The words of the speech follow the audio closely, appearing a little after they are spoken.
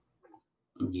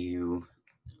You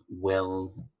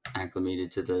well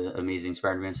acclimated to the Amazing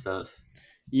Spider-Man stuff?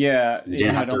 Yeah, You even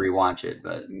didn't though I have to don't. rewatch it,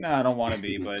 but No, I don't want to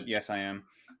be, but yes, I am.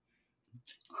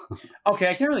 Okay,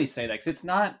 I can't really say that because it's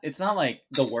not like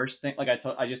the worst thing. Like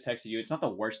I just texted you. It's not the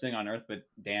worst thing on earth, but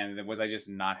damn, was I just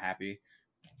not happy?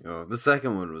 Oh, the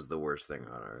second one was the worst thing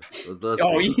on earth. Let's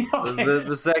Oh, be yeah, honest. okay.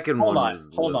 The second Hold one on,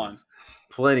 was hold on.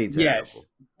 plenty Yes, terrible.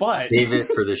 but save it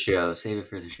for the show. Save it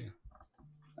for the show.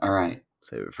 All right.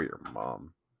 Save it for your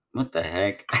mom. What the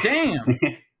heck? damn.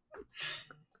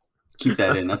 Keep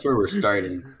that in. That's where we're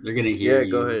starting. They're gonna hear Yeah,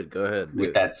 you go ahead.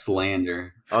 with that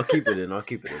slander. I'll keep it in.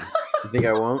 You think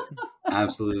I won't?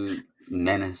 Absolute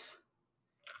menace.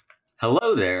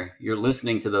 Hello there. You're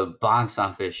listening to the Box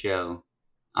Office Show.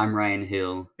 I'm Ryan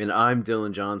Hill. And I'm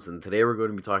Dylan Johnson. Today we're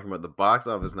going to be talking about the box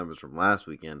office numbers from last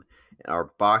weekend and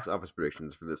our box office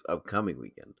predictions for this upcoming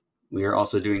weekend. We are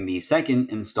also doing the second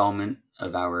installment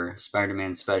of our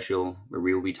Spider-Man special, where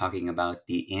we will be talking about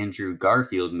the Andrew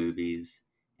Garfield movies.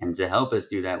 And to help us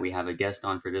do that, we have a guest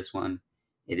on for this one.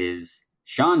 It is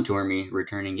Sean Tormey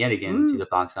returning yet again to the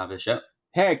Box Office Show.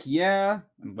 Heck yeah!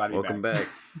 I'm glad to be Welcome back.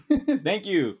 Thank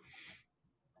you.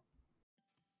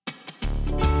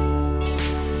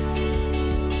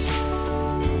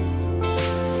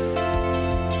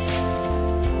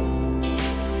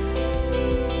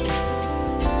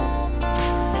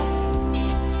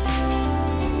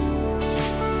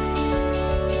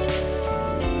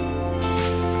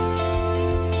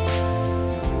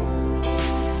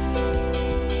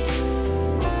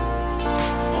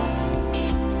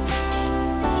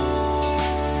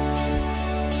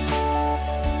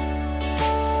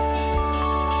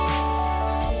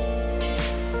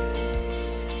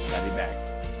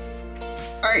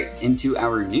 Into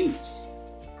our news,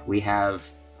 we have.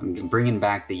 I'm bringing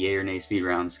back the yay or nay speed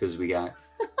rounds because we got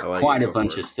quite a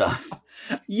bunch of stuff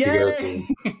to go through.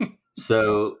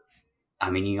 So, I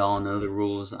mean, you all know the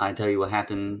rules. I tell you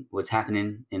what's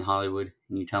happening in Hollywood,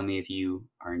 and you tell me if you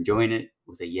are enjoying it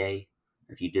with a yay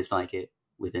or if you dislike it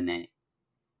with a nay.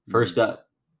 First up,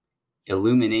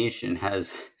 Illumination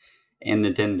and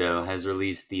Nintendo has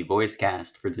released the voice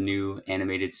cast for the new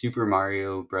animated Super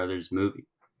Mario Brothers movie.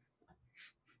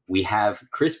 We have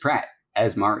Chris Pratt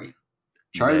as Mario.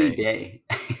 Charlie Day.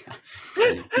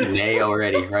 Nay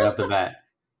already, right off the bat.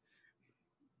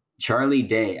 Charlie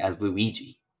Day as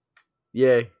Luigi.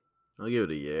 Yay. I'll give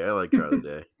it a yay. I like Charlie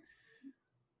Day.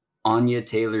 Anya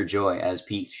Taylor-Joy as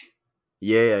Peach.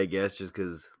 Yay, I guess, just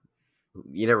because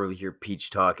you never really hear Peach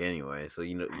talk anyway. So,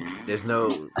 there's no,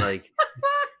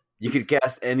 you could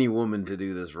cast any woman to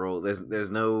do this role.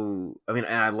 There's no, and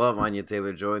I love Anya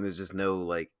Taylor-Joy, and there's just no,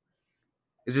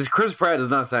 it's just Chris Pratt does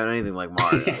not sound anything like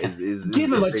Mario.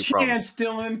 Give him a chance,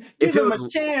 Dylan. Give him a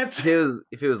chance.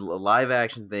 If it was a live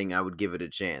action thing, I would give it a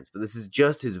chance. But this is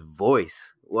just his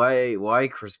voice. Why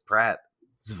Chris Pratt's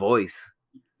voice?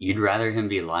 You'd rather him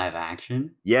be live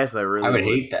action? Yes, I would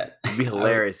hate that. It'd be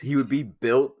hilarious. He would be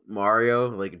built Mario,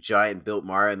 like a giant built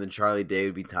Mario, and then Charlie Day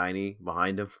would be tiny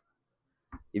behind him.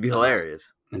 It'd be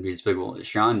hilarious. That'd be despicable.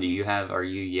 Sean, are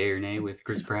you yay or nay with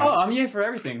Chris Pratt? Oh, I'm yay for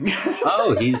everything.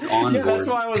 Oh, he's on board. That's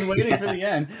why I was waiting for the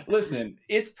end. Listen,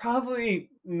 it's probably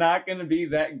not going to be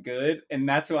that good, and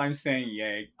that's why I'm saying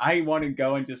yay. I want to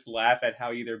go and just laugh at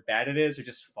how either bad it is or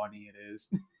just funny it is.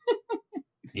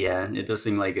 Yeah, it does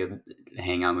seem like a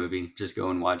hangout movie. Just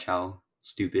go and watch how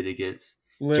stupid it gets.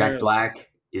 Literally. Jack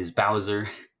Black is Bowser.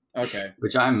 Okay.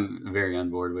 Which I'm very on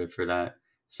board with for that.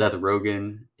 Seth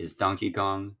Rogen is Donkey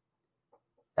Kong.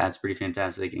 That's pretty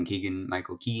fantastic. And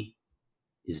Keegan-Michael Key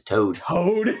is Toad.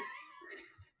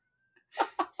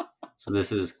 So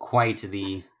this is quite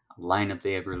the lineup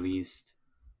they have released.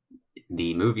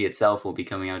 The movie itself will be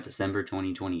coming out December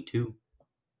 2022.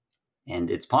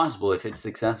 And it's possible, if it's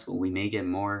successful, we may get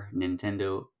more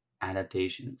Nintendo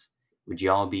adaptations. Would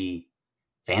y'all be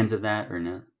fans of that or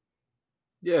no?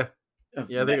 Yeah.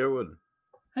 Yeah, I think I would.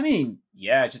 I mean,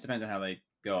 yeah, it just depends on how they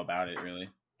go about it, really.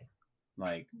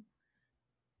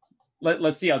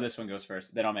 Let's see how this one goes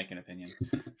first. Then I'll make an opinion.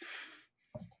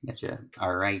 Gotcha.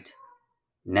 All right.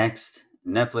 Next,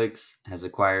 Netflix has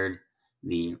acquired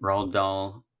the Roald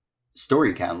Dahl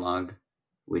story catalog,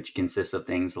 which consists of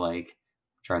things like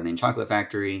Charlie and Chocolate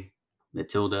Factory,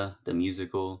 Matilda, the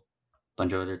musical, a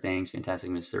bunch of other things, Fantastic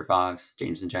Mr. Fox,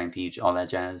 James and Giant Peach, all that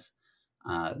jazz.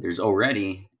 There's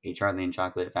already a Charlie and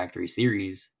Chocolate Factory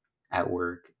series at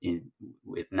work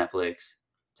with Netflix.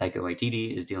 Taika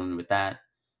Waititi is dealing with that.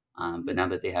 But now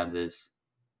that they have this,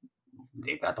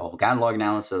 they've got the whole catalog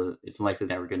now, so it's likely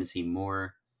that we're going to see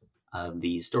more of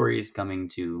these stories coming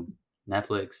to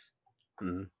Netflix.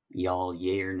 Mm-hmm. Y'all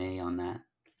yay or nay on that?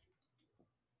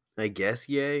 I guess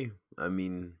yay. I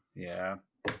mean, yeah.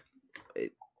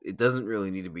 it doesn't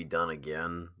really need to be done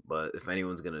again. But if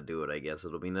anyone's gonna do it, I guess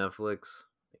it'll be Netflix.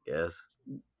 I guess.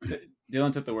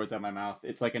 Dylan took the words out of my mouth.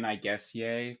 It's like an I guess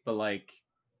yay, but like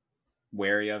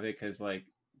wary of it because like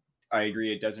I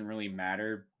agree it doesn't really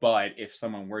matter. But if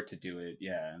someone were to do it,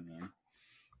 yeah, I mean,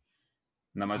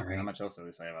 not much else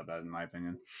to say about that in my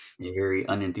opinion. You're very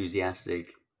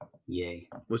unenthusiastic. Yay.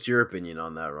 What's your opinion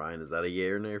on that, Ryan? Is that a yay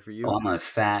or nay for you? Oh, I'm a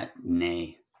fat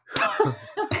nay.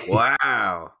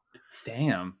 Wow.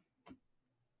 Damn.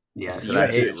 Yeah, so I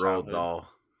hate Roald Dahl.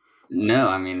 No,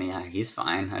 I mean, yeah, he's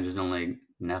fine. I just don't like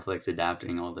Netflix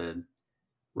adapting all the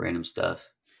random stuff.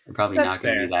 They're probably not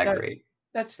going to be that great.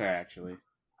 That's fair, actually.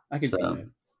 I can see that.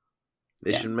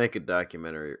 They should make a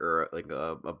documentary or like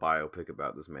a biopic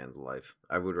about this man's life.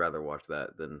 I would rather watch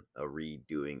that than a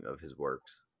redoing of his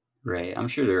works. Right. I'm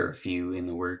sure there are a few in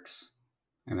the works.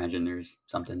 I imagine there's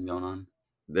something going on.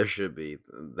 There should be.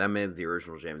 That man's the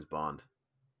original James Bond.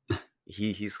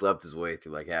 He slept his way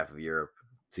through like half of Europe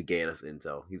to gain us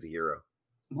intel. He's a hero.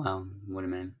 Wow, what a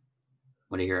man.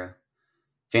 What a hero.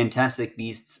 Fantastic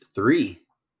Beasts 3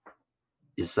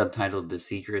 is subtitled The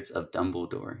Secrets of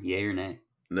Dumbledore. Yay or nay?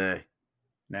 Nay.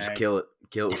 Just kill it.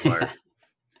 Kill it with fire.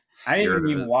 I didn't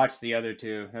even watch the other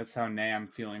two. That's how nay I'm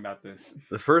feeling about this.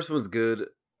 The first one's good.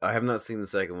 I have not seen the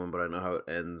second one, but I know how it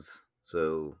ends.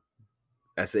 So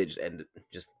I say just end it.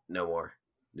 Just no more.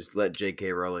 Just let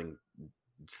J.K. Rowling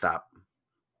stop.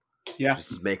 Yeah.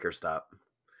 Just make her stop.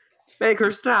 Make her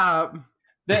stop.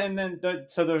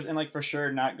 So there's and like for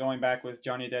sure not going back with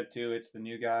Johnny Depp too. It's the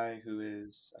new guy who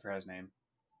is I forgot his name.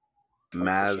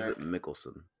 Mads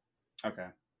Mikkelsen. Okay.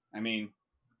 I mean,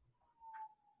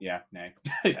 yeah, nay.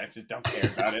 I just don't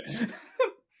care about it.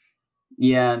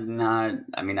 Yeah,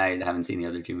 I mean, I haven't seen the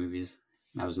other two movies.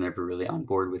 I was never really on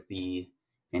board with the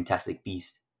Fantastic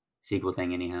Beast sequel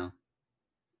thing anyhow.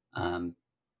 All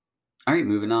right,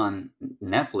 moving on.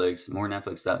 Netflix, more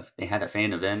Netflix stuff. They had a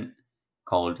fan event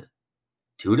called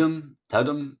Tudum,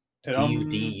 Tudum.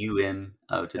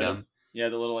 Oh, Tudum. Yeah,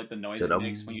 the little like the noise it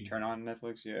makes when you turn on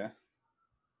Netflix. Yeah.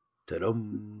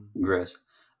 Tudum. Gross.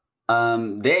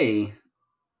 They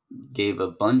gave a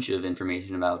bunch of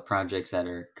information about projects that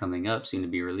are coming up, soon to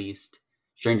be released.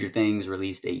 Stranger Things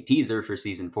released a teaser for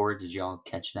season 4. Did y'all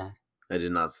catch that? I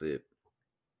did not see it.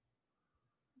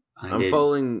 I'm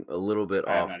falling a little bit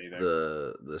off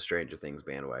the Stranger Things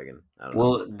bandwagon. I don't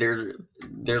know.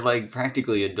 They're like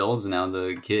practically adults now,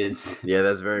 the kids. Yeah,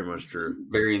 that's very much true.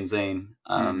 Very insane.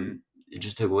 It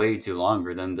just took way too long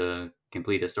for them to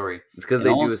complete a story. It's because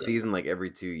they do a season like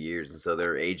every 2 years, and so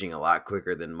they're aging a lot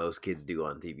quicker than most kids do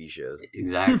on TV shows.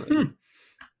 Exactly.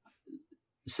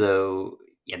 So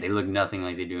yeah, they look nothing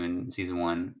like they do in season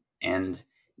 1. And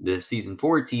the season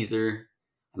 4 teaser,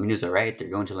 I mean, it was alright. They're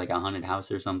going to like a haunted house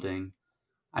or something.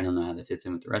 I don't know how that fits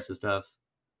in with the rest of the stuff.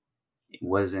 It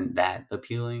wasn't that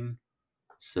appealing.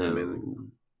 So,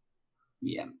 amazing.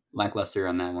 Yeah, lackluster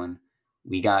on that one.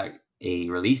 We got a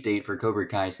release date for Cobra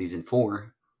Kai season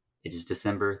 4. It is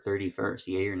December 31st.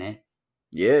 Yay or nay?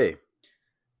 Yay. I'm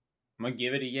going to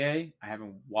give it a yay. I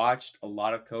haven't watched a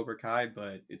lot of Cobra Kai,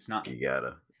 but it's not. You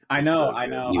gotta. I know. I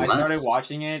started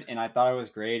watching it and I thought it was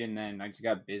great, and then I just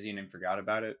got busy and then forgot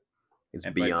about it. It's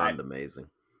beyond amazing.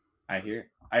 I hear.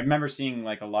 I remember seeing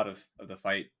like a lot of the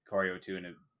fight choreo too, and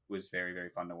it was very, very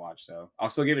fun to watch. So I'll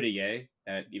still give it a yay,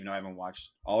 even though I haven't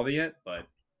watched all of it yet. But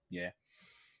yeah.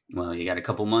 Well, you got a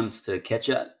couple months to catch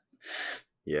up.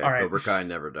 Yeah, right. Cobra Kai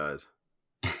never dies.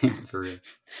 For real.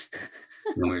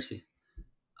 No mercy.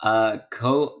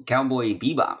 Cowboy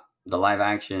Bebop, the live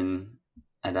action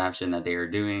adaptation that they are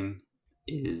doing,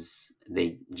 is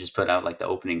they just put out like the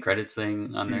opening credits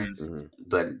thing on there. Mm-hmm.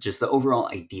 But just the overall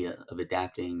idea of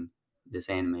adapting this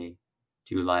anime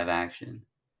to live action.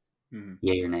 Mm-hmm.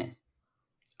 Yay or nay?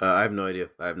 I have no idea.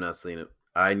 I have not seen it.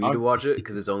 I need to watch it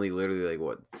because it's only literally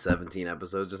like 17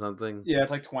 episodes or something. Yeah,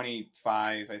 it's like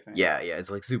 25, I think. Yeah,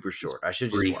 it's like super short. I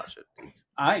should just watch it.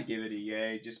 I give it a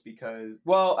yay just because.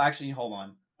 Well, actually, hold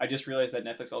on. I just realized that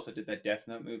Netflix also did that Death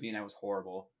Note movie, and that was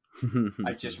horrible.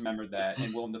 I just remembered that,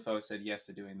 and Willem Dafoe said yes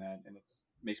to doing that, and it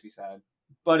makes me sad.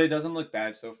 But it doesn't look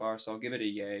bad so far, so I'll give it a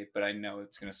yay. But I know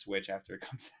it's gonna switch after it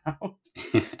comes out.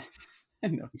 I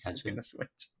know it's gonna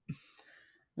switch.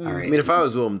 All right. I mean, if I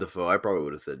was Willem Dafoe, I probably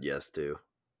would have said yes too.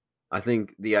 I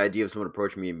think the idea of someone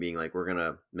approaching me and being like, "We're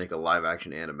gonna make a live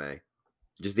action anime,"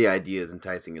 just the idea is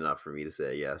enticing enough for me to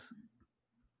say yes.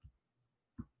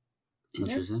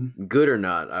 Interesting. Good or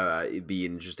not, it'd be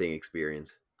an interesting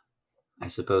experience. I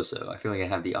suppose so. I feel like I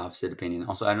have the opposite opinion.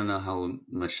 Also, I don't know how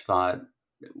much thought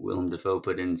Willem Dafoe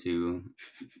put into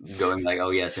going like,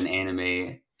 "Oh yes, an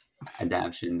anime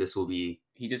adaptation. This will be."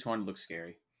 He just wanted to look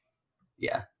scary.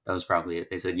 Yeah, that was probably it.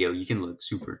 They said, "Yo, you can look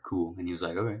super cool," and he was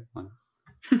like, "Okay." Why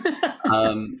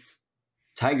not?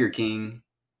 Tiger King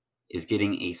is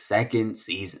getting a second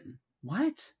season.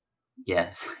 What?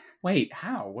 Yes. Wait,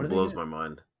 how? What It blows my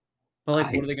mind. But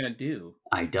like, what are they gonna do?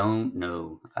 I don't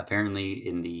know. Apparently,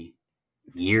 in the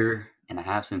year and a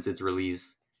half since its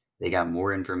release, they got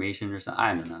more information or something.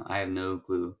 I don't know. I have no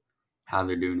clue how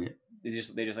they're doing it. They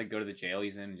just like go to the jail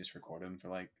he's in and just record him for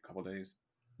like a couple days.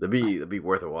 That'd be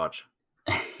worth a watch.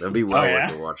 That'd be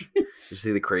worth a watch. Just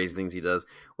see the crazy things he does.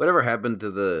 Whatever happened to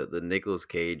the Nicolas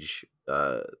Cage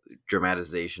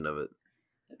dramatization of it?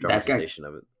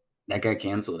 That got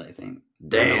canceled, I think. Damn.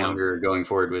 They're no longer going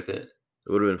forward with it.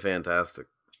 It would have been fantastic.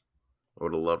 I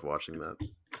would have loved watching that.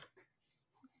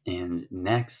 And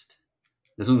next,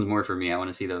 this one's more for me. I want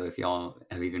to see, though, if y'all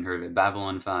have even heard of it.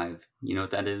 Babylon 5. You know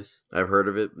what that is? I've heard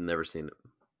of it, never seen it.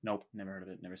 Nope, never heard of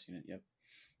it. Never seen it yet.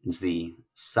 It's the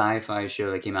sci-fi show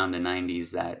that came out in the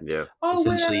 90s that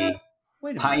essentially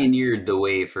pioneered the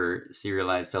way for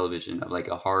serialized television of like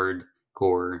a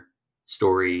hardcore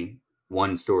story,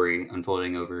 one story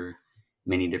unfolding over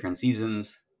many different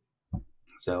seasons.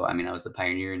 So, I mean, I was the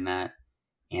pioneer in that.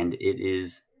 And it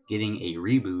is getting a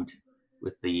reboot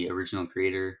with the original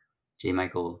creator, J.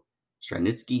 Michael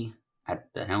Straczynski,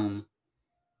 at the helm.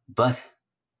 But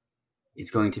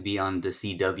it's going to be on the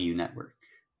CW network.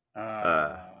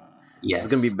 Yes.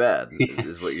 It's going to be bad,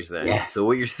 is what you're saying. Yes. So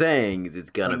what you're saying is it's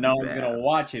going to be bad. No one's going to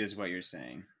watch it, is what you're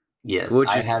saying. Yes. So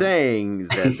what you're saying is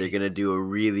that they're going to do a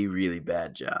really, really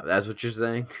bad job. That's what you're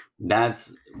saying?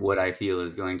 That's what I feel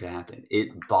is going to happen.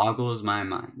 It boggles my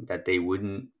mind that they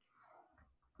wouldn't,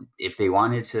 if they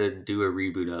wanted to do a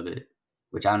reboot of it,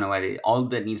 which I don't know why all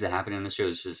that needs to happen in the show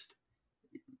is just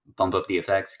bump up the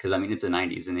effects. Because, I mean, it's the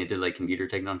 90s and they did like computer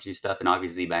technology stuff. And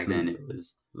obviously back then it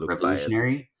was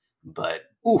revolutionary. But,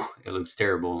 it looks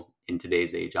terrible in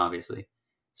today's age, obviously.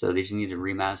 So they just need to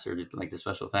remaster like the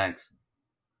special effects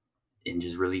and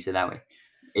just release it that way.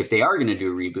 If they are going to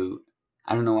do a reboot,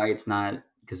 I don't know why it's not,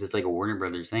 because it's like a Warner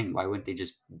Brothers thing. Why wouldn't they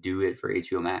just do it for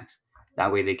HBO Max?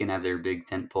 That way they can have their big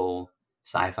tentpole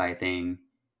sci-fi thing.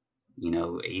 You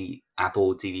know,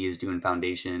 Apple TV is doing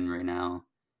Foundation right now.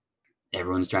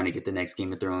 Everyone's trying to get the next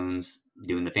Game of Thrones,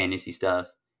 doing the fantasy stuff.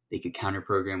 They could counter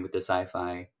program with the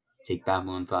sci-fi. Take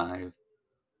Babylon 5.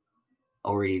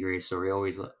 Already a great story.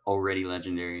 Already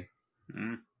legendary.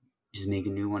 Mm. Just make a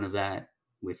new one of that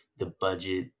with the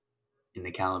budget and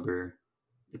the caliber,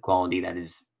 the quality that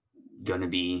is going to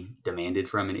be demanded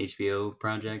from an HBO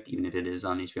project, even if it is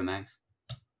on HBO Max.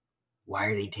 Why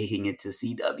are they taking it to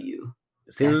CW?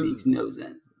 That makes no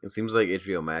sense. It seems like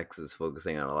HBO Max is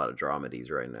focusing on a lot of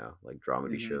dramedies right now, like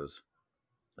dramedy shows.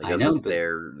 Like that's what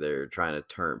they're trying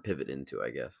to pivot into, I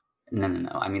guess. No.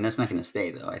 I mean, that's not going to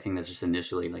stay, though. I think that's just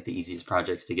initially like the easiest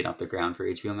projects to get off the ground for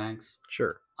HBO Max.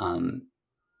 Sure.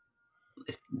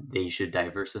 If they should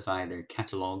diversify their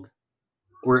catalog.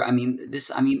 Or,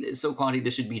 it's so quality,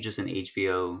 this should be just an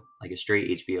HBO, like a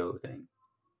straight HBO thing.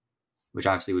 Which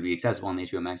obviously would be accessible on the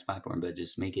HBO Max platform, but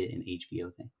just make it an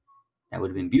HBO thing. That would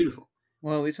have been beautiful.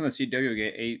 Well, at least on the CW, we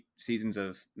get 8 seasons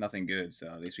of nothing good, so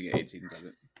at least we get 8 seasons of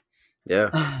it. Yeah.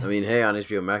 I mean, hey, on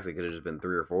HBO Max, it could have just been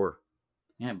 3 or 4.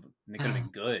 Yeah, but they could have been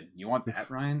good. You want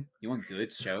that, Ryan? You want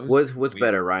good shows? What's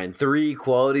better, Ryan? 3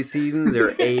 quality seasons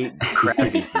or 8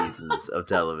 crappy seasons of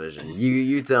television?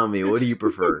 You tell me. What do you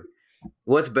prefer?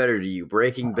 What's better to you,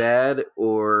 Breaking Bad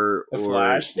or The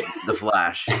Flash? The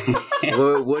Flash.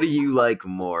 What do you like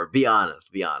more? Be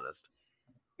honest.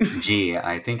 Gee,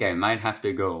 I think I might have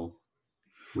to go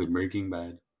with Breaking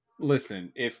Bad.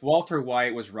 Listen, if Walter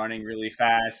White was running really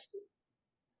fast,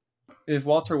 and it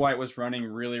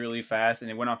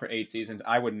went on for 8 seasons,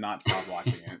 I would not stop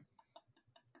watching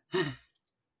it.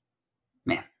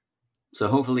 Man. So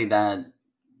hopefully that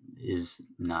is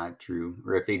not true.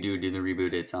 Or if they do the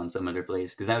reboot, it's on some other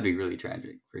place. Because that would be really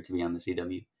tragic for it to be on the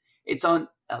CW. It's on,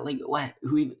 what?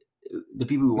 The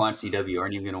people who watch CW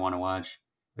aren't even going to want to watch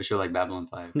a show like Babylon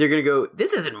 5. They're going to go,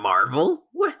 this isn't Marvel.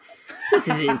 What? This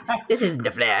isn't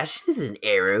The Flash. This isn't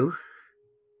Arrow.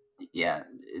 Yeah,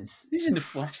 This isn't The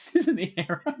Flash. This isn't the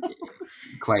Arrow.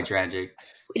 Quite tragic.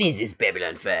 What is this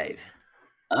Babylon 5?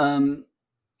 All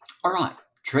right.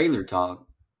 Trailer talk.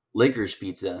 Licorice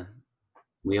Pizza.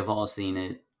 We have all seen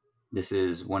it. This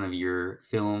is one of your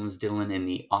films, Dylan, in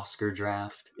the Oscar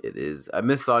draft. It is. I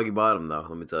miss Soggy Bottom, though,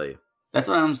 let me tell you. That's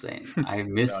what I'm saying. I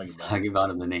miss Soggy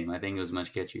Bottom, the name. I think it was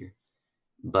much catchier.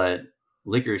 But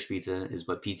Licorice Pizza is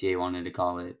what PTA wanted to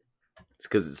call it. It's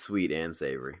because it's sweet and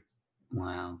savory.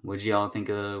 Wow. What'd you think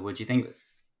of it?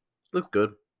 Looks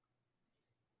good.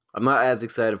 I'm not as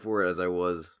excited for it as I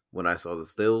was when I saw the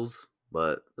stills,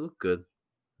 but it looked good.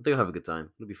 I think I'll have a good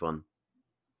time. It'll be fun.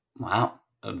 Wow,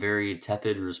 a very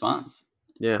tepid response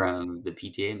from the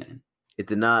PTA man. It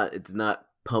did not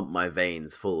pump my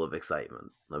veins full of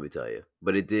excitement, let me tell you.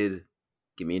 But it did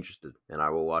get me interested, and I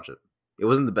will watch it. It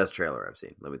wasn't the best trailer I've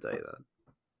seen, let me tell you that.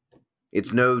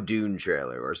 It's no Dune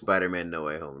trailer or Spider-Man No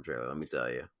Way Home trailer, let me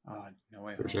tell you. Oh, No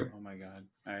Way Home. Sure. Oh my god.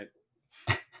 All right.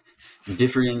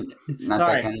 Different, not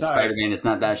that kind of Spider-Man. It's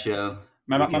not that show.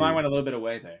 My mind went a little bit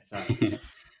away there. Sorry.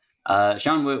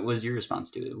 Sean, what was your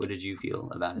response to it? What did you feel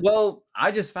about it? Well,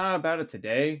 I just found out about it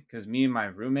today because me and my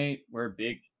roommate were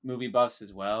big movie buffs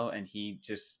as well, and he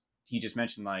just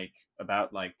mentioned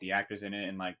about the actors in it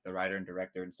and the writer and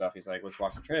director and stuff. He's like, let's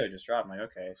watch the trailer, just dropped. I'm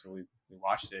like, okay. So we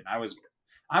watched it, and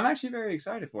I'm actually very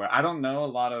excited for it. I don't know a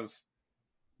lot of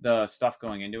the stuff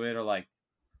going into it or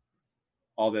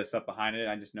all this stuff behind it.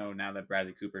 I just know now that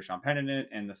Bradley Cooper, Sean Penn in it,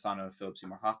 and the son of Philip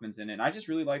Seymour Hoffman's in it. And I just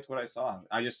really liked what I saw.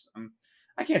 I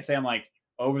can't say I'm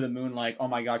over the moon, oh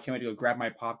my god, can't wait to go grab my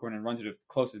popcorn and run to the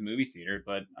closest movie theater,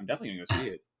 but I'm definitely gonna go see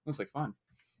it. Looks like fun.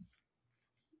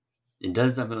 It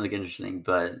does definitely look interesting,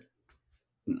 but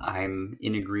I'm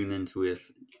in agreement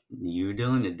with you,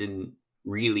 Dylan. It didn't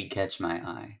really catch my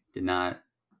eye. Did not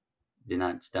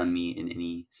stun me in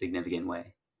any significant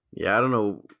way. Yeah, I don't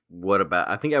know what about.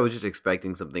 I think I was just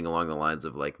expecting something along the lines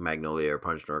of Magnolia or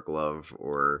Punch Drunk Love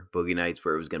or Boogie Nights,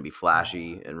 where it was going to be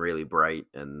flashy and really bright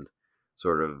and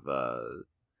sort of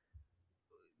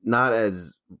not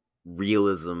as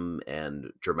realism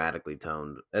and dramatically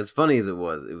toned. As funny as it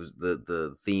was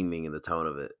the theming and the tone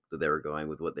of it that they were going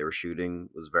with. What they were shooting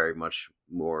was very much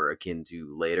more akin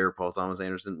to later Paul Thomas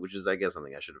Anderson, which is, I guess,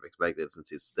 something I should have expected since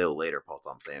he's still later Paul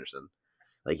Thomas Anderson.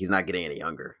 He's not getting any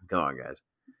younger. Come on, guys.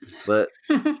 But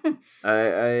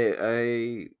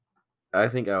I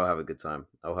think I'll have a good time.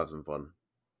 I'll have some fun.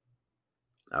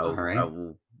 I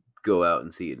will go out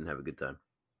and see it and have a good time.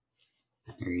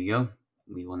 There you go.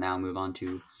 We will now move on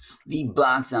to the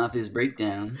box office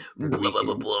breakdown for the weekend.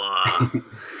 Blah, blah, blah.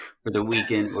 For the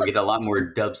weekend, we'll get a lot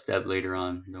more dubstep later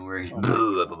on. Don't worry.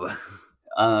 Blah, blah,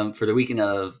 blah. For the weekend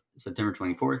of September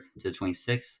 24th to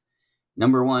 26th,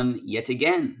 number one, yet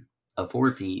again, a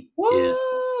four-peat is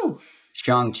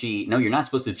Shang-Chi. No, you're not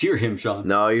supposed to cheer him, Sean.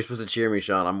 No, you're supposed to cheer me,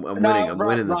 Sean. I'm winning. I'm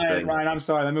winning this thing. Ryan, I'm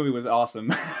sorry. That movie was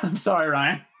awesome. I'm sorry,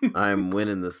 Ryan. I'm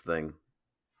winning this thing.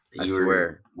 I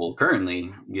swear. Well,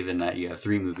 currently, given that you have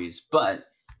 3 movies, but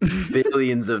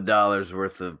billions of dollars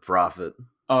worth of profit.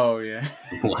 Oh, yeah.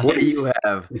 What do you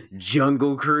have?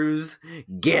 Jungle Cruise?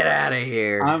 Get out of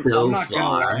here. I'm not gonna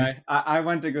lie. I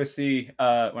went to go see when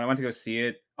I went to go see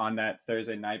it on that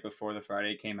Thursday night before the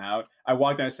Friday came out, I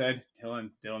walked out and said,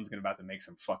 Dylan's about to make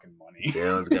some fucking money.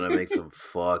 Dylan's gonna make some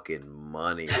fucking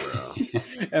money, bro.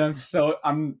 And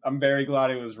I'm very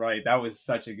glad it was right. That was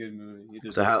such a good movie.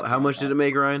 So how much did it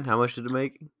make, Ryan? How much did it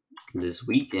make? This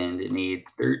weekend it made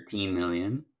 $13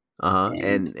 million.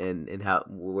 And how?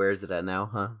 Where is it at now?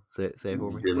 Huh? Say it for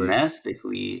me.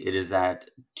 Domestically, it is at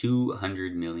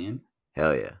 $200 million.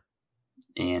 Hell yeah.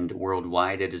 And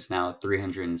worldwide, it is now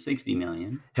 $360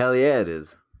 million. Hell yeah, it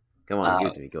is. Come on,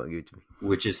 give it to me. Go on, give it to me.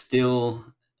 Which is still,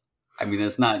 I mean,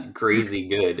 that's not crazy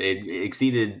good. It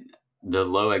exceeded the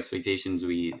low expectations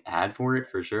we had for it,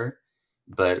 for sure.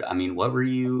 But, I mean, what were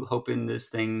you hoping this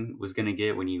thing was going to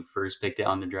get when you first picked it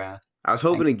on the draft? I was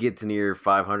hoping to get to near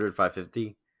 500,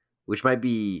 550, which might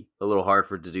be a little hard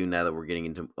for it to do now that we're getting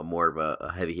into more of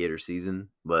a heavy hitter season.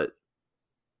 But,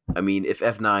 I mean, if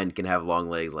F9 can have long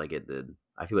legs like it did,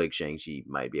 I feel like Shang-Chi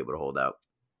might be able to hold out.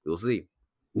 We'll see.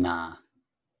 Nah,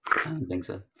 I don't think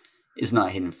so. It's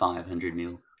not hitting 500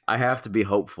 mil. I have to be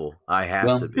hopeful. I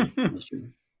have to be. That's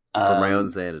true. For my own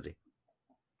sanity.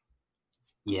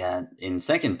 Yeah, in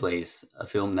second place, a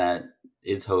film that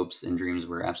its hopes and dreams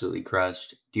were absolutely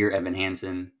crushed. Dear Evan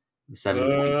Hansen,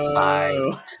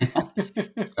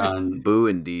 7.5. Boo,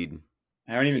 indeed.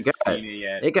 I haven't even seen it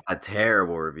yet. It got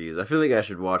terrible reviews. I feel like I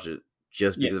should watch it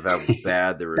just because of how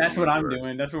bad the reviews That's what I'm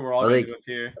doing. That's what we're all going to do up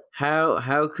here.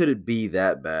 How could it be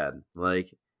that bad?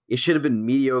 Like, it should have been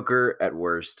mediocre at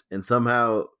worst, and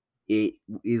somehow it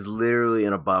is literally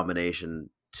an abomination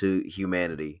to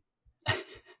humanity,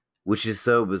 which is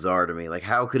so bizarre to me. Like,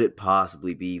 how could it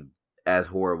possibly be as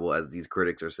horrible as these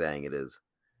critics are saying it is?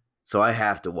 So I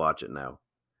have to watch it now.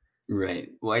 Right.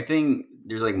 Well, I think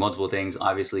there's like multiple things.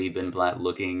 Obviously, Ben Platt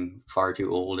looking far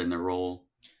too old in the role.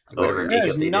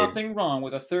 There's nothing wrong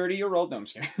with a 30-year-old. No, I'm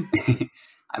just kidding.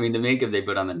 I mean, the makeup they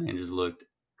put on the man just looked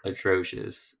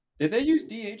atrocious. Did they use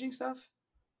de-aging stuff?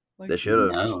 Like, they should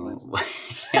have. No.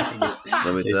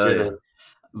 Let me tell you.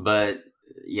 But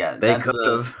yeah, they could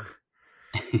have.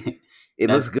 It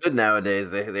looks good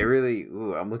nowadays. They really.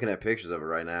 Ooh, I'm looking at pictures of it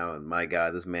right now, and my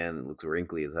God, this man looks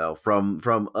wrinkly as hell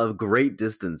from a great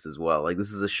distance as well. Like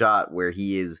this is a shot where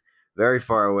he is very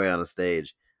far away on a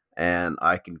stage, and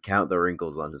I can count the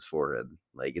wrinkles on his forehead.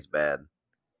 Like it's bad.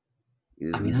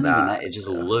 I mean, not even that. It just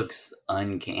looks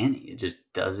uncanny. It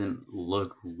just doesn't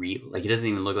look real. Like, it doesn't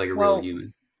even look like a real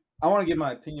human. I want to give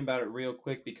my opinion about it real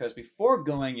quick because before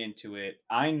going into it,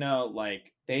 I know,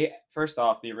 like, first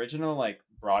off, the original, like,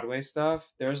 Broadway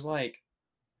stuff, there's, like,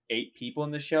 8 people in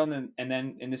the show, and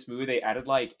then in this movie, they added,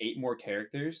 like, 8 more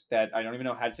characters that I don't even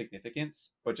know had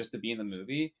significance, but just to be in the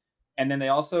movie. And then they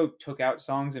also took out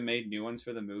songs and made new ones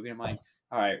for the movie. I'm like,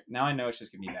 all right, now I know it's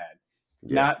just going to be bad.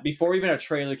 Yeah. Not before even a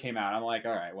trailer came out. I'm like,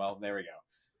 all right, well, there we go.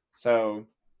 So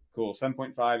cool.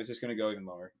 7.5 is just going to go even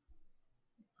lower.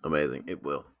 Amazing. It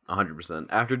will. 100%.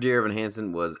 After Dear Evan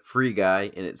Hansen was Free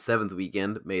Guy in its 7th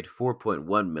weekend, made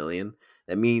 $4.1 million.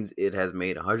 That means it has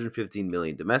made $115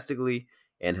 million domestically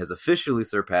and has officially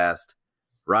surpassed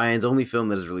Ryan's only film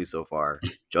that is released so far,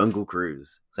 Jungle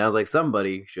Cruise. Sounds like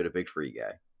somebody should have picked Free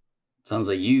Guy. Sounds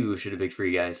like you should have picked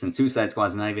Free Guy, since Suicide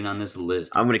Squad's not even on this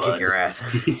list. I'm going to kick your ass.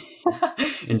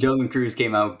 And Jungle Cruise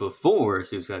came out before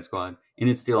Suicide Squad, and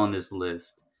it's still on this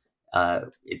list.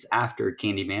 It's after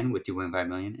Candyman with 2.5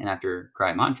 million, and after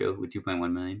Cry Macho with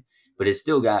 2.1 million, but it's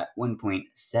still got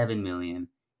 1.7 million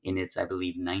in its, I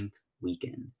believe, 9th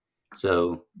weekend.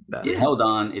 So it held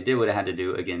on. It did what it had to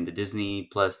do. Again, the Disney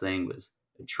Plus thing was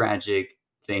a tragic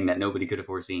thing that nobody could have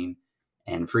foreseen,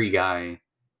 and Free Guy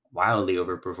wildly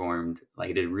overperformed. Like,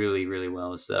 it did really, really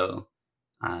well. So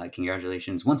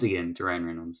congratulations once again to Ryan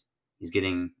Reynolds. He's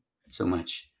getting so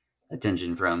much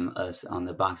attention from us on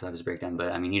the box office breakdown,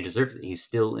 but I mean, he deserves it. He's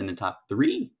still in the top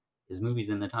 3. His movie's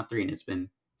in the top 3, and it's been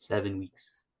 7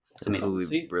 weeks. It's amazing.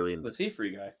 Absolutely brilliant. Let's see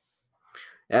Free Guy.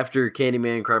 After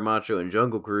Candyman, Cry Macho, and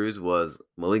Jungle Cruise was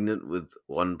Malignant with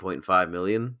 1.5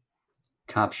 million.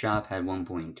 Cop Shop had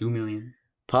 1.2 million.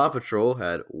 Paw Patrol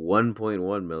had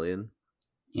 1.1 million.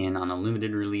 And on a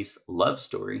limited release, Love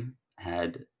Story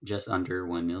had just under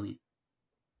 1 million.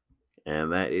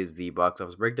 And that is the box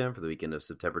office breakdown for the weekend of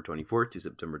September 24th to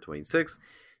September 26th.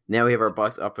 Now we have our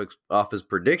box office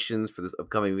predictions for this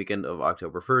upcoming weekend of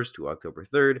October 1st to October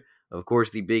 3rd. Of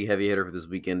course, the big heavy hitter for this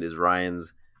weekend is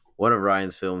one of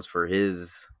Ryan's films for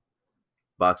his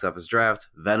box office draft,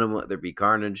 Venom: Let There Be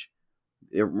Carnage.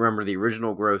 Remember, the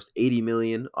original grossed $80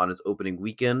 million on its opening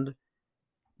weekend.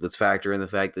 Let's factor in the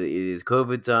fact that it is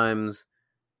COVID times,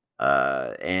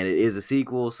 and it is a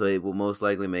sequel, so it will most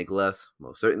certainly make less.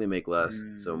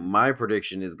 So my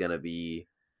prediction is going to be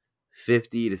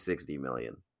 50 to 60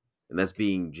 million, and that's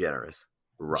being generous.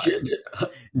 Right.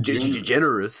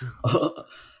 Generous.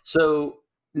 So,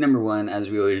 number one,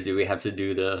 as we always do, we have to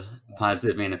do the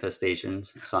positive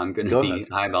manifestations. So I'm going to be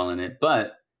eyeballing it,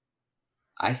 but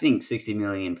I think 60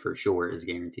 million for sure is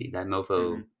guaranteed. That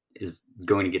mofo is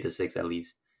going to get to 6 at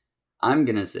least. I'm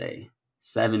going to say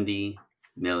 70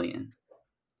 million,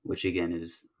 which again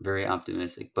is very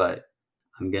optimistic, but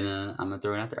I'm going to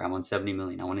throw it out there. I want 70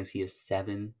 million. I want to see a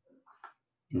 7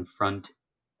 in front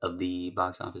of the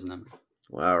box office number.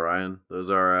 Wow, Ryan.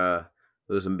 Those are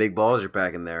some big balls you're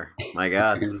packing there. My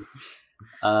God.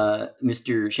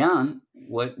 Mr. Sean,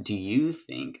 what do you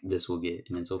think this will get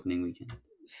in its opening weekend?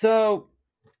 So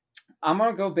I'm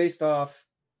going to go based off,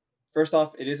 first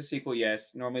off, it is a sequel,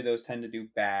 yes. Normally those tend to do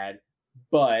bad,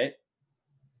 but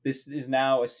this is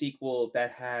now a sequel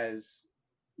that has,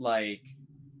 like,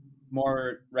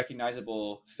 more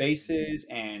recognizable faces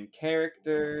and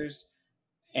characters,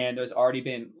 and there's already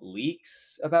been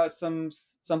leaks about some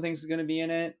things going to be in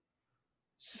it.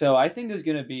 So I think there's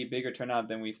going to be bigger turnout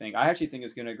than we think. I actually think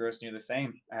it's going to gross near the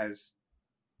same as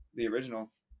the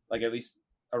original, like at least,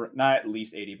 not at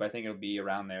least 80, but I think it'll be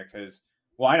around there because,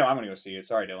 well, I know I'm going to go see it.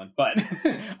 Sorry, Dylan, but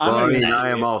I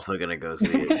am also going to go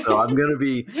see it, so I'm going to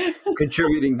be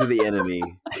contributing to the enemy,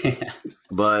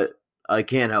 but I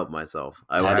can't help myself.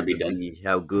 I will have to see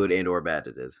how good and or bad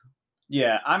it is.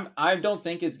 Yeah, I don't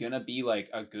think it's going to be like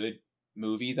a good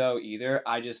movie though either.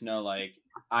 I just know I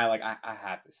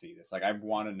have to see this. Like, I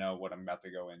want to know what I'm about to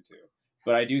go into.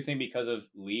 But I do think because of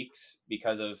leaks,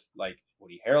 because of like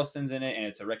Woody Harrelson's in it, and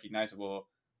it's a recognizable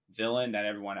villain that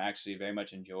everyone actually very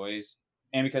much enjoys,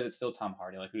 and because it's still Tom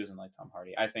Hardy. Like, who doesn't like Tom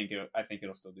Hardy? I think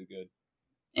it'll still do good.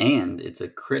 And it's a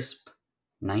crisp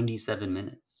 97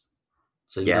 minutes,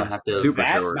 so you don't have to super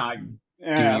short.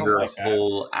 Do your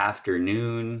whole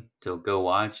afternoon to go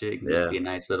watch it. It can just be a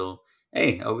nice little,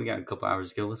 hey, we got a couple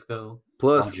hours to go. Let's go.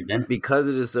 Plus, because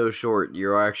it is so short,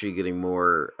 you're actually getting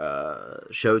more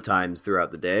show times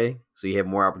throughout the day, so you have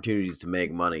more opportunities to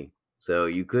make money. So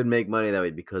you could make money that way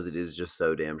because it is just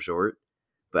so damn short.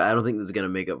 but I don't think this is going to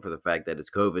make up for the fact that it's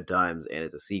COVID times and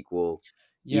it's a sequel.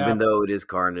 Yeah. Even though it is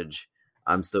Carnage,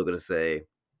 I'm still going to say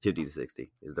 50 to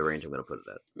 60 is the range I'm going to put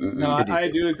it at. No, I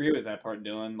do agree with that part,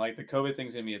 Dylan. Like, the COVID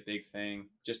thing's going to be a big thing,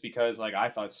 just because, like, I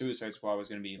thought Suicide Squad was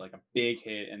going to be, like, a big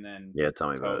hit, and then tell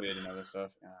me about COVID and other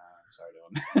stuff. I'm sorry,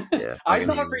 Dylan. Yeah, I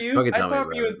saw it for you. I saw it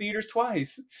for you it. in theaters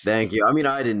twice. Thank you. I mean,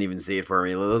 I didn't even see it for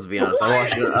me. Let's be honest. I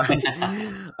watched it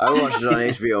on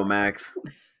HBO Max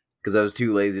because I was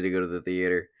too lazy to go to the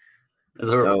theater.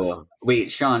 So,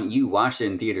 wait, Sean, you watched it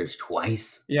in theaters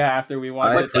twice? Yeah, after we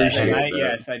watched it that night,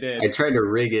 yes, I did. I tried to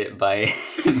rig it by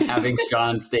having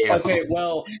Sean stay at home.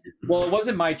 Well, it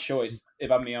wasn't my choice,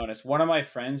 if I'm being honest. One of my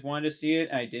friends wanted to see it,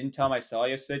 and I didn't tell him I saw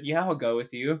it. I said, yeah, I'll go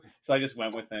with you. So I just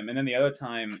went with him. And then the other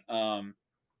time,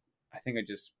 I think I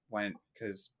just went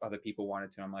because other people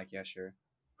wanted to. I'm like, yeah, sure.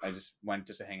 I just went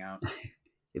just to hang out.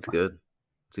 It's good.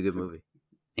 It's a good movie.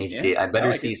 HC, I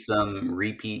better see some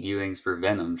repeat viewings for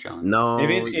Venom, Sean. No, if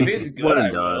it's good,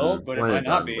 I will, but it might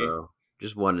not be. Bro.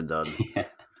 Just one and done.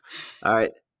 All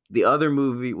right. One of the other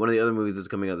movies that's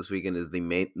coming out this weekend is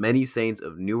the Many Saints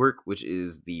of Newark, which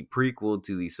is the prequel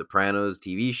to the Sopranos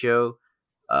TV show.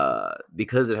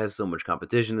 Because it has so much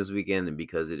competition this weekend, and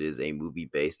because it is a movie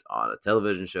based on a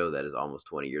television show that is almost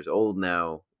 20 years old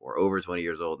now, or over 20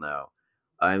 years old now,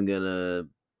 I'm gonna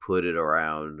put it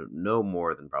around no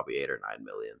more than probably 8 or 9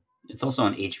 million. It's also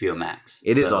on HBO Max.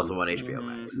 It is also on HBO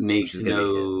Max. Makes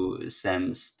no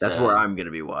sense. That's where I'm going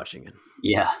to be watching it.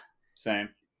 Yeah. Same.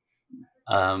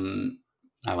 I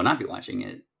will not be watching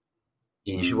it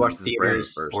you should watch the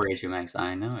theaters first. Or HBO Max.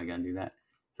 I know. I got to do that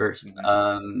first.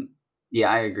 Mm-hmm. Yeah,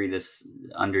 I agree. This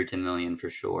under 10 million for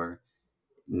sure.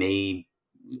 May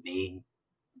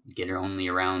get her only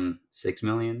around 6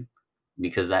 million.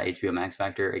 Because that HBO Max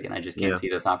factor, again, I just can't see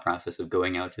the thought process of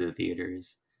going out to the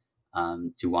theaters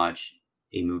to watch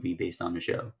a movie based on a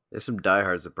show. There's some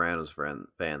diehard Sopranos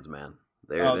fans, man.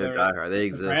 They're diehard. They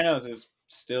exist. Sopranos is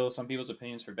still some people's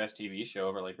opinions for best TV show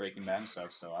over like Breaking Bad and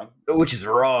stuff. So which is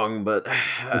wrong, but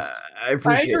I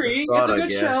appreciate. I agree. The thought,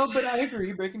 it's a good show, but I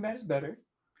agree. Breaking Bad is better.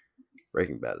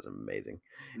 Breaking Bad is amazing.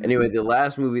 Mm-hmm. Anyway, the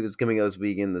last movie that's coming out this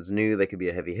weekend that's new that could be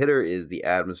a heavy hitter is The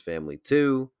Addams Family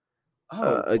 2.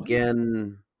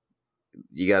 Again,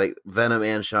 you got Venom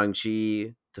and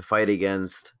Shang-Chi to fight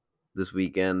against this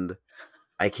weekend.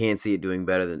 I can't see it doing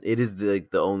better than it is the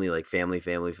only family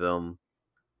film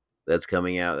that's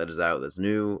coming out that's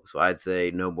new. So I'd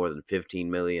say no more than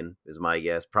 15 million is my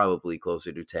guess. Probably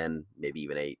closer to 10, maybe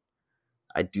even 8.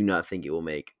 I do not think it will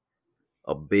make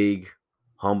a big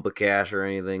hump of cash or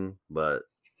anything, but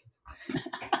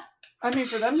I mean,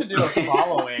 for them to do a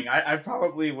following, I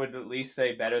probably would at least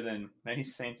say better than Many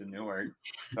Saints of Newark.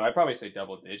 So I'd probably say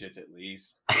double digits at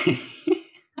least.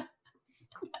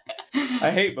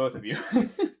 I hate both of you.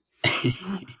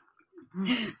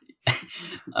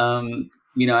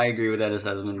 I agree with that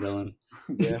assessment, Dylan.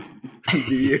 Yeah. I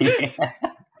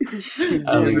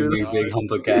don't think it'd be a big hump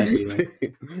of cash either.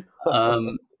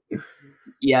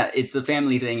 Yeah, it's a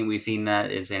family thing, and we've seen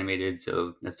that it's animated,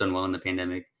 so that's done well in the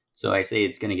pandemic. So I say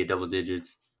it's going to get double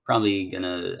digits. Probably going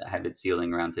to have it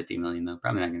ceiling around 50 million, though.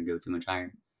 Probably not going to go too much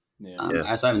higher. I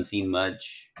also haven't seen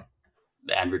much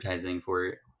advertising for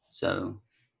it, so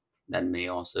that may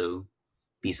also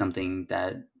be something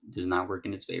that does not work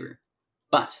in its favor.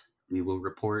 But we will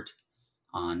report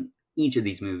on each of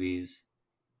these movies,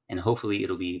 and hopefully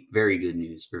it'll be very good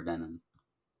news for Venom.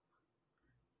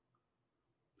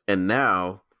 And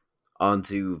now, on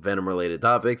to Venom-related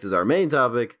topics is our main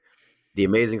topic. The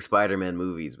Amazing Spider-Man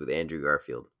movies with Andrew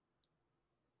Garfield.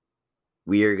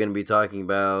 We are going to be talking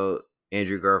about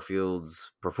Andrew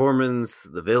Garfield's performance,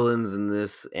 the villains in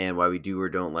this, and why we do or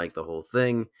don't like the whole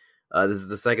thing. This is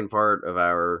the second part of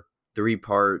our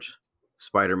 3-part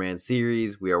Spider-Man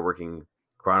series. We are working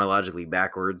chronologically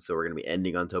backwards, so we're going to be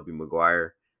ending on Tobey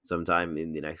Maguire sometime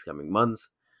in the next coming months.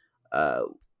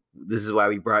 This is why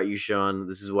we brought you, Sean.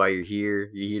 This is why you're here.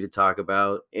 You're here to talk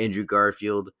about Andrew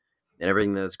Garfield and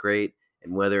everything that's great.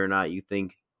 And whether or not you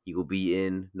think he will be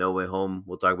in No Way Home,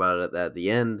 we'll talk about it at the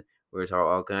end. We're going to talk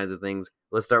all kinds of things.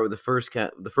 Let's start with the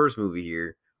first movie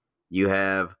here. You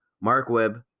have Mark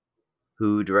Webb,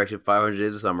 who directed 500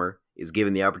 Days of Summer, is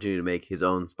given the opportunity to make his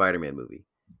own Spider-Man movie.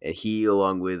 And he,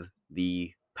 along with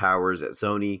the powers at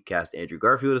Sony, cast Andrew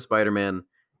Garfield as Spider-Man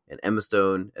and Emma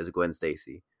Stone as Gwen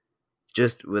Stacy.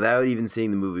 Just without even seeing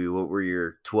the movie, what were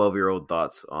your 12-year-old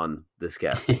thoughts on this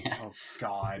casting? Oh,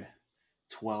 God.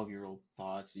 12-year-old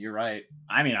thoughts. You're right.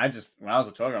 I mean, when I was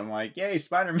a 12-year-old, I'm like, yay,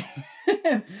 Spider-Man.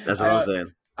 That's what I'm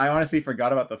saying. I honestly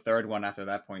forgot about the third one after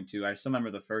that point, too. I still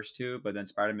remember the first two, but then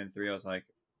Spider-Man 3, I was like,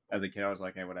 as a kid, I was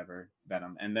like, hey, whatever,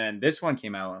 Venom. And then this one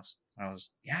came out. I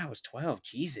was 12.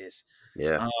 Jesus.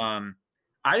 Yeah.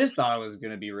 I just thought it was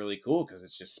gonna be really cool because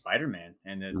it's just Spider-Man,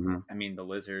 and Mm-hmm. I mean the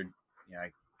lizard, yeah,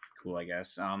 cool, I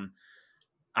guess.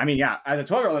 I mean, yeah, as a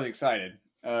 12-year-old, I was excited.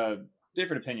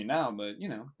 Different opinion now, but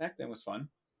back then was fun.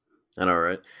 I know,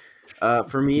 right?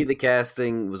 For me, the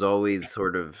casting was always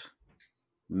sort of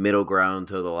middle ground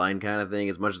to the line kind of thing.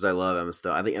 As much as I love Emma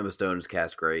Stone, I think Emma Stone is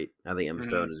cast great. I think Emma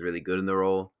Stone is really good in the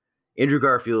role. Andrew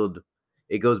Garfield,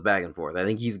 it goes back and forth. I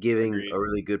think he's giving a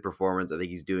really good performance. I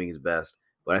think he's doing his best.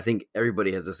 But I think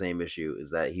everybody has the same issue,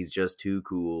 is that he's just too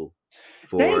cool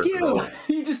for Thank you!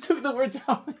 You just took the words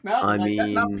out of my mouth. I mean,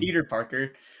 that's not Peter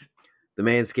Parker. The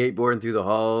man skateboarding through the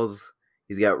halls.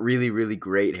 He's got really, really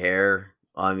great hair.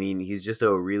 I mean, he's just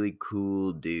a really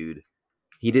cool dude.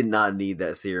 He did not need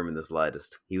that serum in the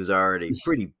slightest. He was already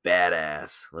pretty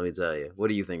badass, let me tell you. What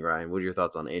do you think, Ryan? What are your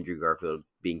thoughts on Andrew Garfield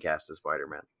being cast as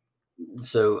Spider-Man?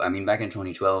 So, I mean, back in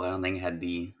 2012, I don't think I had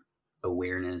the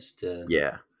awareness to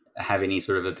have any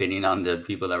sort of opinion on the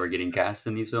people that were getting cast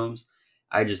in these films.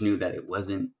 I just knew that it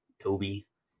wasn't Tobey,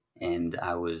 and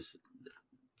I was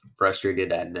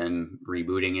frustrated at them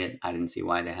rebooting it. I didn't see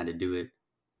why they had to do it.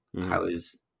 I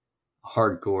was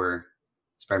hardcore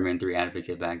Spider-Man 3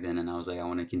 advocate back then, and I was like, I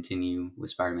want to continue with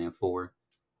Spider-Man 4.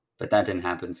 But that didn't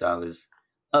happen, so I was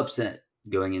upset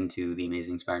going into The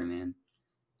Amazing Spider-Man.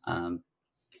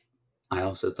 I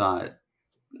also thought,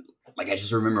 like, I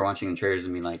just remember watching the trailers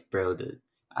and being like, bro,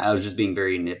 I was just being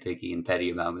very nitpicky and petty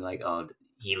about me, like, oh,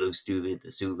 he looks stupid,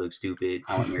 the suit looks stupid,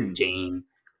 I want Mary Jane,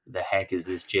 the heck is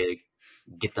this chick?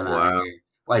 Get them out of here.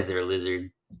 Why is there a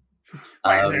lizard?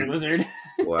 Why is there a lizard?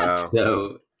 Wow.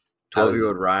 So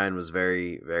 12-year-old Ryan was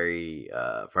very, very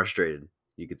frustrated,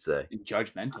 you could say.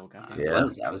 Judgmental.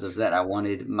 I was upset. I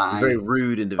wanted my very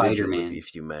rude individual, Spider-Man.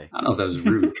 if you may. I don't know if that was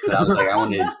rude, but I was like, I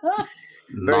wanted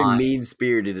very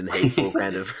mean-spirited and hateful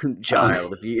kind of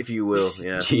child, if you will.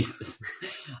 Yeah. Jesus.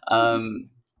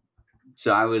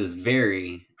 So I was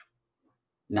very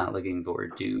not looking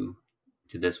forward to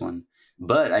this one.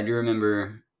 But I do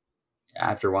remember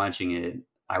after watching it,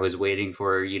 I was waiting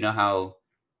for, you know how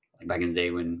like back in the day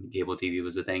when cable TV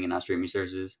was a thing and not streaming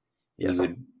services? Yes.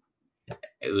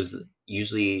 It was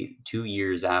usually 2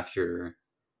 years after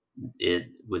it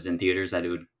was in theaters that it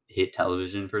would hit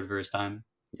television for the first time.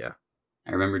 Yeah.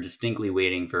 I remember distinctly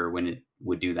waiting for when it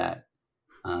would do that.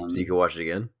 So you could watch it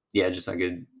again? Yeah, just so I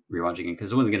could rewatch it again.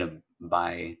 Because I wasn't going to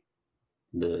buy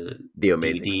the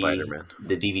Amazing DVD, Spider-Man,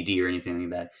 the DVD or anything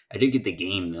like that. I did get the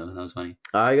game though. That was funny.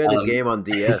 I got the game on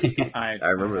DS. I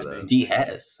remember that.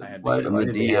 DS.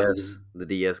 The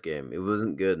DS game. It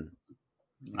wasn't good.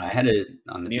 I had it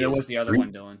on the Neither PS3. was the other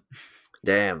one, Dylan.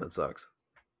 Damn, that sucks.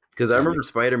 Because I remember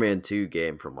Spider-Man 2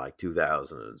 game from like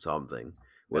 2000 and something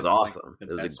was awesome. Like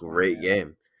it was a great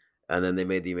game. And then they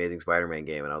made the Amazing Spider-Man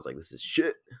game, and I was like, this is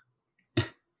shit.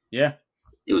 Yeah.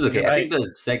 It was okay. I think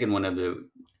the second one of the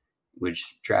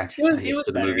which tracks to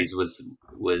the movies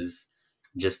was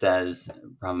just as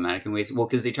problematic in ways. Well,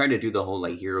 because they tried to do the whole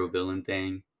like hero villain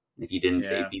thing. If you didn't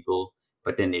save people,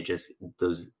 but then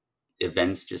those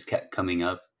events just kept coming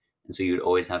up, and so you would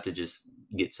always have to just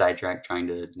get sidetracked trying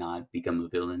to not become a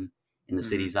villain in the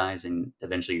city's eyes, and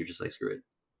eventually you're just like, screw it,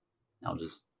 I'll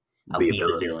be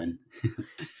the villain.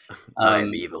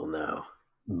 I'm evil now.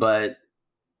 But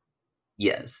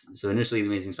yes, so initially, The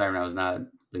Amazing Spider-Man, I was not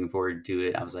looking forward to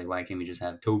it. I was like, why can't we just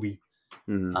have Tobey?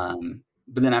 Mm-hmm.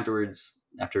 But then afterwards,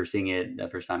 after seeing it the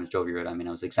first time as 12-year-old, I mean,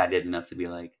 I was excited enough to be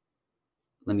like,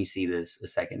 let me see this a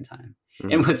second time.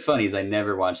 Mm-hmm. And what's funny is I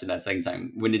never watched it that second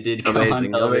time. When it did come on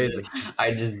television,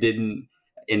 I just didn't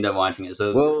end up watching it.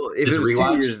 So, well, if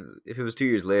it was 2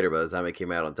 years later, by the time it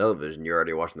came out on television, you're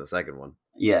already watching the second one.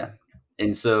 Yeah,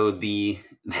 and so the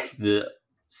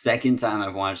second time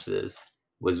I've watched this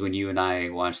was when you and I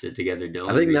watched it together,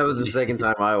 Dylan. I think that was the second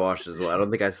time I watched it as well. I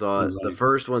don't think I saw it the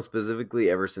first one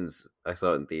specifically ever since I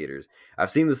saw it in theaters.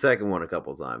 I've seen the second one a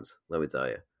couple times, let me tell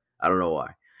you. I don't know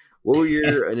why. What were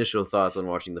your initial thoughts on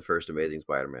watching the first Amazing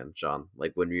Spider-Man, Sean?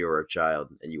 Like when you were a child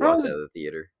and you walked out of the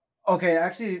theater? Okay,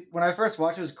 actually, when I first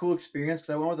watched it, it was a cool experience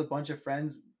because I went with a bunch of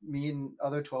friends, me and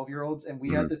other 12-year-olds, and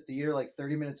we had the theater like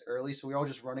 30 minutes early, so we were all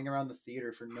just running around the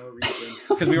theater for no reason.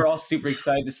 Because we were all super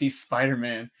excited to see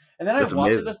Spider-Man. And then I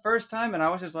watched it the first time, and I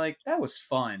was just like, that was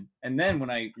fun. And then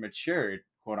when I matured,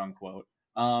 quote unquote,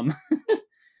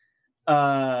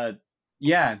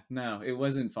 yeah, no, it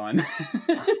wasn't fun.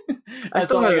 I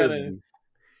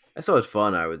saw it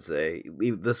fun, I would say.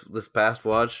 This past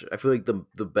watch, I feel like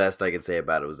the best I can say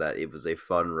about it was that it was a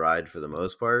fun ride for the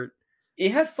most part.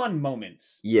 It had fun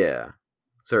moments. Yeah,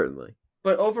 certainly.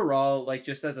 But overall, like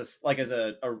just as a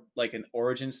like an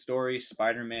origin story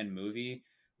Spider-Man movie,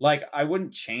 like I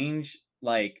wouldn't change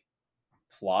like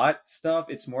plot stuff.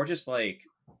 It's more just like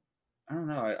I don't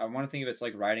know. I want to think of it's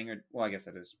like writing or well, I guess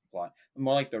that is plot.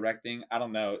 More like directing. I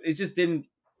don't know. It just didn't.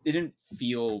 It didn't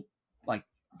feel like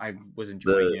I was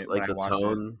enjoying it when I the watched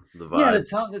tone, it. the vibe.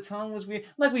 Yeah, the tone was weird.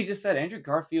 Like we just said, Andrew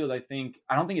Garfield. I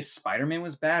don't think his Spider-Man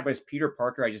was bad, but his Peter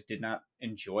Parker, I just did not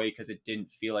enjoy because it didn't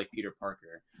feel like Peter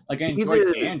Parker. Like I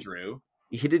enjoyed Andrew.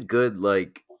 He did good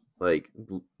like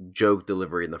joke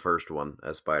delivery in the first one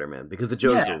as Spider-Man because the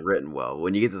jokes were written well.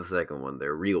 When you get to the second one,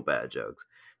 they're real bad jokes.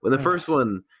 When the first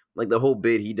one, like the whole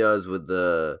bit he does with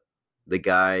the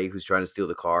guy who's trying to steal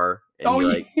the car, and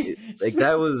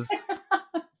that was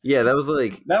that was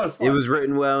like that was fun. It was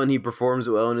written well and he performs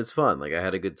well and it's fun. Like I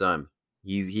had a good time.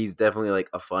 He's definitely like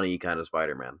a funny kind of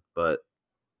Spider-Man, but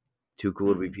too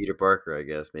cool to be Peter Parker, I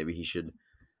guess. Maybe he should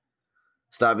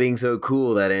stop being so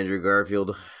cool, that Andrew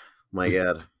Garfield. My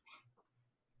God.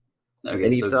 Okay,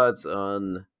 any thoughts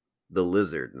on the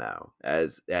Lizard now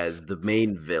as the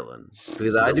main villain?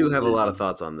 Because I do have a lot of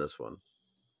thoughts on this one.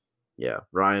 Yeah,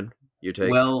 Ryan, your take?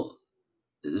 Well,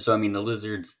 so I mean, the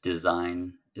Lizard's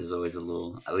design is always a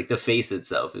little like the face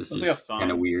itself is just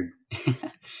kind of weird.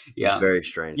 Yeah, it's very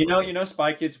strange. You know,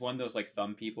 Spy Kids won those like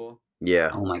thumb people.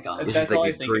 Yeah. Oh my God. It's just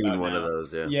like a green one of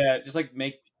those. Yeah. Yeah, just like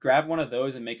grab one of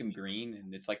those and make them green,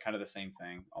 and it's like kind of the same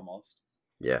thing almost.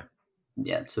 Yeah.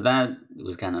 Yeah. So that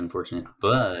was kind of unfortunate,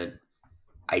 but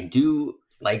I do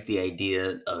like the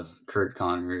idea of Kurt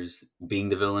Connors being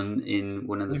the villain in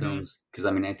one of the films because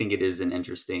I mean I think it is an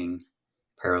interesting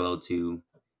parallel to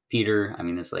Peter. I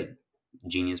mean, this like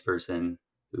genius person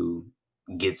who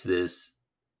gets this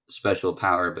special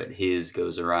power, but his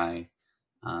goes awry,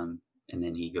 and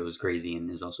then he goes crazy and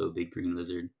is also a big green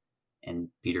lizard. And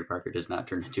Peter Parker does not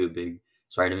turn into a big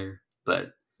Spider-Man,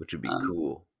 but which would be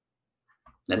cool.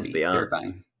 That'd be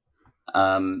terrifying.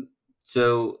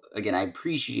 So again, I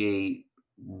appreciate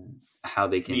how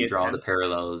they can draw the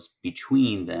parallels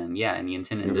between them. Yeah, and the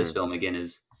intent in this film again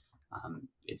is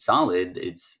it's solid.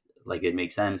 It's like it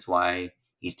makes sense why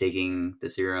he's taking the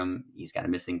serum. He's got a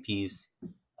missing piece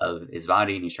of his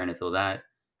body, and he's trying to fill that.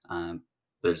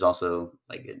 There's also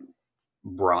like a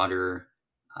broader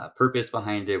purpose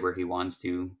behind it, where he wants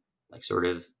to like sort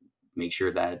of make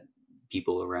sure that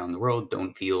people around the world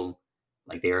don't feel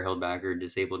like they are held back or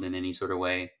disabled in any sort of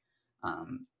way.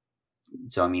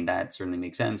 So I mean that certainly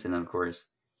makes sense, and then of course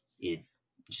it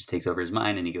just takes over his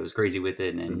mind, and he goes crazy with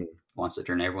it, and then wants to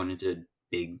turn everyone into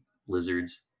big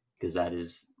lizards because that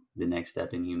is the next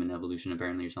step in human evolution,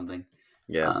 apparently, or something.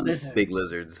 Yeah, big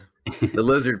lizards, the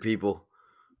lizard people.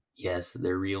 Yes,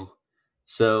 they're real.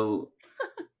 So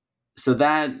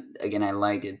that again, I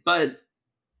like it, but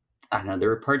I don't know. There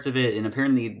were parts of it, and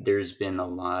apparently there's been a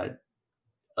lot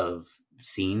of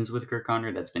scenes with Kurt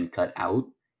Connor that's been cut out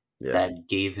that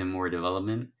gave him more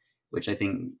development, which I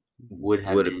think would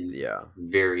have been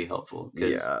very helpful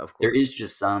because there is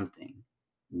just something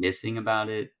missing about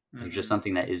it. There's just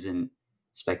something that isn't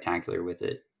spectacular with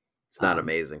it. It's not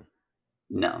amazing.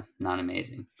 No, not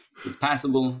amazing. It's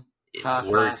passable. It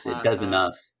works. It does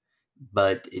enough,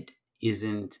 but it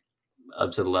isn't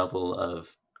up to the level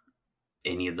of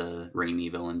any of the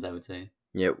Raimi villains, I would say.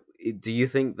 Yeah. Do you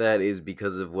think that is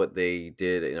because of what they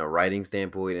did in a writing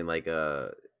standpoint and like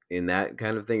in that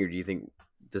kind of thing, or do you think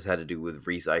this had to do with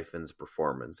Rhys Ifans'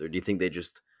 performance, or do you think they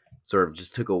just sort of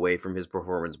just took away from his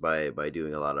performance by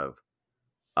doing a lot of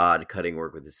odd cutting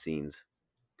work with his scenes?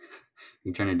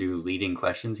 You trying to do leading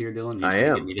questions here, Dylan? I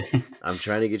am. I'm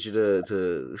trying to get you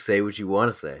to say what you want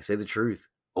to say. Say the truth.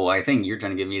 Well, I think you're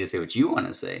trying to get me to say what you want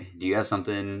to say. Do you have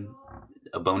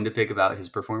a bone to pick about his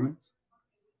performance?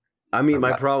 I mean,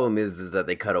 my problem is that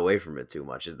they cut away from it too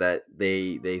much. Is that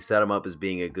they set him up as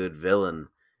being a good villain,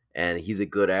 and he's a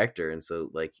good actor, and so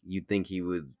like you'd think he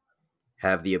would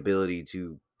have the ability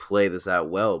to play this out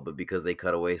well, but because they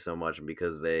cut away so much and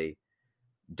because they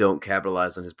don't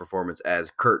capitalize on his performance as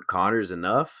Kurt Connors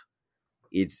enough,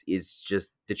 it's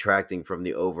just detracting from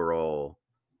the overall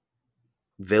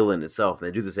villain itself. And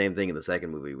they do the same thing in the second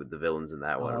movie with the villains in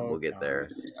that one. We'll get there.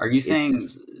 Are you saying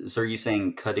are you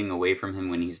saying cutting away from him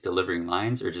when he's delivering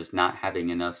lines, or just not having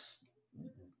enough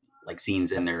like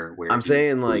scenes in there where I'm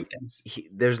saying like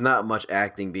there's not much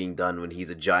acting being done when he's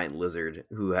a giant lizard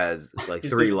who has like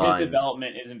three lines. His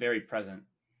development isn't very present.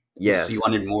 Yes. So you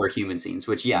wanted more human scenes,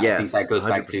 which I think that goes 100%.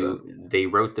 Back to they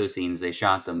wrote those scenes, they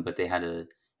shot them, but they had to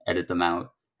edit them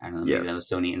out. I don't know, maybe that was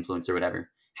Sony influence or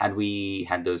whatever. Had we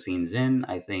had those scenes in,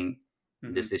 I think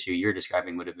this issue you're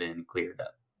describing would have been cleared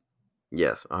up.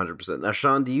 Yes, 100%. Now,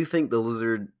 Sean, do you think the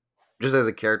lizard, just as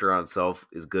a character on itself,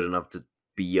 is good enough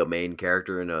be a main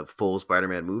character in a full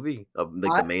Spider-Man movie,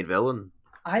 the main villain.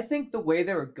 I think the way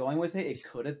they were going with it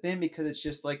could have been, because it's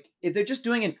just like, if they're just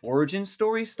doing an origin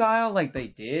story style like they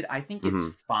did, I think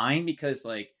it's fine, because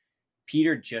like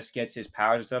Peter just gets his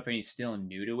powers and stuff and he's still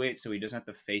new to it, so he doesn't have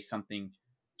to face something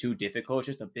too difficult. It's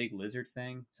just a big lizard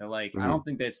thing. So like I don't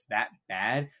think that's that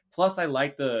bad. Plus I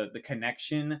like the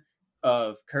connection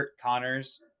of Kurt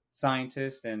Connors,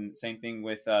 scientist, and same thing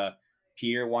with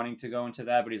Peter wanting to go into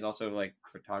that, but he's also like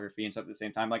photography and stuff at the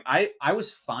same time. Like I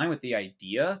was fine with the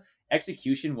idea.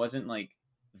 Execution wasn't like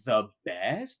the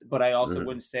best, but I also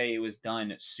wouldn't say it was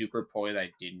done super poorly that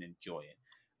I didn't enjoy it.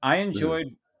 I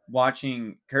enjoyed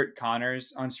watching Kurt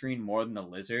Connors on screen more than the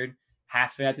lizard.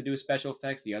 Half of it had to do with special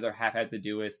effects, the other half had to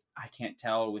do with, I can't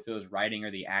tell if it was writing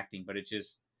or the acting, but it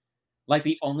just, like,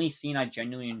 the only scene I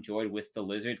genuinely enjoyed with the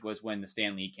lizard was when the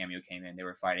Stan Lee cameo came in. They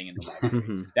were fighting in the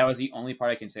library. That was the only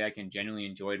part I can say I can genuinely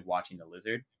enjoyed watching the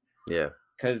lizard. Yeah.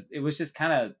 Because it was just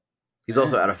kind of... He's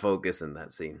also out of focus in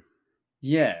that scene.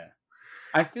 Yeah.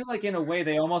 I feel like in a way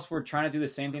they almost were trying to do the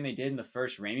same thing they did in the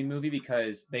first Raimi movie,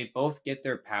 because they both get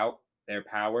their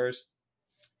powers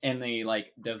and they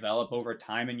like develop over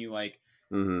time, and you like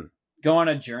go on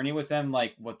a journey with them,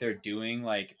 like what they're doing.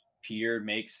 Like Peter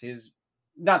makes his,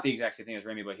 not the exact same thing as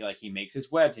Raimi, but he makes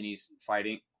his webs and he's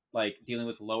fighting, like dealing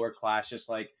with lower class, just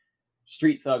like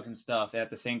street thugs and stuff. And at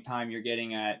the same time, you're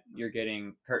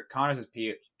getting Kurt Connors'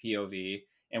 POV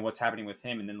and what's happening with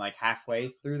him. And then like halfway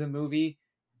through the movie,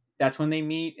 that's when they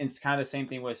meet. And it's kind of the same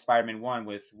thing with Spider-Man 1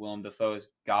 with Willem Dafoe's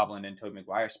Goblin and Tobey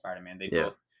Maguire's Spider-Man. They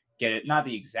both get it, not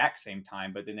the exact same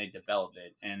time, but then they develop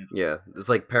it. And it's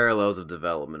like parallels of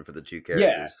development for the two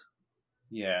characters.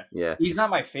 Yeah. He's not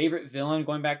my favorite villain,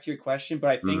 going back to your question, but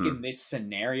I think in this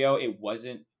scenario, it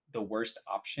wasn't the worst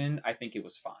option. I think it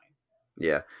was fine.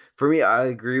 Yeah. For me, I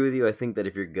agree with you. I think that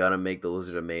if you're gonna make the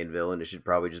lizard a main villain, it should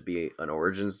probably just be an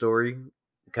origin story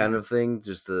kind of thing,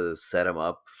 just to set him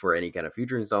up for any kind of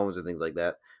future installments or things like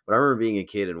that. But I remember being a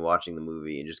kid and watching the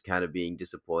movie and just kind of being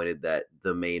disappointed that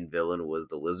the main villain was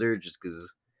the lizard, just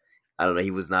because, I don't know,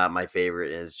 he was not my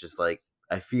favorite. And it's just like,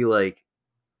 I feel like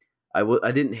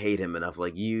I didn't hate him enough.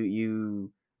 Like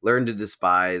you learn to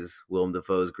despise Willem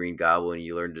Dafoe's Green Goblin,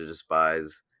 you learn to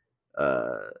despise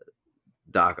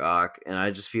Doc Ock, and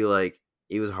I just feel like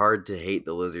it was hard to hate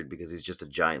the lizard because he's just a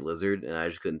giant lizard, and I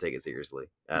just couldn't take it seriously.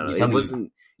 I don't know. It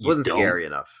wasn't scary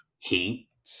enough. Hate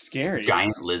scary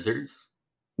giant lizards?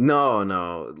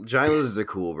 No, giant lizards are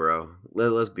cool, bro.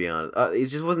 Let's be honest. It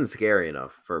just wasn't scary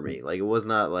enough for me. Like, it was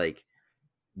not like,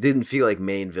 didn't feel like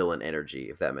main villain energy,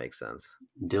 if that makes sense.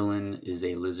 Dylan is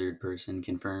a lizard person,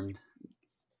 confirmed.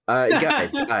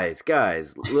 Guys,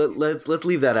 let's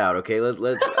leave that out, okay?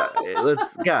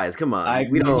 Let's guys, come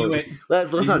on.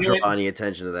 Let's not draw any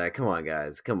attention to that. Come on,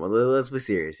 guys, come on. Let's be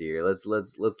serious here. Let's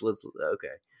okay.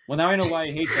 Well, now I know why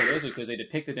he hates the lizard, because they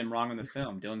depicted him wrong in the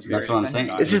film. Dylan's that's what I'm saying.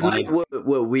 It's just not what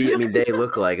they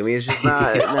look like. I mean, it's just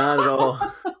not at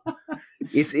all.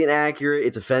 It's inaccurate.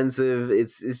 It's offensive.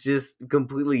 It's just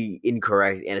completely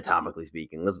incorrect anatomically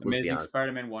speaking. Let's be honest.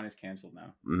 Spider-Man 1 is canceled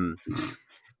now.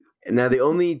 And now the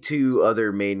only two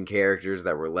other main characters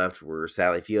that were left were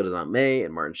Sally Field as Aunt May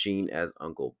and Martin Sheen as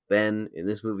Uncle Ben in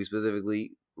this movie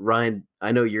specifically. Ryan,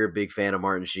 I know you're a big fan of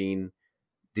Martin Sheen.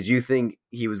 Did you think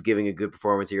he was giving a good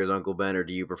performance here as Uncle Ben, or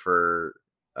do you prefer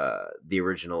the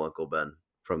original Uncle Ben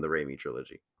from the Raimi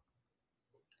trilogy?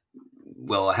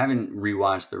 Well, I haven't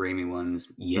rewatched the Raimi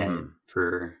ones yet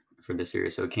for this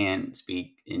series, so I can't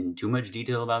speak in too much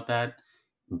detail about that.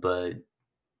 But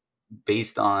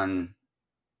based on,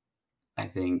 I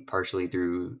think, partially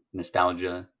through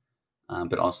nostalgia,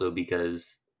 but also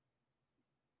because,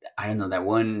 I don't know, that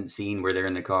one scene where they're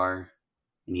in the car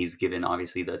and he's given,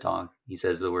 obviously, the talk. He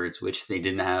says the words, which they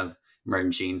didn't have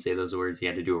Martin Sheen say those words. He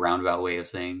had to do a roundabout way of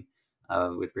saying,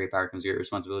 with great power comes great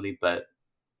responsibility. But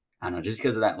I don't know, just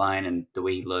because of that line and the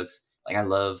way he looks, like, I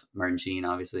love Martin Sheen,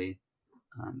 obviously.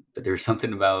 But there was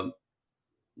something about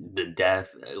the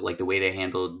death, like the way they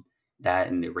handled that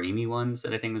in the Raimi ones,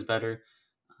 that I think was better.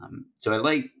 So I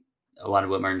like a lot of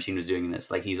what Martin Sheen was doing in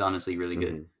this. Like, he's honestly really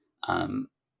good.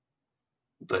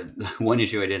 But one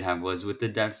issue I did have was with the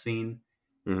death scene.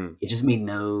 It just made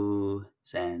no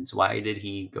sense. Why did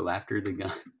he go after the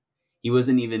gun? He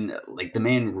wasn't even, like, the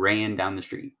man ran down the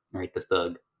street, right? The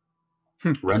thug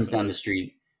runs down the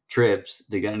street, trips,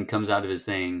 the gun comes out of his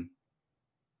thing.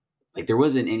 Like, there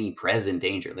wasn't any present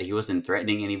danger. Like, he wasn't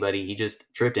threatening anybody. He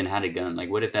just tripped and had a gun.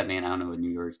 Like, what if that man, I don't know what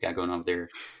New York's got going on with their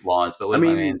laws, but what if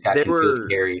my man's got concealed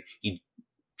carry? He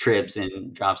trips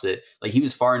and drops it. Like, he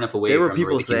was far enough away. There were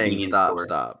people saying,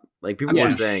 stop. Like, people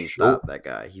were saying, stop that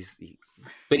guy.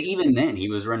 But even then, he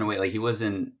was running away. Like he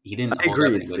didn't I hold agree,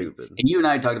 up it's anybody. stupid. And you and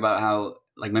I talked about how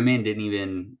like my man didn't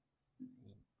even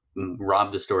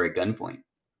rob the store at gunpoint.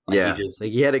 Like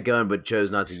he had a gun but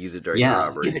chose not to use it during the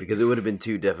robbery because it would have been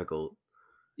too difficult.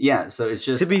 Yeah, so it's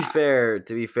just to be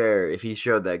fair, if he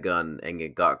showed that gun and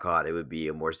it got caught, it would be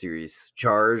a more serious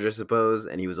charge, I suppose.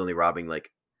 And he was only robbing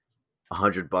like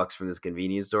 $100 from this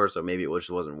convenience store, so maybe it just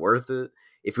wasn't worth it.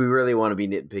 If we really want to be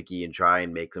nitpicky and try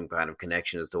and make some kind of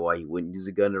connection as to why he wouldn't use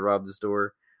a gun to rob the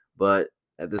store, but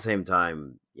at the same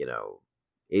time,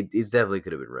 it definitely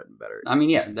could have been written better. I mean,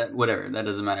 yeah, whatever, that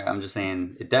doesn't matter. I'm just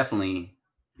saying it definitely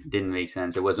didn't make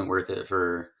sense. It wasn't worth it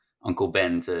for Uncle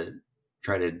Ben to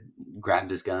try to grab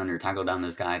this gun or tackle down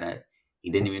this guy that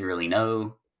he didn't even really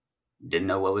know, didn't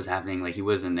know what was happening. Like he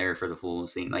wasn't there for the full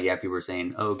scene. Like, yeah, people were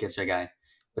saying, "Oh, catch that guy,"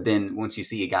 but then once you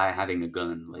see a guy having a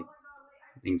gun, like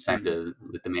I think it's time to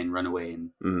let the man run away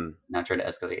and not try to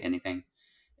escalate anything.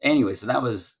 Anyway, so that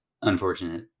was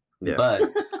unfortunate. Yeah. But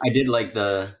I did like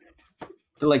the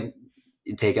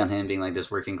take on him being like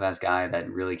this working class guy that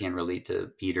really can't relate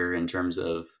to Peter in terms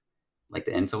of like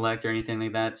the intellect or anything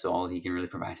like that. So all he can really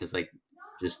provide is like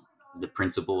just the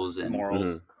principles and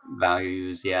morals,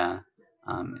 values. Yeah.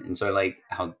 And so I like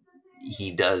how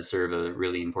he does serve a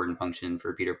really important function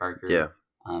for Peter Parker. Yeah.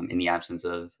 In the absence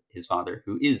of his father,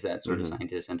 who is that sort of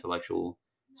scientist, intellectual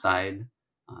side.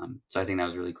 So I think that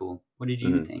was really cool. What did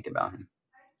you think about him?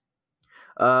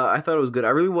 I thought it was good. I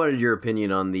really wanted your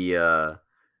opinion on the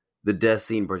death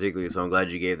scene particularly, so I'm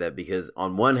glad you gave that, because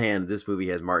on one hand, this movie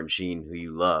has Martin Sheen, who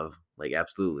you love, like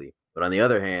absolutely. But on the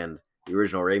other hand, the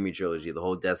original Raimi trilogy, the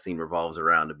whole death scene revolves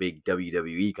around a big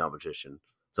WWE competition.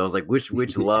 So I was like, which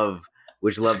love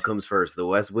comes first, the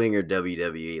West Wing or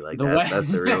WWE? Like that's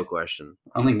the real question.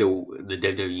 I don't think the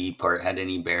WWE part had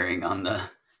any bearing on the.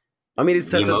 I mean, it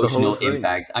sets the emotional up the whole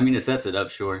impact. I mean, it sets it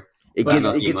up, sure. It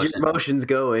gets your emotions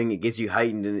going. It gets you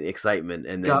heightened excitement,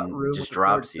 and then just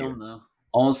drops you. Film,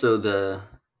 also,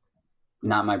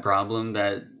 not my problem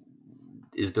that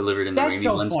is delivered in the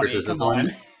Raimi ones versus this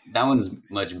one. That one's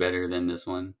much better than this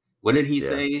one. What did he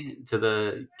say to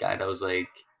the guy that was like?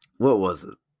 What was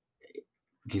it?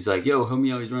 He's like, "Yo, help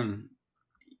me out, he's running."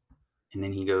 And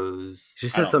then he goes... She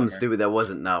said something stupid that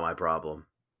wasn't not my problem.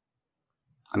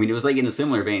 I mean, it was like in a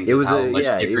similar vein. It was how much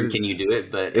different can you do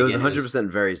it? But it was 100%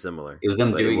 very similar. It was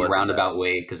them doing a roundabout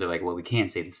way because they're like, well, we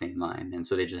can't say the same line, and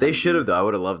so they should have though. I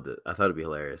would have loved it. I thought it'd be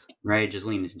hilarious. Right, just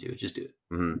lean into it, just do it.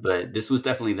 Mm-hmm. But this was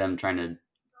definitely them trying to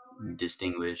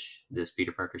distinguish this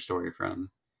Peter Parker story from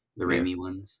the Raimi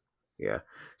ones. Yeah,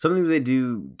 something they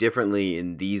do differently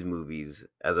in these movies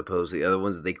as opposed to the other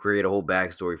ones is they create a whole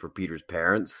backstory for Peter's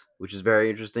parents, which is very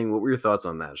interesting. What were your thoughts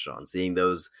on that, Sean? Seeing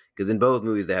those, because in both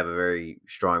movies they have a very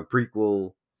strong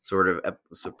prequel sort of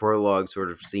prologue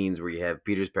sort of scenes where you have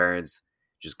Peter's parents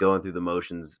just going through the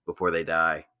motions before they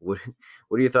die. What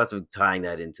are your thoughts of tying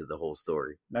that into the whole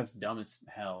story? That's dumb as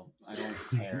hell. I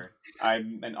don't care.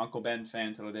 I'm an Uncle Ben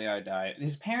fan till the day I die.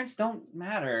 His parents don't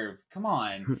matter. Come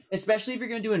on. Especially if you're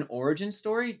going to do an origin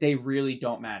story, they really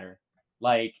don't matter.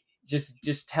 Like,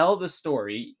 just tell the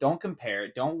story. Don't compare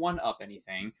it. Don't one-up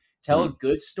anything. Tell a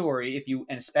good story.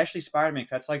 And especially Spider-Man, because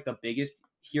that's like the biggest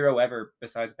hero ever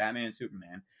besides Batman and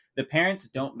Superman. The parents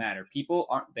don't matter. People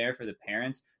aren't there for the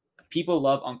parents. People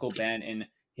love Uncle Ben and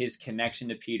his connection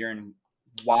to Peter and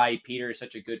why Peter is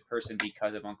such a good person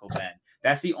because of Uncle Ben.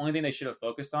 That's the only thing they should have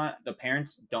focused on. The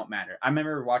parents don't matter. I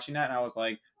remember watching that and I was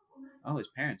like, oh, his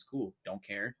parents, cool. Don't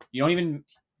care. You don't even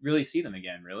really see them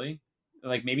again, really?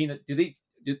 Like maybe, do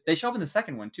they show up in the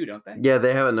second one too, don't they? Yeah,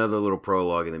 they have another little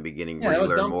prologue in the beginning where you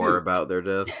learn more about their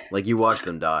death. Like you watch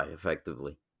them die,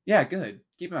 effectively. Yeah, good.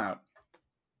 Keep them out.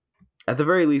 At the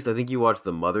very least, I think you watched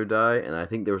the mother die, and I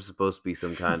think there was supposed to be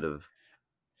some kind of...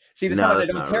 See, this is how much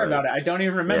I don't care about it. I don't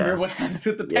even remember what happens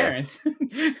with the parents.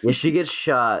 Yeah, she gets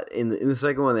shot. In the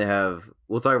second one, they have...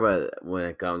 We'll talk about it when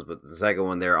it comes, but the second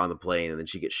one, they're on the plane, and then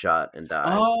she gets shot and dies.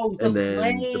 Oh, and then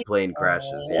the plane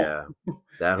crashes. Yeah.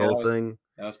 That whole thing.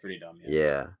 That was pretty dumb,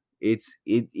 yeah.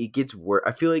 It gets worse.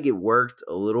 I feel like it worked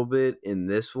a little bit in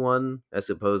this one as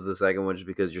opposed to the second one, just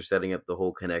because you're setting up the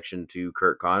whole connection to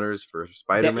Kurt Connors for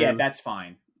Spider-Man. Yeah, that's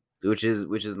fine. Which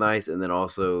is nice, and then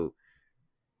also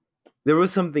there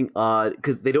was something odd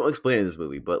because they don't explain it in this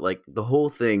movie, but like the whole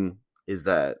thing is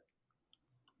that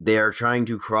they are trying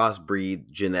to crossbreed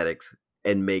genetics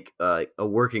and make a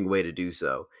working way to do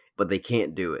so, but they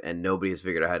can't do it, and nobody has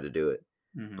figured out how to do it.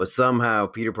 Mm-hmm. But somehow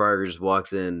Peter Parker just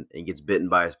walks in and gets bitten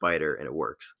by a spider and it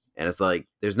works. And it's like,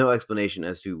 there's no explanation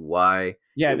as to why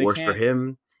it works for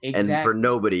him and for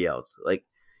nobody else. Like,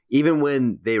 even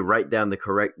when they write down the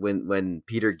correct, when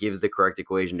Peter gives the correct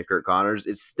equation to Kurt Connors,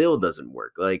 it still doesn't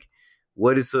work. Like,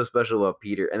 what is so special about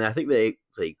Peter? And I think they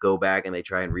go back and they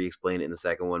try and re-explain it in the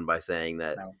second one by saying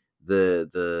that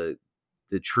the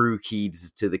true key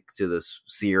to the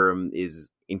serum is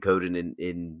encoded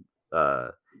in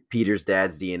Peter's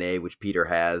dad's DNA, which Peter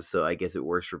has. So I guess it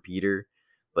works for Peter,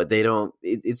 but they don't.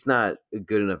 It's not a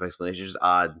good enough explanation. It's just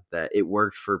odd that it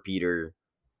worked for Peter,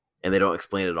 and they don't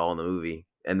explain it all in the movie.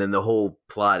 And then the whole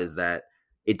plot is that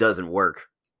it doesn't work,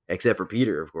 except for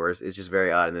Peter, of course. It's just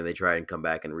very odd. And then they try and come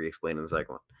back and re-explain in the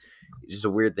second one. It's just a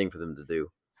weird thing for them to do.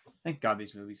 Thank God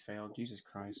these movies failed. Jesus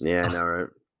Christ. Yeah, I know, right?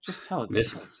 Just tell a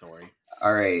different story.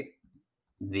 All right.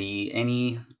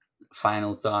 Any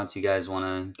final thoughts you guys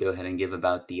want to go ahead and give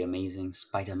about The Amazing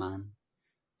Spider-Man?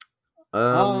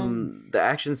 The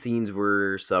action scenes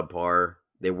were subpar.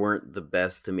 They weren't the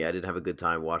best to me. I didn't have a good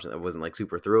time watching. I wasn't like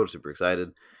super thrilled, super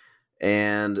excited.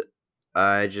 And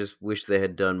I just wish they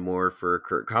had done more for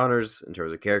Kurt Connors in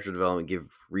terms of character development,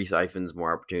 give Rhys Ifans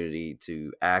more opportunity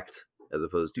to act as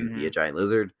opposed to be a giant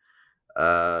lizard.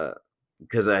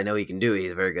 Because I know he can do it.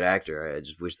 He's a very good actor. I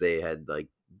just wish they had like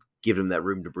given him that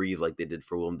room to breathe like they did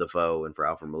for Willem Dafoe and for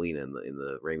Alfred Molina in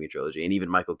the Raimi trilogy, and even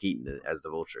Michael Keaton as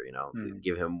the Vulture. You know,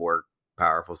 give him more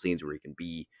powerful scenes where he can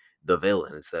be the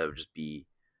villain instead of just be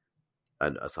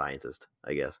a scientist,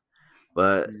 I guess.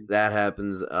 But that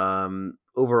happens.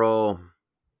 Overall,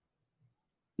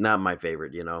 not my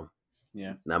favorite. You know,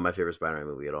 not my favorite Spider-Man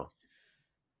movie at all.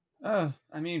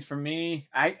 I mean, for me,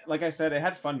 like I said, it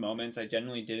had fun moments. I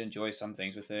genuinely did enjoy some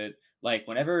things with it. Like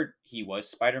whenever he was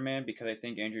Spider-Man, because I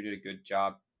think Andrew did a good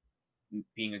job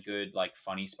being a good, like,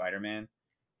 funny Spider-Man.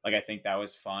 Like, I think that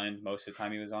was fun most of the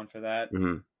time he was on for that.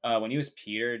 When he was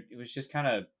Peter, it was just kind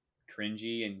of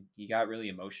cringy, and he got really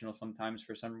emotional sometimes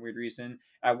for some weird reason.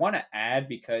 I want to add,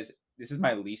 because this is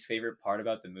my least favorite part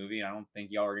about the movie, and I don't think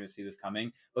y'all are going to see this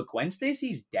coming, but Gwen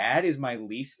Stacy's dad is my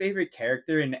least favorite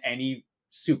character in any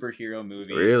superhero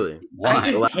movie. Really? Why?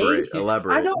 I just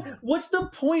Elaborate. I don't. What's the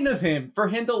point of him? For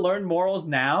him to learn morals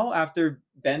now after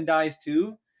Ben dies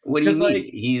too? What do you mean? Like,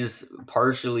 he's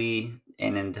partially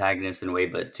an antagonist in a way,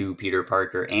 but to Peter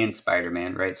Parker and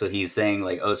Spider-Man, right? So he's saying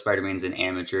like, "Oh, Spider-Man's an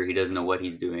amateur; he doesn't know what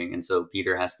he's doing," and so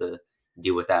Peter has to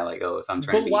deal with that. Like, "Oh, if I'm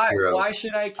trying to be a hero, why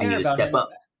should I care about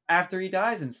him after he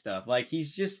dies and stuff?" Like,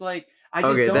 he's just like, I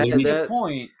just don't see the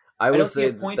point. I will say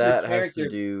that has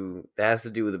to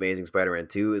do with Amazing Spider-Man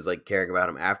 2 is like caring about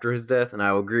him after his death, and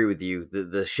I will agree with you.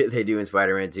 The shit they do in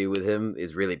Spider-Man 2 with him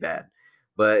is really bad.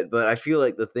 But I feel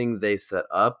like the things they set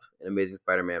up in Amazing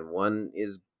Spider-Man 1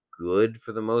 is good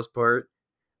for the most part.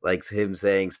 Like him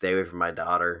saying, "Stay away from my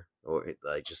daughter," or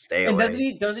like just stay away.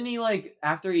 And doesn't he like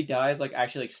after he dies, like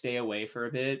actually like stay away for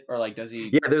a bit, or like does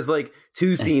he? Yeah, there's like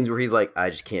 2 scenes where he's like,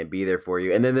 "I just can't be there for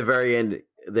you," and then the very end.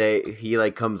 He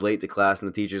like comes late to class and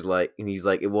the teacher's like, and he's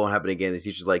like, "It won't happen again." The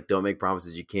teacher's like, "Don't make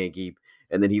promises you can't keep."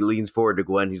 And then he leans forward to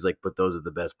Gwen. He's like, "But those are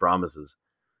the best promises."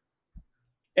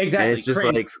 Exactly. And it's just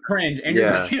cringe. And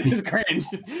it's cringe.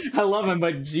 I love him,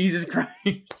 but Jesus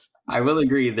Christ. I will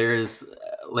agree. There's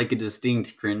like a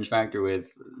distinct cringe factor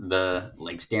with the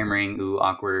like stammering,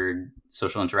 awkward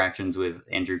social interactions with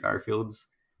Andrew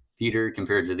Garfield's Peter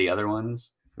compared to the other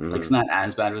ones. Like, it's not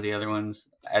as bad with the other ones.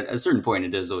 At a certain point,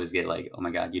 it does always get like, "Oh my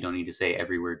God, you don't need to say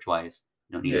every word twice.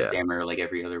 You don't need to stammer like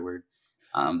every other word."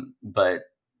 But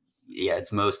yeah,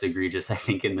 it's most egregious, I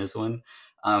think, in this one.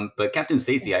 But Captain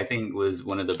Stacy, I think, was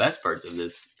one of the best parts of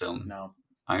this film. No,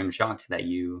 I am shocked that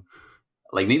you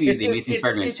like. Maybe the Amazing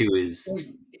Spider-Man 2 is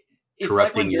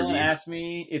corrupting like your when Dylan views. asked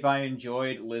me if I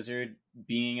enjoyed Lizard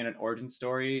being in an origin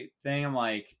story thing. I'm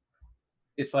like,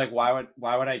 it's like, why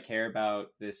would I care about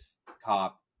this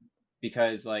cop?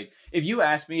 Because like, if you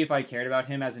asked me if I cared about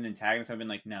him as an antagonist, I've been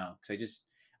like, no, because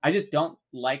I just don't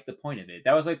like the point of it.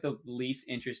 That was like the least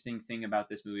interesting thing about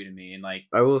this movie to me. And like,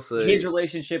 I will say his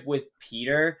relationship with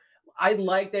Peter, I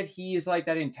like that he is like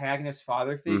that antagonist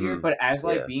father figure, but as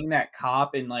like being that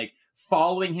cop and like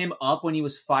following him up when he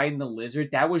was fighting the lizard,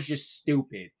 that was just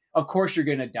stupid. Of course you're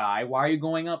gonna die. Why are you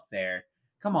going up there?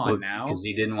 Come on now. Because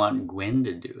he didn't want Gwen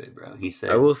to do it, bro. He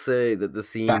said, I will say that the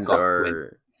scenes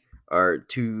are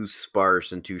too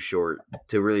sparse and too short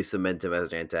to really cement him as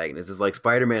an antagonist. It's like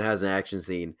Spider-Man has an action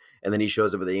scene, and then he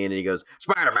shows up at the end and he goes,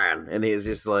 "Spider-Man!" And he's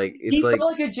just like, he felt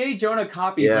like a J. Jonah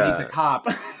copy when he's a cop.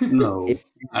 No,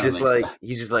 it's just like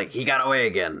he's just like, he got away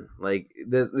again. Like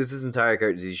this is entire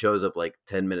character. He shows up like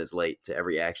 10 minutes late to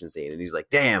every action scene, and he's like,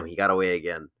 "Damn, he got away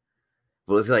again."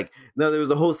 But it's like, no, there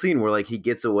was a whole scene where like he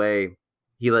gets away.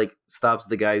 He like stops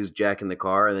the guy who's jacking the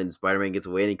car, and then Spider-Man gets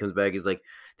away and he comes back. He's like,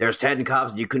 "There's 10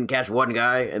 cops and you couldn't catch one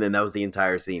guy." And then that was the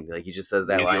entire scene. Like he just says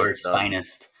that line. New York's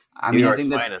finest. I mean, I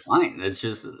think that's fine. It's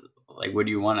just like, what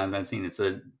do you want out of that scene? It's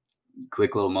a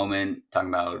quick little moment talking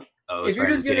about oh, if you're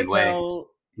just Spider-Man's gonna getting away,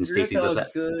 tell, and if you're gonna Stacy's tell a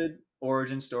upset. good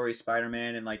origin story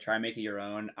Spider-Man and like try and make it your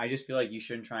own, I just feel like you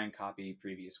shouldn't try and copy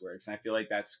previous works. And I feel like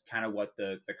that's kind of what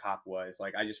the cop was.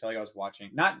 Like I just felt like I was watching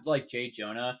not like Jay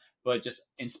Jonah, but just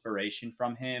inspiration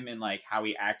from him and like how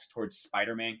he acts towards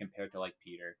Spider-Man compared to like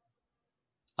Peter.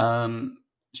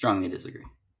 Strongly disagree.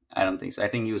 I don't think so. I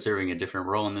think he was serving a different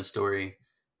role in this story.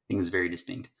 I think it was very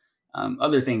distinct.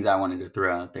 Other things I wanted to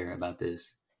throw out there about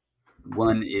this.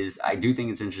 One is I do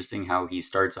think it's interesting how he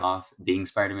starts off being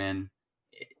Spider-Man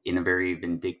in a very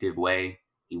vindictive way.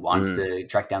 He wants to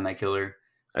track down that killer.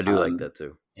 I do like that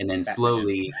too. And then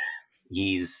slowly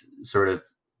he's sort of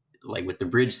like with the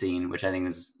bridge scene, which I think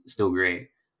is still great,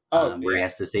 where he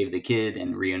has to save the kid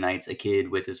and reunites a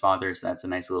kid with his father. So that's a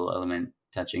nice little element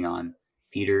touching on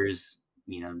Peter's,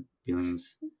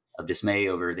 feelings of dismay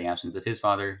over the absence of his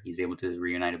father. He's able to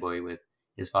reunite a boy with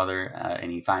his father,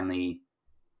 and he finally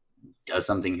does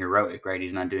something heroic, right?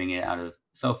 He's not doing it out of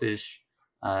selfish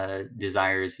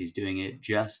desires. He's doing it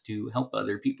just to help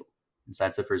other people. And so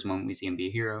that's the first moment we see him be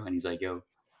a hero. And he's like, yo,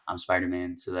 I'm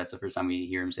Spider-Man. So that's the first time we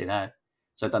hear him say that.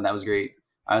 So I thought that was great.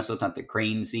 I also thought the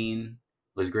crane scene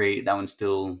was great. That one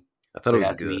still stood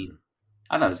out to me.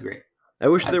 I thought it was great. I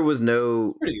wish there was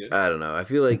no, I don't know. I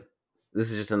feel like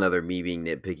this is just another me being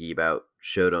nitpicky about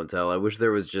show don't tell. I wish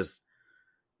there was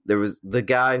the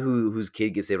guy whose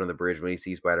kid gets saved on the bridge when he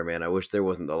sees Spider-Man. I wish there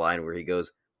wasn't the line where he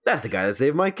goes, "That's the guy that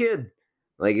saved my kid."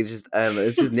 Like it's just, I don't know.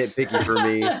 It's just nitpicky for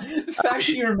me. The fact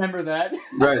you remember that,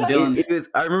 right, Dylan? It was.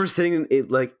 I remember sitting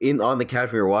on the couch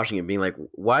when we were watching it, being like,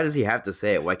 "Why does he have to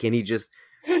say it? Why can't he just?"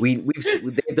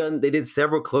 They did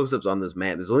several close-ups on this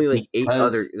man. There's only like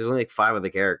there's only like 5 other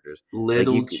characters.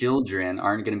 Little children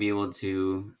aren't going to be able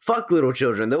to fuck little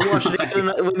children. They'll watch it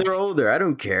when they're older. I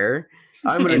don't care.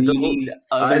 I'm an adult.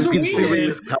 I'm consuming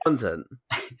this content.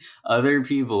 Other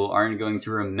people aren't going to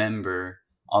remember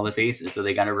all the faces, so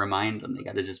they got to remind them. They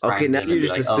got to just okay. Now you're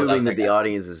just assuming that the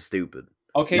audience is stupid.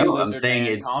 Okay, no, I'm saying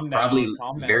it's probably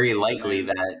very likely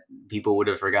that people would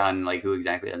have forgotten like who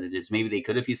exactly that it is. Maybe they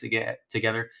could have pieced it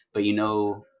together, but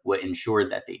what ensured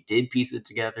that they did piece it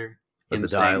together? Him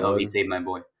saying, "Oh, he saved my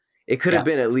boy." It could have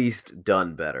been at least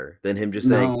done better than him just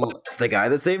saying, "That's the guy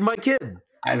that saved my kid."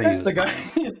 I think that's the guy.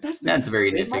 That's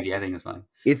very nitpicky. I think it's fine.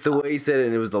 It's the way he said it,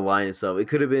 and it was the line itself. It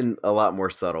could have been a lot more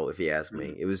subtle, if you ask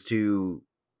me. It was too.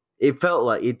 It felt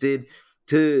like it did.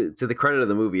 To the credit of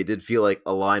the movie, it did feel like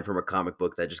a line from a comic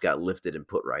book that just got lifted and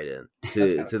put right in.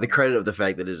 To the credit of the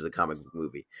fact that it is a comic book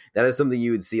movie, that is something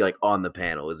you would see like on the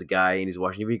panel. Is a guy and he's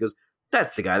watching TV. He goes,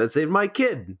 "That's the guy that saved my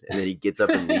kid," and then he gets up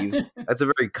and leaves. That's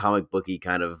a very comic booky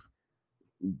kind of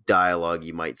dialogue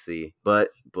you might see, but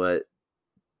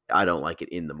I don't like it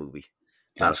in the movie.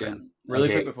 Gotcha. Really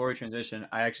quick before we transition,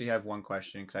 I actually have one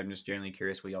question because I'm just genuinely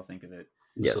curious what y'all think of it.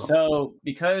 Yes. So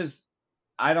because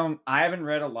I haven't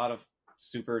read a lot of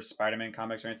super Spider-Man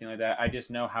comics or anything like that. I just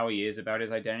know how he is about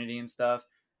his identity and stuff.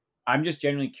 I'm just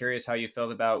genuinely curious how you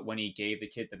felt about when he gave the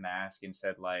kid the mask and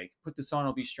said like, "Put this on,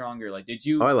 it'll be stronger." Like, did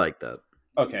you? Oh, I like that.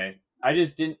 Okay, I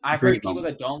just didn't. I've heard people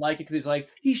that don't like it because he's like,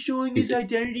 he's showing his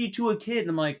identity to a kid, and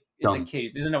I'm like, it's a kid. He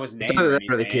doesn't know his name.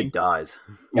 Or the kid dies.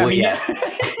 Well, yeah.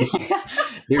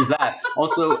 There's that.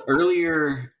 Also,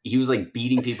 earlier he was like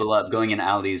beating people up, going in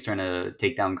alleys, trying to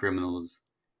take down criminals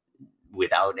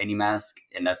without any mask,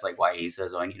 and that's like why he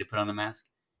says, "Oh, I need to put on a mask."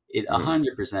 It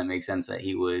 100% makes sense that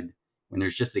he would, when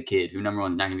there's just a kid who, number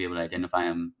one, is not going to be able to identify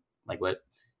him, like what,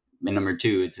 and number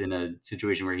two, it's in a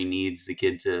situation where he needs the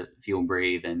kid to feel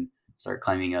brave and start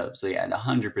climbing up. So yeah, it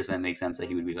 100% makes sense that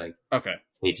he would be like, "Okay,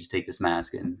 hey, just take this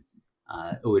mask and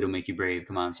it'll make you brave.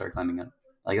 Come on, start climbing up."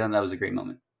 Like that was a great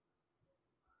moment.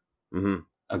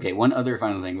 Okay, one other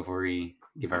final thing before we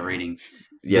give our rating.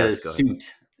 Yes,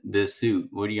 The suit.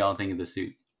 What do y'all think of the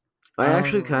suit? I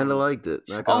actually kind of liked it.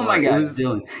 Oh my god,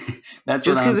 Dylan. That's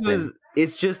just because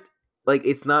it's just like,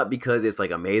 it's not because it's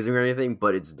like amazing or anything,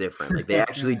 but it's different. Like they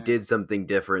actually did something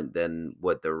different than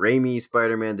what the Raimi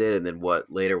Spider-Man did, and then what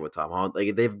Tom Holland.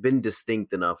 Like they've been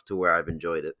distinct enough to where I've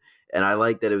enjoyed it, and I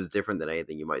like that it was different than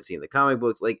anything you might see in the comic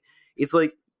books. Like it's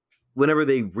like whenever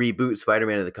they reboot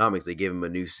Spider-Man in the comics, they give him a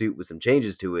new suit with some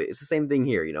changes to it. It's the same thing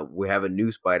here. We have a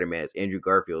new Spider-Man. It's Andrew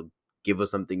Garfield. Give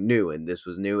us something new, and this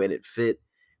was new, and it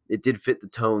did fit the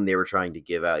tone they were trying to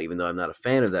give out. Even though I'm not a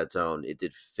fan of that tone, it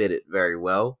did fit it very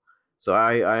well. So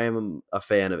I am a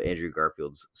fan of Andrew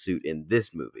Garfield's suit in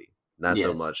this movie, not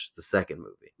so much the second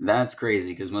movie. That's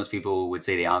crazy because most people would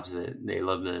say the opposite. They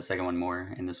love the second one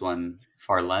more and this one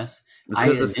far less. It's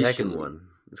because the second one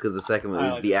It's because the second one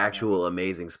is like the the second actual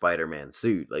Amazing Spider-Man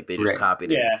suit. Like they just Right.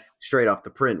 copied it straight off the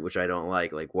print, which I don't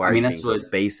like. Like, why are you being so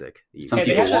basic? Some Hey,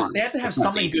 people they want. have to have It's not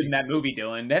something basic. good in that movie,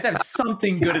 Dylan. They have to have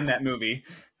something good in that movie.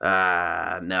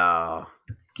 No.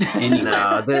 Anyway.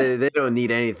 No, they don't need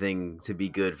anything to be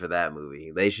good for that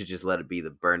movie. They should just let it be the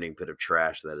burning pit of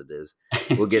trash that it is.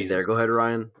 We'll get there. Go ahead,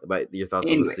 Ryan, about your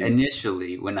thoughts on the suit.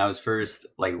 Initially, when I was first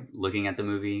like looking at the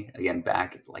movie, again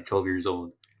back like 12 years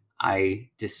old, I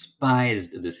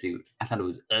despised the suit. I thought it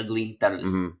was ugly. Thought it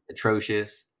was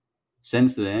atrocious.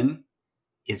 Since then,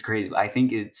 it's crazy. I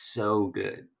think it's so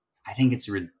good. I think it's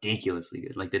ridiculously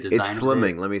good. Like the design. It's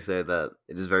slimming. Let me say that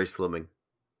it is very slimming.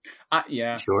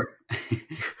 Yeah. Sure.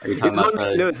 Are you talking about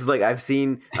the... it's like I've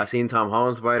seen Tom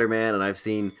Holland Spider-Man and I've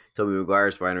seen Tobey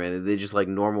Maguire Spider-Man. They're just like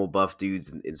normal buff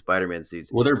dudes in Spider-Man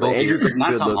suits. Well, they're both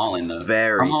not Tom Holland though.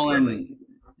 Very Tom Holland slimming.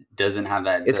 Doesn't have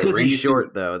that. It's because he's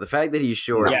short though. The fact that he's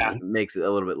short makes it a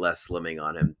little bit less slimming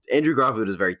on him. Andrew Garfield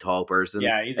is a very tall person.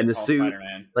 Yeah, he's and a the tall suit,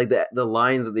 Spider-Man. like the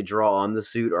lines that they draw on the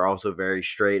suit are also very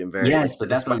straight and very. Yes, but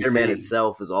that's Spider-Man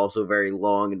itself is also very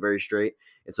long and very straight.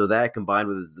 And so that combined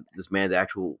with this man's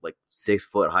actual like 6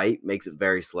 foot height makes it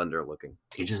very slender looking.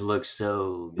 He just looks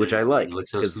so good. Which I like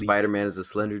because Spider-Man is a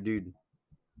slender dude.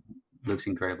 Looks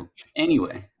incredible.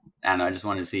 Anyway, and I just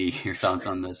wanted to see your thoughts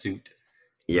on the suit,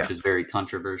 which was very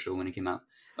controversial when it came out.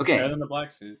 Okay. Better than the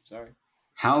black suit. Sorry.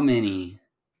 How many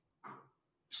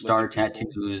star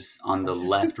tattoos on the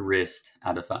left wrist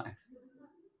out of 5?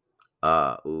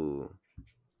 Ooh.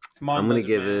 Come on, I'm gonna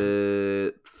give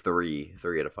it 3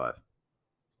 out of 5.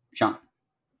 Sean.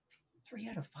 3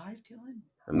 out of 5,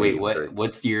 Dylan? Wait,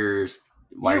 what's your...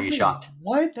 Why are you shocked?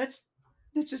 What? That's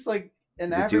just like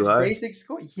an average basic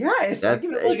score. Yes, I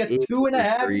give it like a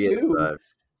 2.5, 2.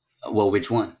 Well, which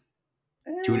one?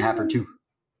 2.5 or 2?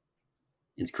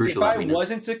 It's crucial.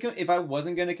 If I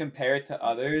wasn't going to compare it to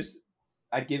others,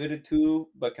 I'd give it a 2.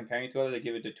 But comparing it to others, I'd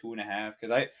give it a 2.5 because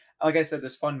like I said,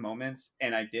 there's fun moments,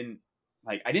 and I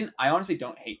honestly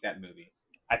don't hate that movie.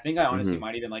 I think I honestly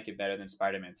might even like it better than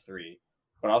Spider-Man 3,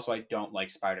 but also I don't like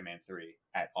Spider-Man 3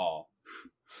 at all.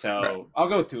 So I'll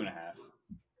go with 2.5.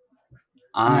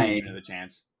 I the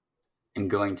chance. am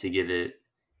going to give it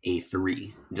a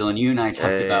 3. Dylan, you and I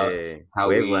talked about how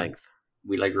wavelength.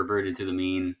 We like reverted to the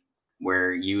mean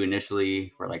where you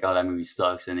initially were like, "Oh, that movie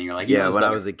sucks," and then you're like, when I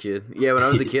was a kid,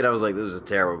 I was like, "This was a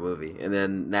terrible movie," and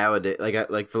then nowadays,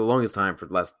 like for the longest time, for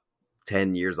the last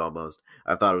 10 years almost,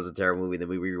 I thought it was a terrible movie. Then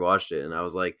we rewatched it, and I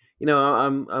was like,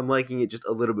 I'm liking it just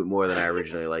a little bit more than I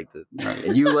originally liked it,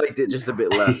 and you liked it just a bit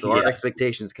less. So our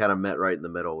expectations kind of met right in the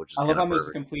middle, which is I love how perfect. it's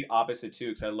the complete opposite too,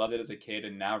 because I loved it as a kid,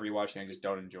 and now rewatching, I just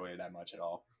don't enjoy it that much at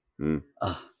all.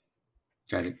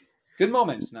 Tragic. Good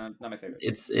moments, not my favorite.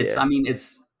 It's. I mean,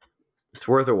 it's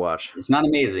worth a watch. It's not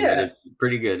amazing, but it's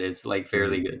pretty good. It's like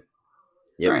fairly good.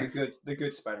 Yep. Right. The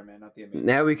good Spider-Man, not the amazing.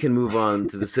 Now we can move on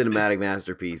to the cinematic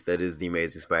masterpiece that is the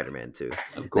Amazing Spider-Man 2.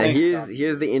 Now here's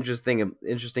the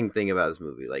interesting thing about this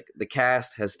movie. Like the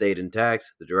cast has stayed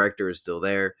intact, the director is still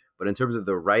there, but in terms of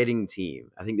the writing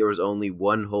team, I think there was only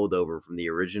one holdover from the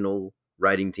original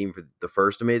writing team for the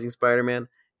first Amazing Spider-Man.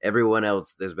 Everyone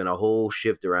else, there's been a whole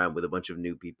shift around with a bunch of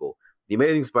new people. The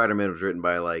Amazing Spider-Man was written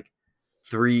by like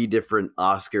 3 different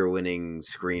Oscar-winning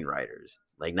screenwriters.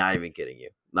 Like, not even kidding you.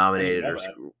 Nominated or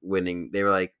winning. They were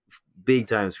like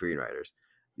big-time screenwriters.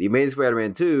 The Amazing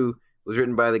Spider-Man 2 was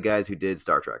written by the guys who did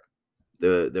Star Trek,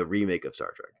 the remake of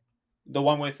Star Trek. The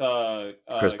one with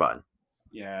Chris Pine.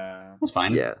 Yeah, that's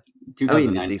fine. Yeah,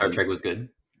 2009 Star Trek was good.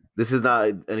 This is not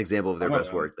an example of their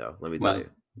best work, though. Let me tell you,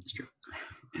 it's true.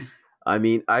 I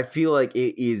mean, I feel like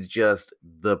it is just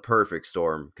the perfect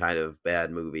storm kind of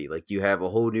bad movie. Like you have a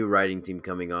whole new writing team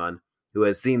coming on who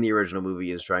has seen the original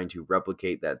movie, is trying to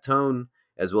replicate that tone,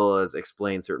 as well as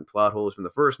explain certain plot holes from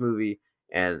the first movie,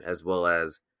 and as well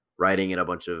as writing in a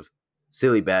bunch of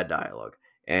silly bad dialogue.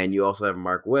 And you also have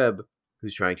Mark Webb,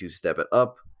 who's trying to step it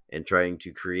up and trying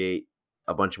to create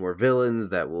a bunch more villains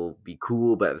that will be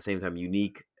cool, but at the same time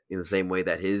unique in the same way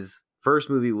that his first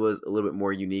movie was a little bit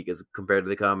more unique as compared to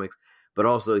the comics. But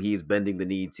also he's bending the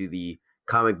knee to the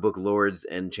comic book lords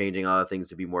and changing a lot of things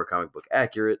to be more comic book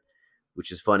accurate,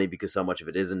 which is funny because so much of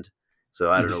it isn't. So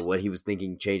I don't know what he was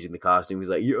thinking changing the costume. He's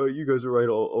like, yeah, you guys are right.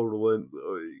 I'll relent.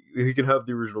 He can have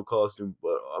the original costume,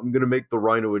 but I'm going to make the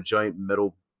Rhino a giant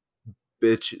metal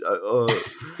bitch.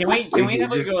 Can we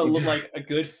have like a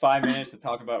good 5 minutes to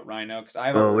talk about Rhino? Because I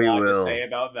have a lot to say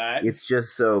about that. It's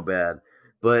just so bad.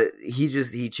 But he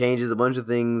changes a bunch of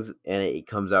things, and it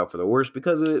comes out for the worse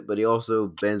because of it, but he also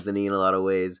bends the knee in a lot of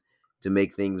ways to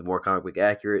make things more comic book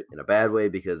accurate in a bad way,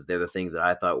 because they're the things that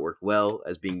I thought worked well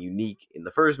as being unique in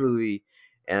the first movie,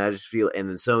 And I just feel, and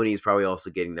then Sony is probably also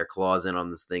getting their claws in on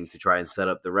this thing to try and set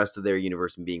up the rest of their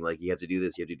universe and being like, you have to do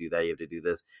this, you have to do that, you have to do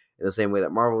this, in the same way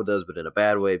that Marvel does, but in a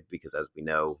bad way, because as we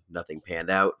know, nothing panned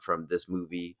out from this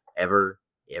movie ever,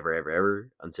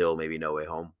 until maybe No Way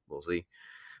Home. We'll see.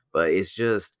 But it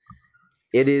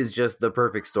is just the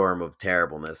perfect storm of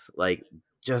terribleness. Like,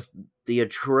 just the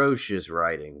atrocious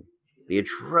writing,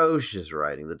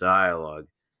 the dialogue.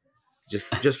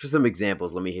 Just for some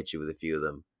examples, let me hit you with a few of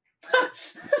them.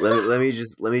 let me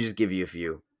just give you a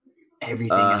few.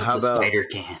 Everything else a spider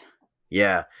can.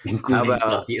 Yeah. Including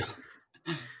Garfield.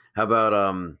 How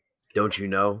about don't you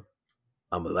know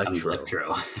I'm Electro?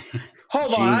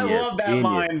 Hold on, I love that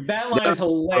line. That line is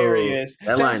hilarious.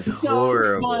 That line's so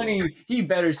horrible. Funny. He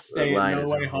better stay in No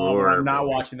Way Home or I'm not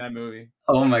watching that movie.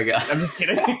 Oh my god. I'm just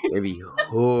kidding. It'd be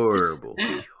horrible.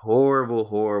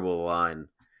 Horrible line.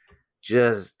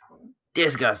 Just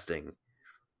disgusting.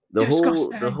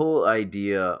 The whole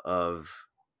idea of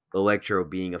Electro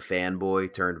being a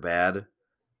fanboy turned bad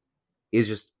is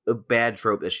just a bad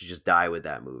trope that should just die with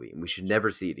that movie, and we should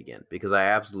never see it again because I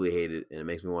absolutely hate it and it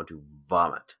makes me want to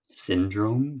vomit.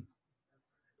 Syndrome?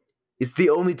 It's the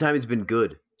only time it's been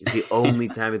good. It's the only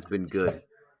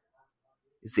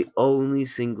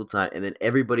single time, and then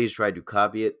everybody's tried to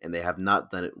copy it and they have not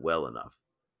done it well enough.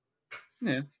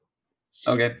 Yeah.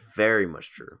 Okay. Very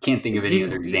much true. Can't think of any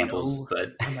other examples,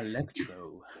 but I'm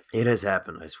Electro. It has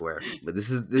happened, I swear. But this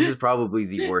is probably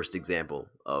the worst example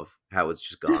of how it's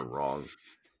just gone wrong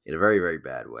in a very, very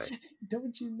bad way.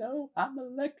 Don't you know I'm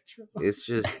Electro? It's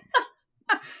just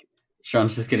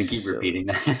Sean's just gonna keep repeating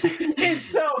that. It's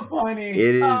so funny.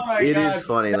 It is. Oh it God. is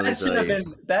funny. That should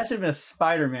have been a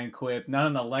Spider-Man quip, not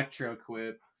an Electro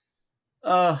quip.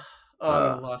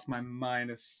 I lost my mind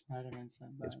if Spider-Man said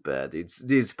that. It's bad,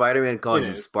 dude. Spider-Man calling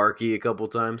him Sparky a couple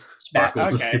times.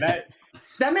 Sparkles.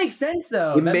 That makes sense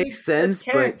though. It makes sense,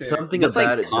 but something about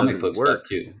like it comic doesn't book work stuff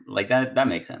too. Like that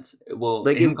makes sense. Well,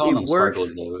 like him calling him works.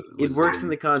 Sparkles, though, It works in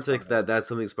the context that that's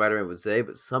something Spider-Man would say,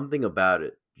 but something about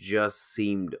it just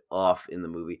seemed off in the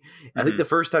movie. Mm-hmm. I think the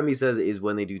first time he says it is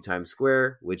when they do Times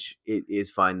Square, which it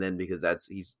is fine then because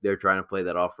they're trying to play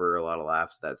that off for a lot of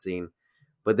laughs, that scene.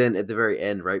 But then at the very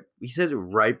end, right, he says it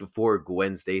right before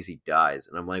Gwen Stacy dies,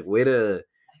 and I'm like, way to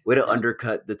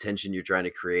undercut the tension you're trying to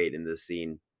create in this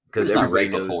scene because everybody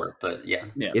knows before, but yeah,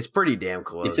 it's pretty damn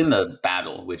close. It's in the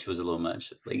battle, which was a little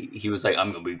much. Like he was like,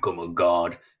 "I'm gonna become a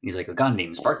god," and he's like, "A god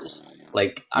named Sparkles."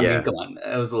 Like, I mean, come on,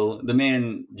 that was a little. The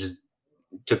man just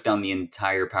took down the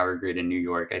entire power grid in New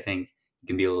York. I think you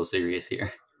can be a little serious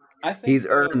here. I think he's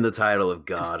earned the title of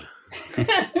God.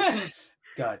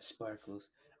 God Sparkles.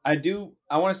 I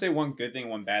want to say one good thing,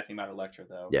 one bad thing about Electro,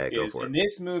 though. Yeah, go for it. In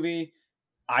this movie,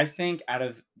 I think out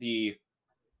of the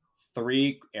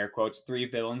three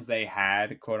villains they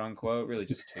had, quote unquote, really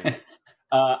just two.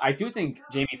 I do think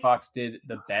Jamie Foxx did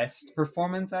the best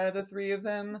performance out of the three of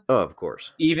them. Oh, of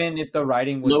course. Even if the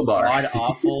writing was god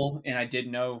awful, and I did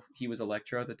know he was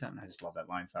Electro at the time. I just love that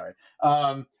line. Sorry.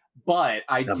 But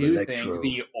I do think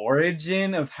the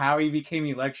origin of how he became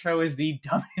Electro is the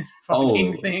dumbest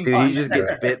fucking thing. Dude, he just gets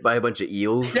bit by a bunch of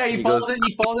eels. Yeah, he falls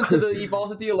into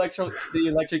the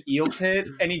electric eel pit,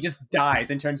 and he just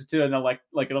dies and turns into an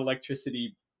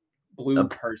electricity blue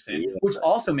person, which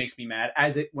also makes me mad.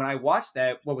 When I watched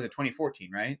that, what was it,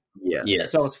 2014, right?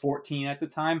 Yes. So I was 14 at the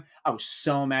time. I was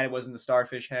so mad it wasn't the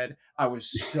starfish head. I was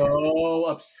so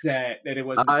upset that it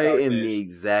wasn't the starfish. I am the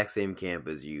exact same camp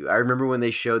as you. I remember when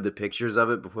they showed the pictures of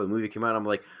it before the movie came out. I'm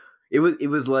like, it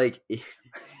was like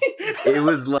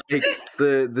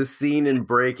the scene in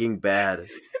Breaking Bad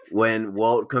when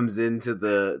Walt comes into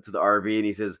the RV and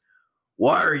he says,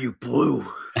 "Why are you blue?"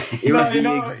 It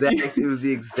was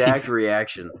the exact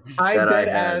reaction.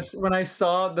 I when I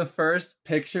saw the first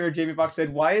picture, Jamie Foxx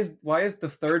said, "Why is the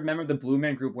third member of the Blue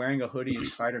Man Group wearing a hoodie in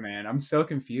Spider-Man?" I'm so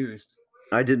confused.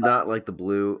 I did not like the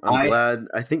blue. I'm glad.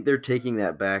 I think they're taking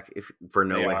that back for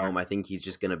No Way Home. I think he's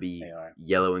just going to be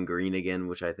yellow and green again,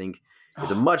 which I think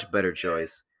is a much better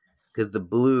choice because the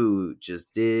blue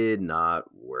just did not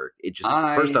work. It just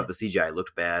first off, the CGI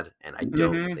looked bad, and I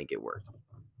don't think it worked.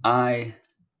 I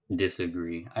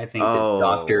disagree. I think the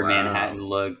Dr. Manhattan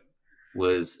look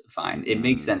was fine. It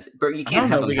makes sense. But you can't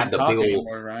have him have the big old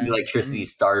electricity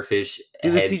starfish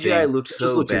Dude, head the CGI thing. looks It so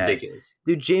just looks bad. ridiculous.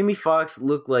 Dude, Jamie Foxx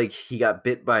looked like he got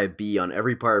bit by a bee on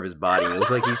every part of his body. It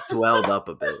looked like he swelled up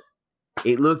a bit.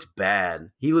 It looked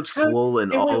bad. He looked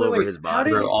swollen all over his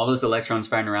body. Bro, all those electrons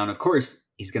flying around, of course,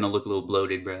 he's going to look a little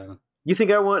bloated, bro. You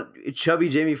think I want chubby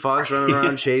Jamie Foxx running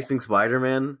around chasing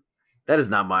Spider-Man? That is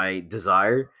not my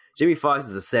desire. Jamie Foxx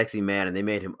is a sexy man, and they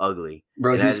made him ugly.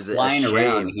 Bro, and he was flying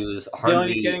around. He was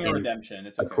hardly Dylan's getting a in redemption.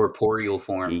 It's a okay. corporeal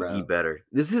form, bro. He better.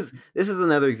 This is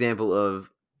another example of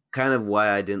kind of why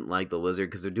I didn't like The Lizard,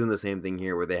 because they're doing the same thing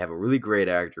here, where they have a really great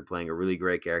actor playing a really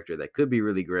great character that could be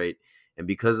really great, and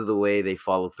because of the way they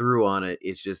follow through on it,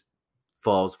 it just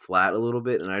falls flat a little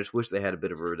bit. And I just wish they had a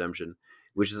bit of a redemption,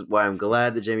 which is why I'm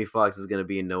glad that Jamie Foxx is going to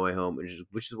be in No Way Home,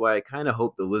 which is why I kind of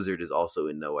hope The Lizard is also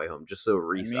in No Way Home, just so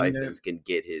Reese Ifans can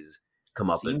get his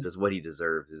comeuppance as what he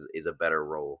deserves is a better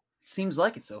role. Seems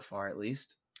like it so far, at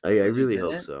least. I really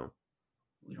hope so.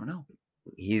 We don't know.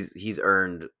 He's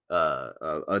earned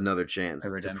another chance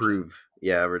to prove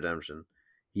a redemption.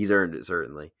 He's earned it,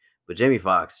 certainly. But Jamie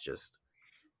Foxx just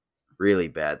really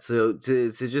bad. So to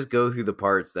just go through the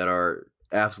parts that are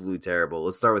absolutely terrible,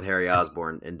 let's start with Harry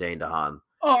Osborn and Dane DeHaan.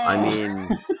 Oh. I mean,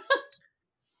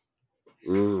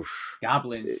 oof.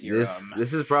 Goblin serum.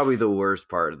 This is probably the worst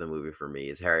part of the movie for me,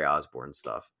 is Harry Osborn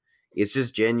stuff. It's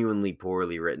just genuinely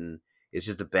poorly written. It's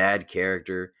just a bad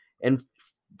character. And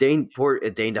Dane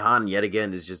DeHaan, yet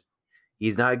again, is just,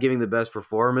 he's not giving the best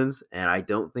performance, and I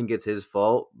don't think it's his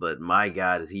fault, but my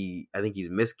God, I think he's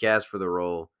miscast for the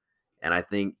role, and I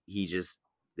think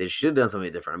they should have done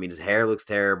something different. I mean, his hair looks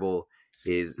terrible,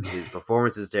 his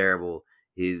performance is terrible,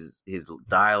 his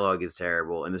dialogue is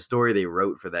terrible, and the story they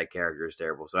wrote for that character is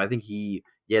terrible. So I think he,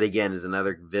 yet again, is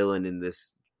another villain in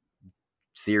this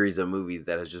series of movies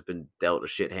that has just been dealt a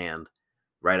shit hand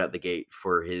right out the gate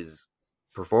for his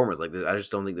performance. Like, I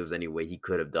just don't think there was any way he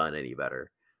could have done any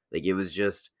better. Like, it was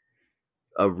just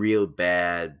a real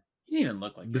bad. He didn't even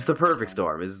look like. It's the perfect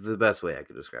storm. Is the best way I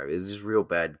could describe it. It's just real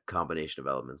bad combination of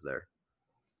elements there.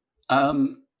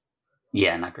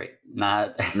 Yeah, not great.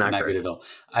 Not great. Good at all.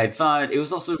 I thought it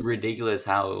was also ridiculous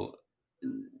how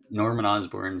Norman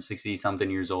Osborn, 60-something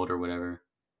years old or whatever,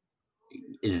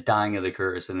 is dying of the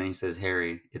curse, and then he says,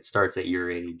 "Harry, it starts at your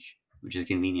age," which is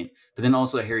convenient. But then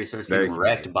also Harry starts getting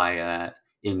wrecked by that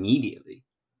immediately.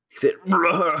 He said,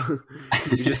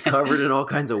 he's just covered in all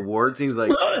kinds of warts. He's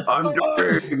like, "I'm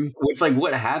dying." It's like,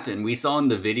 what happened? We saw in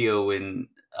the video when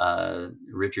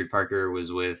Richard Parker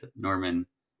was with Norman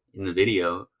in the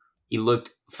video, he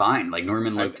looked fine. Like,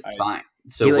 Norman looked fine.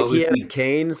 So he had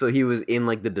cane, so he was in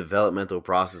like the developmental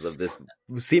process of this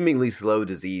seemingly slow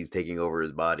disease taking over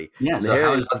his body. Yeah, and so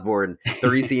Harry Osborn,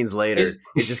 3 scenes later,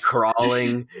 is just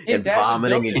crawling and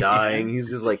vomiting and dying. He's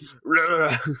just like,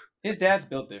 his dad's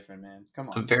built different, man. Come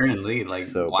on. Apparently, like,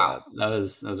 so wow, bad. that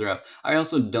was rough. I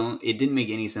also it didn't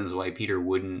make any sense why Peter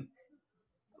wouldn't,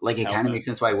 like, it kind of makes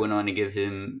sense why I wouldn't want to give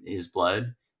him his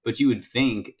blood, but you would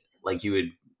think, like, you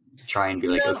would try and be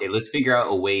like, okay, let's figure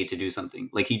out a way to do something.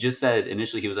 Like, he just said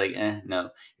initially, he was like, no.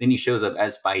 Then he shows up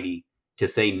as Spidey to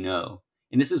say no.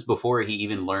 And this is before he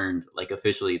even learned, like,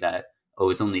 officially that,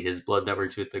 it's only his blood that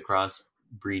works with the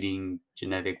cross-breeding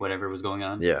genetic whatever was going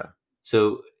on. Yeah.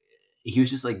 So he was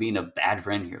just, like, being a bad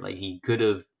friend here. Like, he could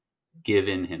have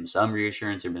given him some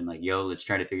reassurance or been like, yo, let's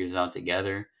try to figure this out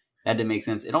together. That didn't make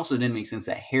sense. It also didn't make sense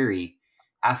that Harry,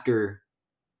 after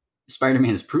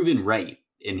Spider-Man is proven right,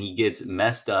 and he gets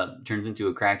messed up, turns into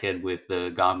a crackhead with the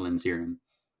goblin serum.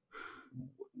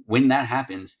 When that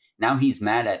happens, now he's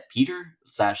mad at Peter /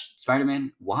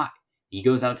 Spider-Man. Why? He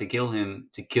goes out to kill him,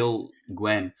 to kill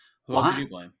Gwen. Why?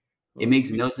 It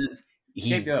makes no sense.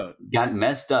 He got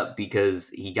messed up because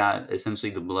he got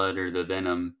essentially the blood or the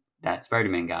venom that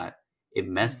Spider-Man got. It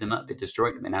messed him up. It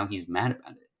destroyed him, and now he's mad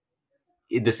about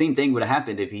it. The same thing would have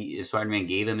happened if Spider-Man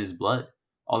gave him his blood.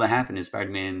 All that happened is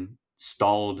Spider-Man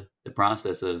stalled the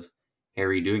process of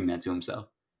Harry doing that to himself.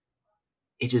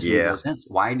 It just made no sense.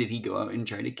 Why did he go out and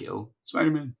try to kill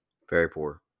Spider-Man? Very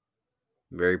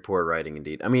poor writing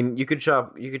indeed. I mean, you could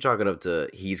chalk it up to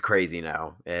he's crazy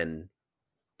now,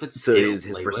 but still, so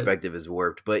his perspective is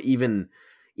warped. But even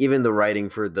the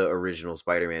writing for the original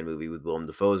Spider-Man movie with Willem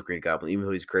Dafoe's Green Goblin, even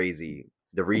though he's crazy,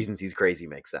 the reasons he's crazy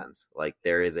make sense. Like,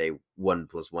 there is a 1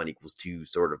 + 1 = 2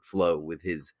 sort of flow with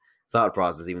his thought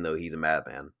process, even though he's a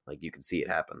madman. Like, you can see it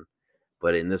happen.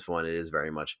 But in this one, it is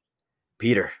very much,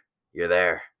 Peter, you're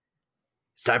there.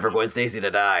 It's time for Gwen Stacy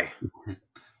to die.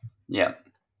 Yeah,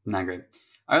 not great.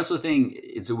 I also think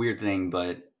it's a weird thing,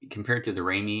 but compared to the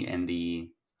Raimi and the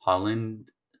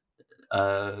Holland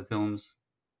films,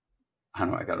 I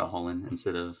don't know, I got a Holland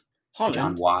instead of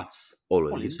John Watts.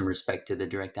 Give some respect to the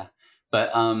director.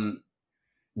 But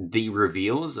the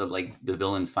reveals of, like, the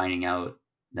villains finding out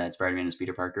that Spider-Man is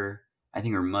Peter Parker, I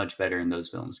think, are much better in those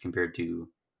films compared to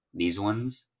these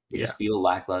ones. They just feel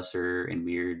lackluster and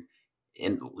weird.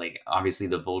 And, like, obviously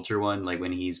the Vulture one, like,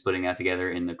 when he's putting that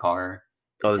together in the car,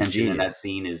 the tension in that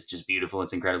scene is just beautiful.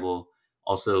 It's incredible.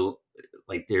 Also,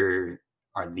 like, they're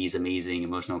are these amazing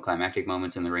emotional climactic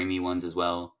moments, and the Raimi ones as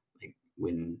well. Like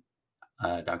when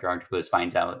Dr. Octopus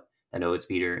finds out that, oh, it's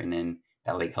Peter, and then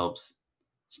that like helps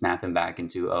snap him back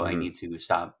into, I need to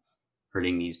stop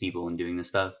hurting these people and doing this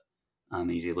stuff. And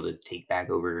he's able to take back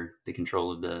over the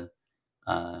control of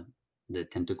the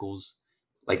tentacles.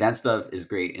 Like that stuff is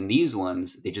great. And these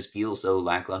ones, they just feel so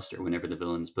lackluster whenever the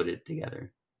villains put it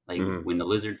together. Like when the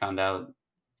Lizard found out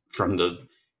from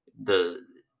the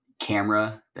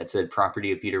camera that said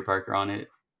property of Peter Parker on it,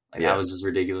 like that was just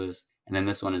ridiculous. And then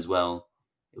this one as well,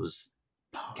 it was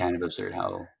kind of absurd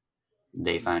how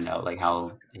they find out, like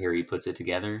how Harry puts it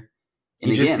together. And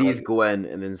he just sees Gwen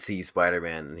and then sees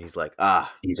Spider-Man, and he's like,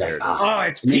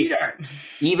 it's Peter.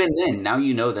 Even then, now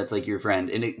you know that's like your friend.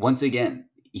 And once again,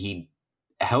 he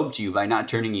helped you by not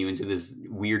turning you into this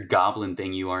weird goblin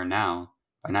thing you are now,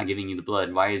 by not giving you the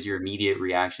blood. Why is your immediate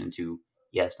reaction to,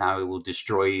 yes, now it will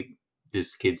destroy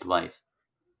this kid's life?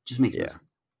 Just makes no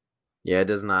sense. Yeah, it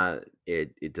does not.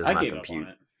 It does not compute.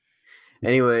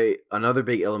 Anyway, another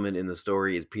big element in the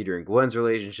story is Peter and Gwen's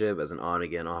relationship as an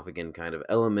on-again, off-again kind of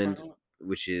element,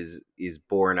 which is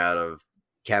born out of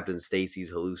Captain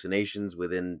Stacy's hallucinations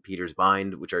within Peter's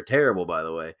mind, which are terrible, by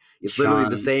the way. It's literally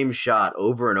the same shot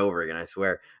over and over again, I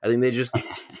swear. I think they just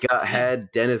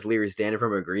had Dennis Leary stand in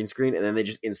front of a green screen, and then they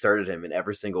just inserted him in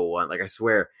every single one. Like, I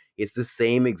swear, it's the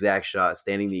same exact shot,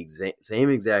 standing the same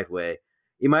exact way.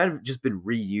 It might have just been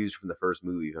reused from the first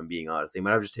movie, if I'm being honest. They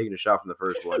might have just taken a shot from the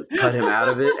first one, cut him out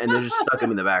of it, and then just stuck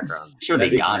him in the background. Sure, they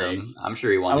got him. I'm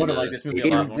sure he wanted. I would have liked this movie a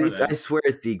lot more. I swear,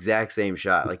 it's the exact same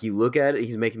shot. Like, you look at it,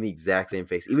 he's making the exact same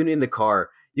face. Even in the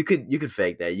car, you could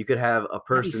fake that. You could have a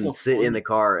person sit in the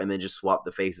car and then just swap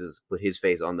the faces, put his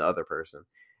face on the other person,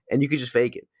 and you could just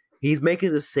fake it. He's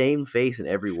making the same face in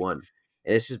every one,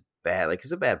 and it's just bad. Like,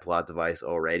 it's a bad plot device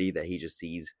already that he just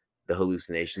sees the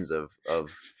hallucinations of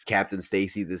Captain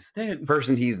Stacy, this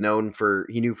person he knew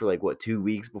for like 2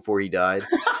 weeks before he died,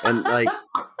 and like,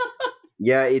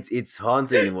 yeah, it's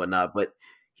haunting and whatnot. But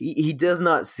he does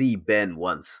not see Ben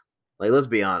once. Like, let's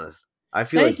be honest. I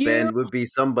feel like Ben would be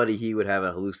somebody he would have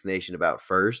a hallucination about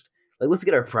first. Like, let's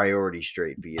get our priorities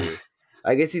straight, Peter.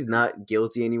 I guess he's not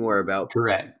guilty anymore about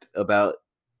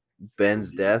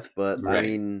Ben's death, but I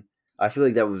mean, I feel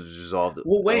like that was resolved a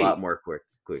lot more quick.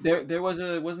 There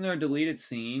wasn't there a deleted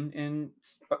scene in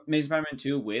Amazing Spider-Man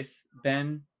 2 with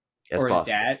Ben or his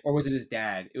dad, or was it his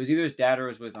dad? It was either his dad or it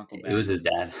was with Uncle Ben. It was his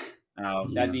dad. Oh,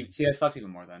 that sucks even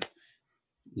more then.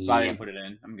 But I didn't put it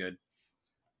in. I'm good.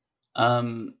 I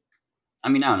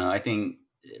mean, I don't know. I think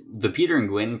the Peter and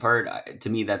Gwen part, to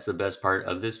me, that's the best part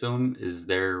of this film, is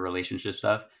their relationship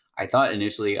stuff. I thought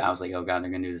initially, I was like, oh god,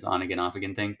 they're gonna do this on again, off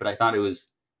again thing, but I thought it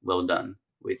was well done,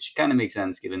 which kind of makes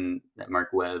sense given that Mark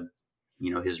Webb,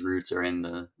 his roots are in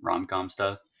the rom-com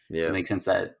stuff. Yeah. So it makes sense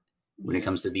that when it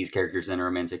comes to these characters in a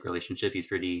romantic relationship, he's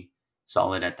pretty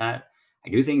solid at that. I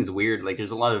do think it's weird. Like,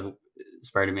 there's a lot of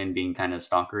Spider-Man being kind of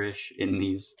stalkerish in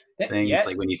these things,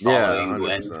 like when he's following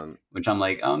Gwen, which I'm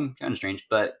like, kind of strange.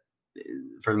 But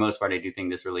for the most part, I do think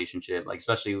this relationship, like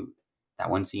especially that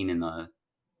one scene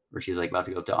where she's like about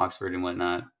to go up to Oxford and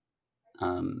whatnot,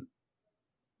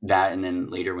 that, and then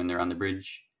later when they're on the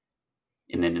bridge.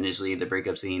 And then initially the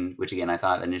breakup scene, which again, I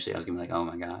thought initially I was going to be like, oh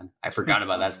my God, I forgot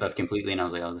about that stuff completely. And I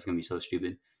was like, oh, this is going to be so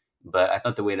stupid. But I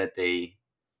thought the way that they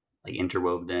like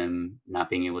interwove them, not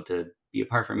being able to be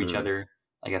apart from each other,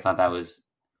 like I thought that was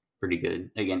pretty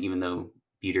good. Again, even though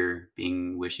Peter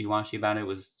being wishy-washy about it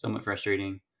was somewhat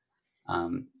frustrating.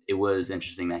 It was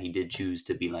interesting that he did choose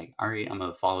to be like, all right, I'm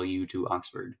going to follow you to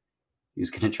Oxford. He was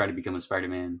going to try to become a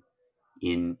Spider-Man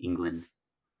in England.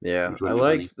 Yeah, I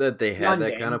like that they had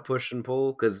that kind of push and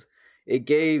pull, because it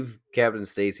gave Captain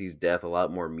Stacy's death a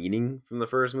lot more meaning from the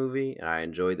first movie, and I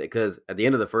enjoyed that, because at the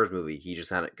end of the first movie, he just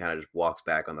kind of just walks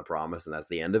back on the promise, and that's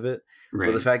the end of it. Right.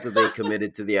 But the fact that they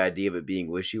committed to the idea of it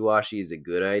being wishy-washy is a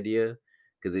good idea,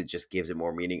 because it just gives it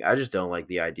more meaning. I just don't like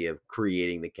the idea of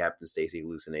creating the Captain Stacy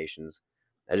hallucinations.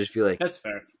 I just feel like that's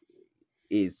fair.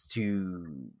 It's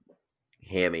too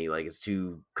hammy, like it's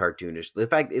too cartoonish. The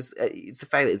fact it's the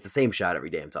fact that it's the same shot every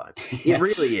damn time. It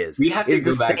really is. We have to it's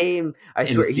go the back same. I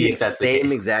swear, he makes the same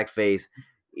exact face.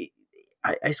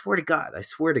 I swear to God,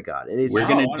 and it's we're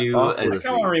gonna do. I want to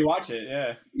rewatch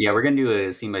it. Yeah, we're gonna do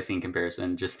a scene by scene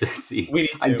comparison just to see.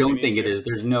 I don't think it is.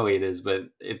 There's no way it is, but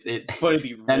it'd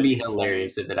be that'd be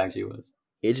hilarious if it actually was.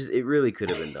 It really could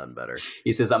have been done better.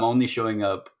 He says, "I'm only showing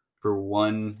up for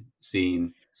one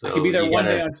scene, so I could be there one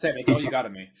day on set. That's all you got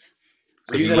of me."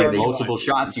 So you have multiple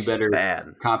shots. You better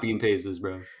copy and paste this,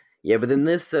 bro. Yeah, but then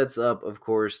this sets up, of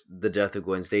course, the death of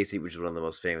Gwen Stacy, which is one of the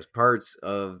most famous parts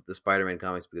of the Spider-Man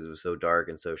comics because it was so dark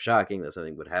and so shocking that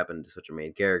something would happen to such a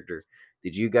main character.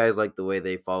 Did you guys like the way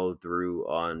they followed through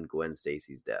on Gwen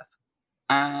Stacy's death?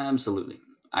 Absolutely.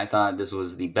 I thought this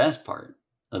was the best part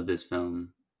of this film.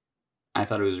 I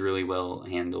thought it was really well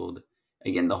handled.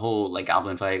 Again, the whole like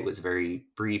Goblin fight was very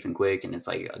brief and quick, and it's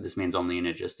like this man's only in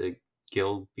it just to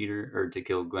kill Peter or to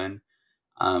kill Gwen.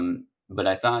 But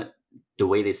I thought the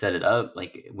way they set it up,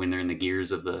 like when they're in the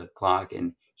gears of the clock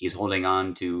and he's holding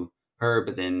on to her,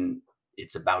 but then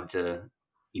it's about to,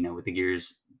 with the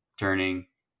gears turning,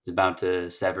 it's about to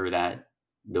sever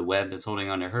the web that's holding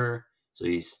on to her. So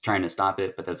he's trying to stop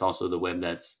it, but that's also the web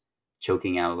that's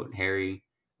choking out Harry,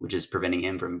 which is preventing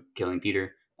him from killing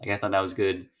Peter. Like I thought that was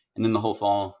good. And then the whole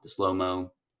fall, the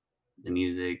slow-mo, the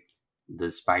music,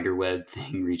 the spider web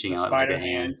thing reaching out spider like a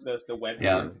hand. the web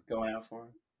hand going out for him.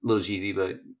 A little cheesy,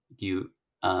 but cute.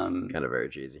 Kind of very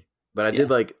cheesy. But I did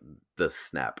like the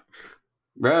snap.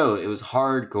 Bro, it was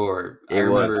hardcore. I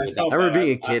remember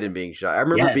being a kid and being shocked. I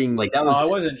remember being like that was. I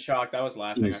wasn't shocked. I was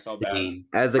laughing. Insane. I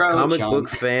felt bad. As a comic book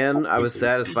fan, I was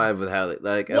satisfied with how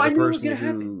like as a person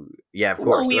who, yeah, of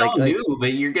course. Well, we all knew,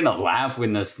 but you're gonna laugh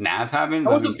when the snap happens.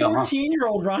 I was a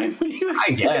 14-year-old, Ryan. What do you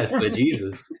I guess, but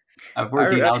Jesus. I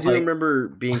remember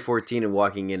being 14 and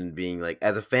walking in and being like,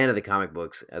 as a fan of the comic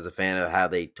books, as a fan of how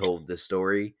they told this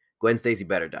story, Gwen Stacy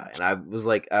better die. And I was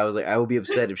like, I will be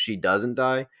upset if she doesn't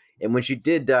die. And when she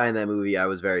did die in that movie, I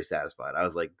was very satisfied. I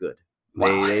was like, good.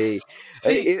 Wow.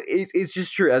 It's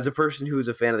just true. As a person who was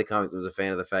a fan of the comics and was a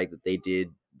fan of the fact that they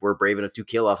were brave enough to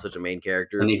kill off such a main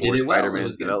character for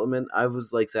Spider-Man's development, I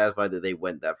was like satisfied that they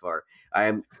went that far. I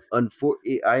am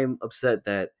upset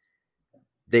that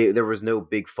there was no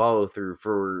big follow through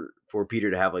for Peter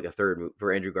to have like a third movie,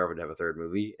 for Andrew Garfield to have a third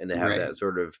movie and to have that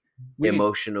sort of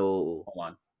emotional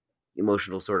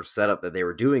sort of setup that they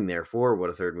were doing there for what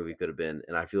a third movie could have been.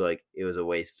 And I feel like it was a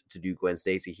waste to do Gwen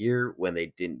Stacy here when they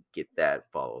didn't get that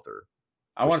follow through.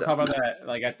 I want to talk about that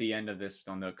like at the end of this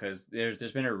film though, because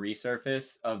there's been a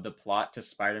resurface of the plot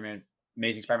to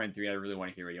Amazing Spider-Man 3. I really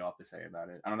want to hear what you all have to say about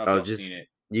it. I don't know if you've seen it.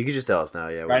 You can just tell us now,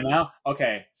 yeah. Right now?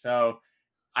 Okay, so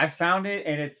I found it,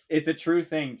 and it's a true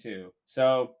thing too.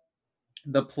 So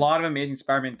the plot of Amazing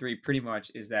Spider-Man 3 pretty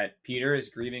much is that Peter is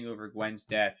grieving over Gwen's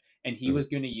death, and he was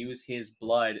going to use his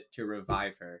blood to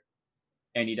revive her.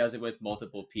 And he does it with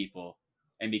multiple people.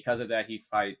 And because of that, he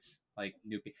fights like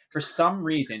new people. For some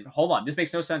reason, hold on, this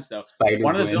makes no sense though.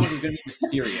 One of the villains is going to be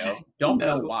Mysterio. Don't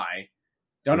know why.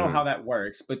 Don't know how that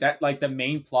works. But that like the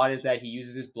main plot is that he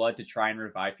uses his blood to try and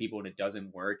revive people, and it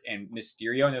doesn't work. And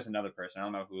Mysterio, and there's another person, I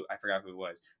don't know who, I forgot who it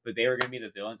was, but they were going to be the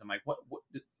villains. I'm like, what?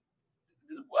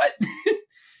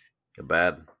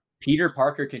 Bad. Peter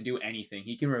Parker can do anything.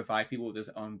 He can revive people with his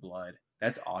own blood.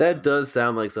 That's awesome. That does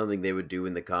sound like something they would do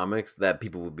in the comics that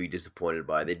people would be disappointed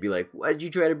by. They'd be like, why did you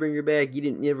try to bring her back?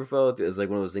 You never follow through. It's like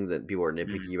one of those things that people are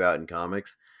nitpicky about in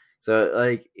comics. So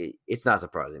like, it's not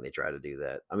surprising they try to do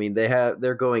that. I mean,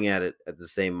 they're going at it at the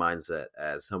same mindset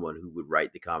as someone who would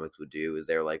write the comics would do. Is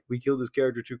they're like, we killed this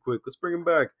character too quick. Let's bring him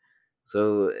back.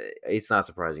 So it's not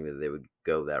surprising that they would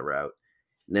go that route.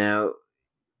 Now,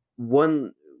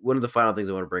 one of the final things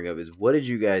I want to bring up is, what did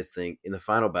you guys think in the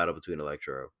final battle between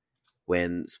Electro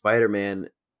when Spider-Man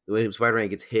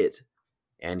gets hit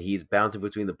and he's bouncing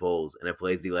between the poles and it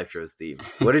plays the Electro's theme?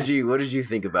 What did you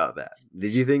think about that?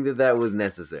 Did you think that was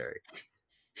necessary?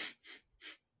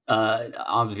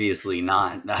 Obviously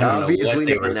not.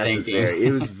 Obviously not necessary.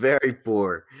 It was very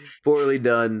poorly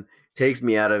done. Takes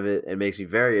me out of it and makes me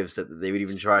very upset that they would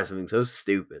even try something so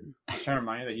stupid. I'm trying to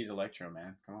remind you that he's Electro,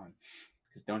 man. Come on.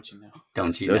 Because don't you know?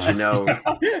 Don't you know?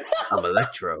 I'm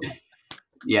Electro.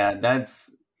 Yeah,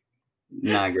 that's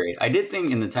not great. I did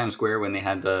think in the Times Square when they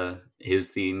had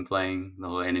his theme playing, the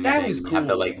whole enemy that thing, was cool. Have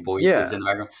the like voices in the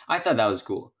background. I thought that was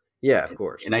cool. Yeah, of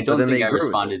course. And I don't think I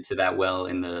responded to that well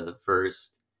in the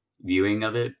first viewing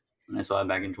of it when I saw it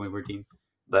back in 2014.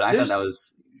 But I thought that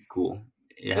was cool.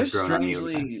 It has grown on me over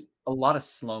time. A lot of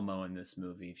slow-mo in this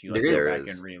movie. If you like go back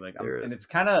and read, like, and it's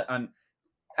kind of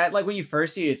like when you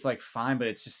first see it, it's like fine, but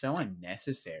it's just so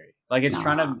unnecessary. Like it's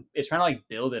trying to like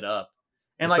build it up,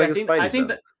 and like I think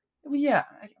that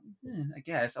I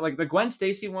guess like the Gwen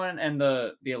Stacy one and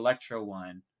the Electro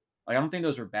one, like I don't think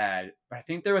those were bad, but I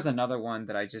think there was another one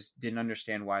that I just didn't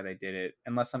understand why they did it,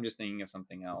 unless I'm just thinking of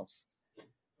something else.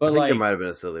 But I think there might have been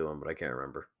a silly one, but I can't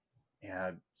remember.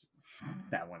 Yeah,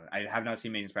 that one. I have not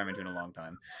seen Amazing Spider-Man 2 in a long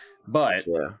time, but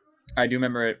I do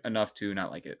remember it enough to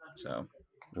not like it. So,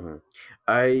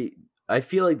 I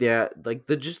feel like that, like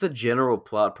just the general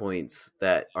plot points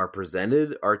that are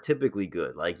presented are typically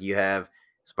good. Like you have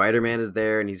Spider-Man is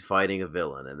there and he's fighting a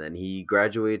villain, and then he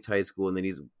graduates high school, and then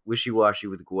he's wishy-washy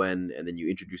with Gwen, and then you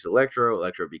introduce Electro.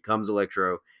 Electro becomes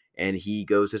Electro, and he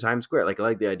goes to Times Square. Like, I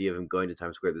like the idea of him going to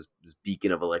Times Square, this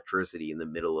beacon of electricity in the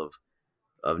middle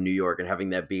of New York, and having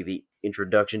that be the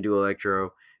introduction to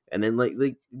Electro. And then like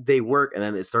they work, and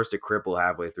then it starts to cripple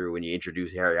halfway through when you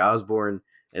introduce Harry Osborn,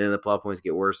 and then the plot points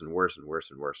get worse and worse and worse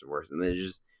and worse and worse, and then it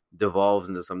just devolves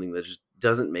into something that just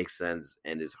doesn't make sense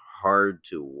and is hard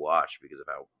to watch because of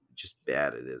how just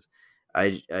bad it is.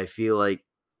 I feel like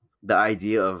the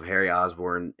idea of Harry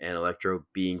Osborn and Electro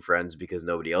being friends because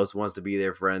nobody else wants to be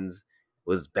their friends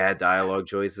was bad dialogue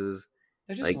choices.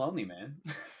 They're just lonely, man.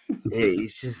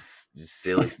 It's just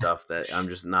silly stuff that I'm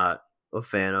just not a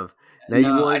fan of.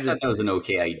 Now, I thought that was an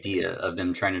okay idea of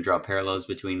them trying to draw parallels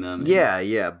between them.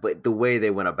 Yeah, but the way they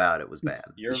went about it was bad.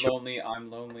 You're lonely, I'm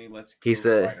lonely. Let's. He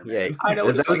said, Spider-Man. "Yeah, I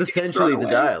know." That was essentially the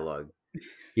dialogue.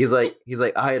 He's like,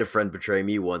 I had a friend betray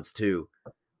me once too.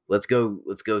 Let's go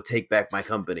take back my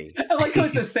company. I like how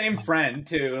it's the same friend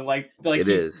too. Like it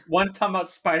is. One's talking about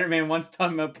Spider-Man, one's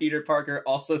talking about Peter Parker,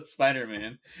 also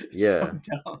Spider-Man. Yeah, so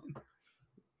dumb.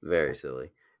 Very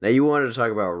silly. Now, you wanted to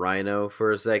talk about Rhino for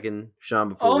a second, Sean,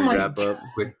 before we wrap up.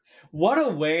 What a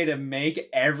way to make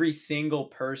every single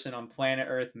person on planet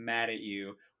Earth mad at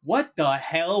you. What the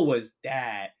hell was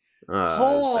that?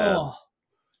 I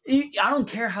don't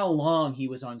care how long he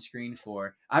was on screen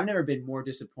for. I've never been more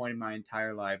disappointed in my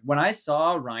entire life. When I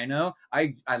saw Rhino,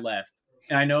 I left.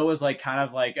 And I know it was like kind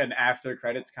of like an after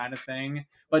credits kind of thing.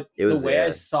 But the way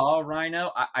I saw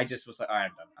Rhino, I just was like, all right,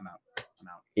 I'm done. I'm out.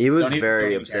 It was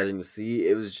very upsetting to see.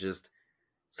 It was just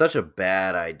such a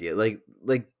bad idea. Like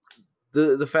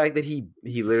the fact that he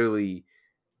literally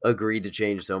agreed to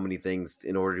change so many things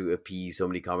in order to appease so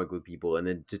many comic book people, and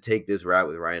then to take this route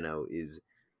with Rhino is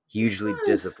hugely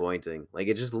disappointing. Like,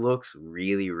 it just looks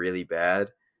really, really bad.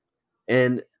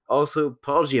 And also,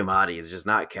 Paul Giamatti is just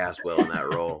not cast well in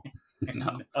that role.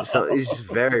 No. So it's just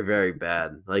very, very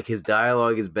bad. Like, his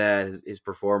dialogue is bad. His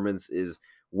performance is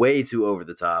way too over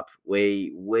the top. Way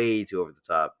too over the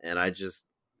top. And I just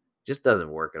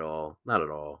doesn't work at all. Not at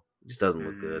all. It just doesn't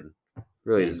look good.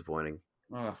 Really disappointing.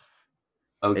 Okay.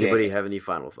 Anybody have any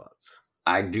final thoughts?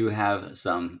 I do have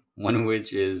some. One of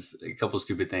which is a couple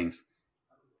stupid things.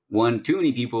 One, too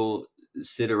many people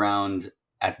sit around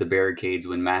at the barricades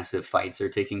when massive fights are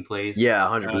taking place. Yeah,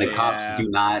 100%. And the cops do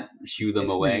not shoo them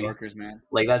away. New Yorkers, man.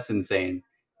 Like, that's insane.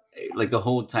 Like, the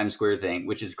whole Times Square thing,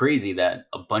 which is crazy that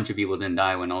a bunch of people didn't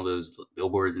die when all those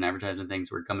billboards and advertisement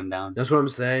things were coming down. That's what I'm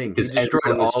saying. Because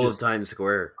destroyed all of Times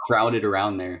Square. Crowded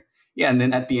around there. Yeah, and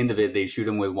then at the end of it, they shoot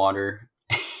him with water,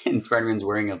 and Spider-Man's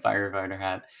wearing a firefighter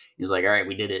hat. He's like, all right,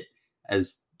 we did it,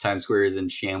 as Times Square is in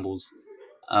shambles.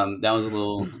 That was a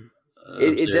little...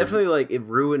 It definitely, like, it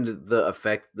ruined the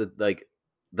effect,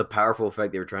 the powerful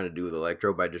effect they were trying to do with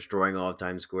Electro by destroying all of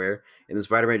Times Square, and then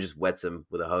Spider-Man just wets him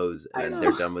with a hose, and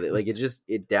they're done with it. Like,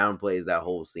 it downplays that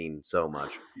whole scene so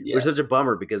much. Yeah. It was such a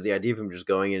bummer, because the idea of him just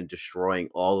going in and destroying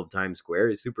all of Times Square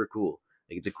is super cool.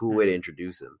 Like, it's a cool way to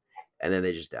introduce him, and then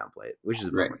they just downplay it, which is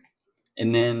a bummer. Right.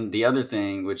 And then the other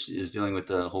thing, which is dealing with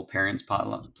the whole parents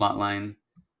plot line,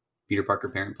 Peter Parker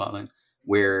parent plot line,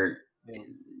 where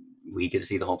we get to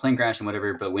see the whole plane crash and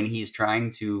whatever, but when he's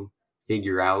trying to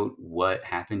figure out what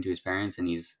happened to his parents, and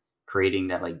he's creating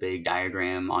that like big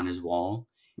diagram on his wall,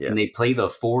 and they play the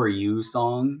For You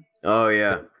song. Oh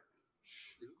yeah.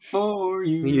 For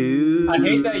you. I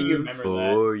hate that you remember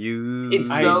for that. You.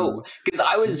 It's so, because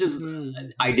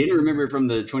I didn't remember from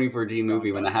the 2014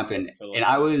 movie when that happened,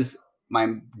 and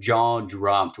my jaw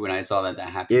dropped when I saw that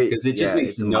happened, because it just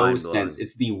makes no sense.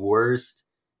 It's the worst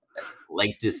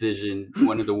decision,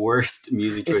 one of the worst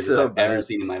music choices I've ever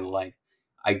seen in my life.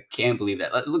 I can't believe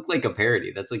that. It looked like a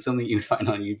parody. That's like something you'd find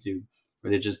on YouTube,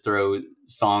 where they just throw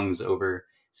songs over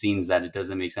scenes that it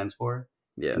doesn't make sense for,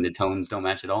 and the tones don't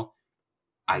match at all.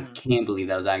 I can't believe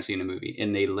that was actually in a movie,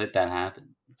 and they let that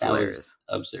happen. That was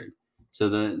absurd. So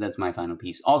that's my final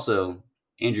piece. Also,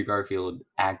 Andrew Garfield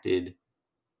acted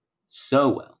so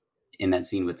well in that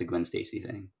scene with the Gwen Stacy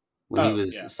thing. When he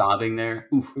was sobbing there.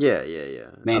 Oof. Yeah.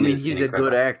 Man, I mean, he's a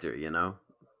good actor,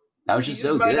 That was just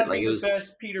so good. Like, it was the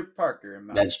best Peter Parker, in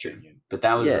my That's opinion. True. But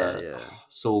that was a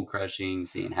soul-crushing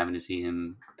scene, having to see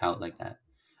him pout like that.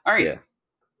 All right. Yeah.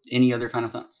 Any other final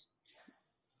thoughts?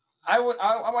 I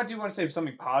do want to say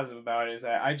something positive about it, is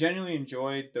that I genuinely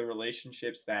enjoyed the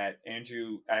relationships that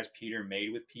Andrew as Peter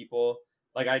made with people.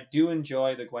 Like, I do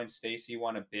enjoy the Gwen Stacy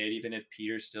one a bit, even if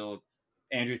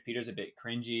Andrew's Peter's a bit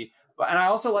cringy. And I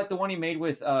also like the one he made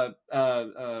with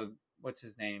what's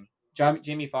his name?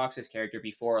 Jamie Foxx's character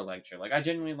before Electro. Like, I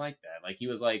genuinely like that. Like, he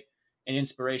was like an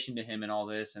inspiration to him and all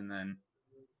this, and then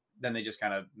then they just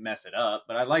kind of mess it up.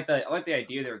 But I like the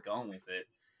idea they were going with it.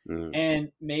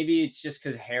 And maybe it's just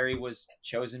because Harry was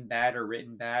chosen bad or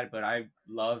written bad, but I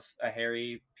love a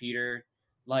Harry Peter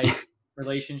like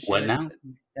relationship. What now?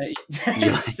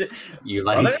 you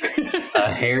like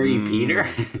a Harry Peter?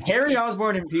 Harry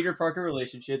Osborn and Peter Parker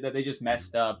relationship that they just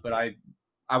messed up, but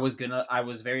I was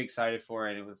very excited for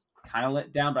it. It was kind of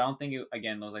let down, but I don't think it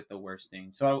was like the worst thing.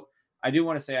 So I do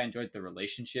want to say I enjoyed the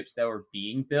relationships that were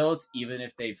being built, even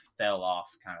if they fell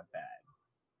off kind of bad.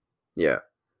 Yeah.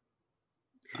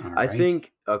 Right. I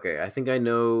think I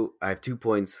know. I have 2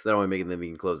 points that I want to make, and then we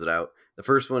can close it out. The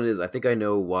first one is I think I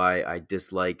know why I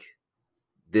dislike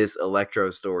this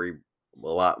Electro story a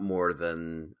lot more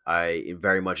than I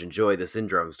very much enjoy the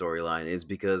Syndrome storyline. Is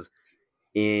because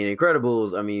in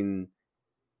Incredibles, I mean,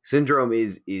 Syndrome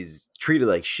is treated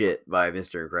like shit by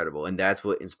Mr. Incredible, and that's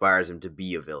what inspires him to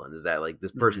be a villain. Is that like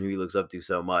this person who he looks up to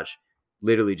so much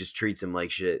literally just treats him like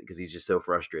shit because he's just so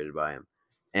frustrated by him.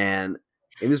 And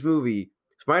in this movie,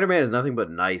 Spider-Man is nothing but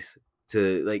nice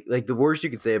to like the worst you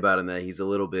could say about him that he's a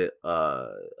little bit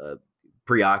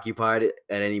preoccupied at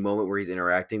any moment where he's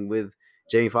interacting with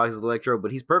Jamie Foxx's Electro,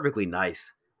 but he's perfectly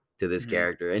nice to this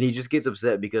character, and he just gets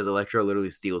upset because Electro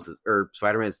literally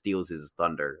Spider-Man steals his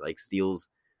thunder, like steals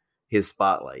his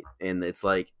spotlight, and it's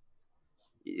like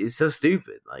it's so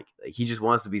stupid. Like he just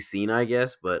wants to be seen, I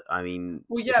guess, but I mean,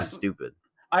 it's stupid.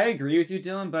 I agree with you,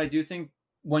 Dylan, but I do think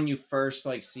when you first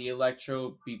like see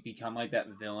Electro become like that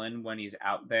villain when he's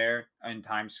out there in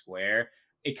Times Square,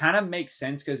 it kind of makes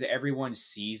sense because everyone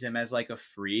sees him as like a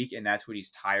freak, and that's what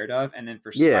he's tired of. And then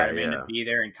for Spider-Man to be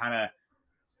there and kind of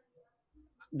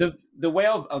the way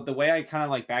I kind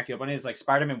of like back you up on it is like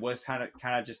Spider-Man was kind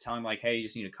of just telling him like, hey, you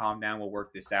just need to calm down, we'll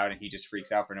work this out, and he just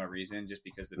freaks out for no reason just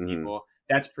because the people.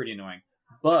 That's pretty annoying.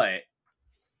 But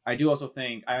I do also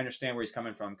think I understand where he's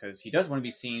coming from because he does want to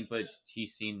be seen, but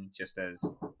he's seen just as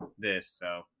this.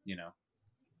 So,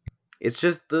 it's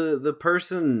just the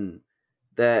person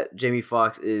that Jamie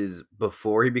Foxx is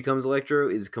before he becomes Electro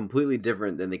is completely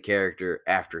different than the character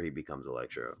after he becomes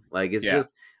Electro. Like it's just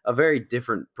a very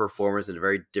different performance and a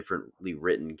very differently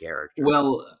written character.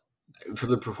 Well, for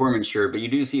the performance, sure, but you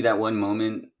do see that one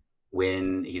moment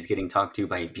when he's getting talked to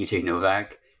by PJ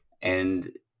Novak, and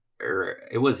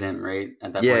it was him, right?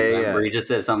 At that point, where he just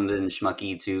says something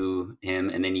schmucky to him,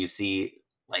 and then you see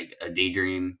like a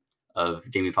daydream of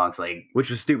Jamie Foxx, like, which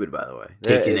was stupid, by the way.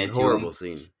 Taking it's it a horrible to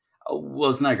scene. Well,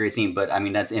 it's not a great scene, but I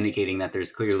mean that's indicating that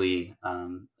there's clearly a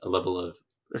level of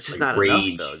that's just like, not rage,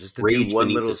 enough, though. Just to do one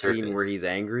little scene where he's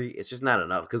angry, it's just not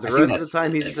enough because the rest of the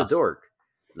time he's just a dork.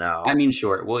 No, I mean,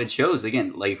 sure. Well, it shows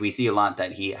again. Like we see a lot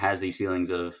that he has these feelings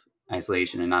of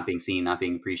isolation and not being seen, not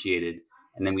being appreciated.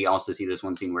 And then we also see this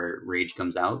one scene where rage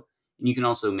comes out, and you can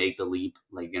also make the leap,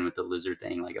 like again with the lizard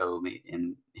thing, like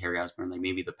and Harry Osborn, like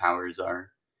maybe the powers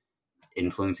are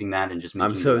influencing that and just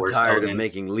making. I'm so tired of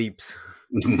making leaps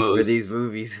for these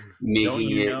movies.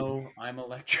 Don't I'm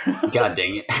Electro? God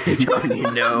dang it! Don't you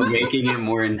know? Making it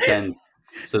more intense.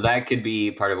 So that could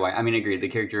be part of why. I mean, I agree. The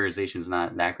characterization is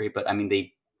not that great, but I mean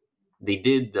they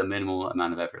did the minimal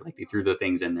amount of effort. Like they threw the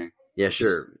things in there. Yeah,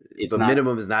 sure. But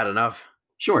minimum is not enough.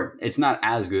 Sure, it's not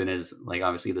as good as like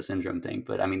obviously the Syndrome thing,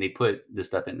 but I mean they put the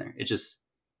stuff in there. It just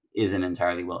isn't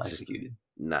entirely well executed.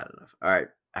 Not enough. All right,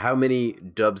 how many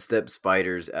dubstep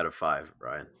spiders out of 5,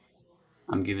 Brian?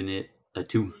 I'm giving it a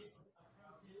 2.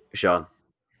 Sean,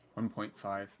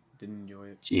 1.5. Didn't enjoy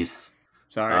it. Jesus.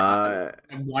 Sorry, I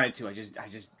wanted to. I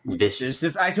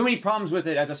have too many problems with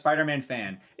it as a Spider-Man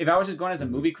fan. If I was just going as a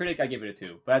movie critic, I give it a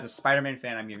 2. But as a Spider-Man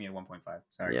fan, I'm giving it a 1.5.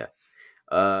 Sorry.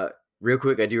 Yeah. Real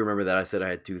quick, I do remember that I said I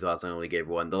had 2 thoughts. I only gave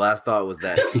 1. The last thought was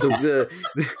that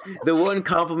the one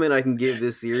compliment I can give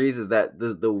this series is that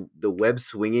the web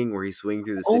swinging where he's swinging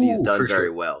through the city is done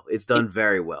very well. It's done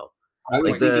very well. I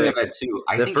was thinking of that too.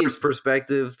 The first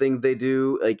perspective things they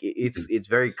do, like it's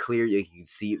very clear. You can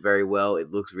see it very well.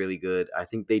 It looks really good. I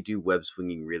think they do web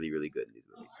swinging really, really good in these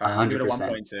movies. 100%.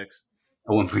 1.6.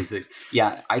 A 1.6.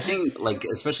 Yeah, I think like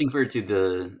especially compared to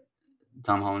the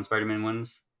Tom Holland Spider-Man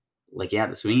ones, like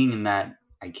the swinging in that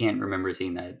I can't remember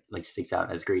seeing that like sticks out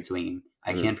as great swinging.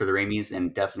 I can for the Raimis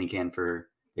and definitely can for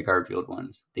the Garfield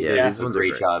ones. They did a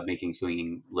great job making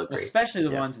swinging look great. Especially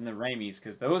the ones in the Raimis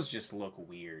because those just look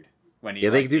weird.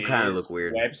 They do kind of look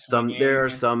weird. There are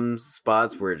some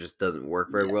spots where it just doesn't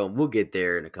work very well. We'll get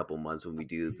there in a couple months when we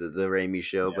do the Raimi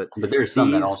show. But there's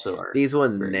some that also are. These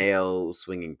ones nail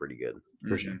swinging pretty good.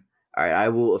 For sure. All right, I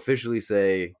will officially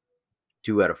say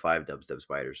 2 out of 5 dubstep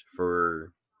spiders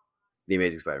for The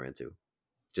Amazing Spider-Man 2.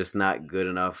 Just not good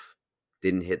enough.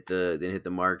 Didn't hit the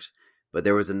marks. But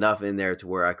there was enough in there to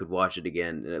where I could watch it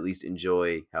again and at least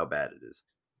enjoy how bad it is.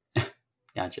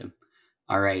 Gotcha.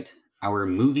 All right. Our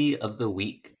movie of the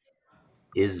week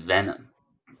is Venom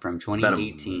from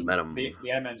 2018. Venom. The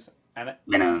M&M's.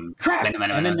 Venom.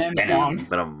 Eminem song.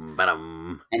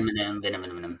 Venom.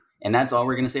 And that's all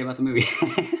we're going to say about the movie.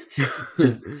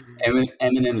 Just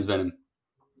Eminem's Venom.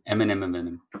 Eminem and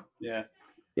Venom. Yeah.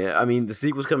 Yeah, I mean, the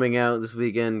sequel's coming out this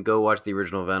weekend. Go watch the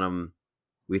original Venom.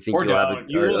 We think or you'll don't. have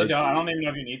You really don't. I don't even know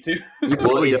if you need to. You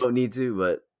probably don't need to,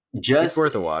 but just it's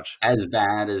worth a watch. As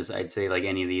bad as I'd say like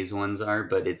any of these ones are,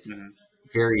 but it's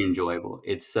very enjoyable.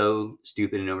 It's so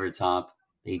stupid and over the top.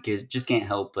 You just can't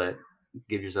help but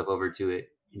give yourself over to it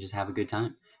and just have a good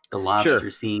time. The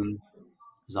lobster scene.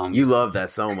 Zombies. You love that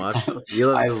so much. You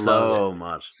love it so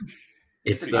much.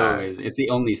 It's so amazing. It's the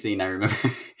only scene I remember.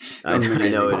 I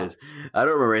know it is. I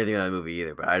don't remember anything about the movie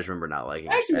either, but I just remember not liking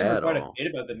it. I actually remember quite a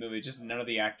bit about the movie, just none of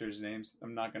the actors' names.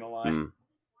 I'm not gonna lie.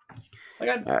 Like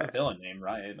I the villain name,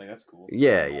 right? Like that's cool.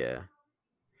 Yeah.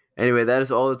 Anyway, that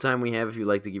is all the time we have. If you'd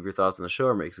like to give your thoughts on the show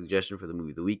or make a suggestion for the movie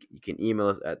of the week, you can email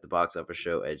us at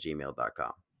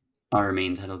theboxofficeshow@gmail.com. Our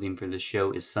main title theme for this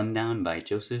show is Sundown by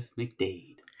Joseph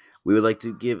McDade. We would like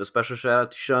to give a special shout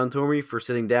out to Sean Tormey for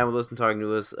sitting down with us and talking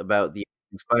to us about the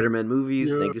Spider-Man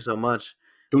movies. Yeah. Thank you so much.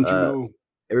 Don't you know?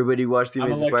 Everybody watch the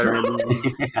Amazing Spider-Man movies.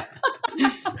 I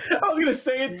was going to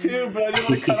say it too, but I didn't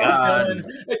want to cut off Dylan.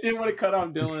 I didn't want to cut off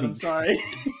Dylan. I'm sorry.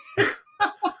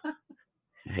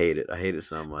 I hate it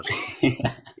so much.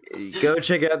 Go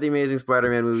check out the Amazing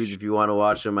Spider-Man movies if you want to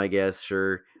watch them, I guess.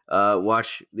 Sure.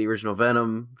 Watch the original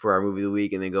Venom for our movie of the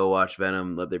week, and then go watch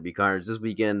Venom Let There Be Carnage this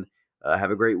weekend.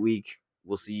 Have a great week.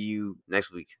 We'll see you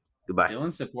next week. Goodbye.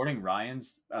 Dylan's supporting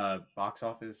Ryan's box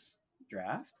office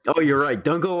draft. Oh, you're right.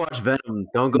 Don't go watch Venom.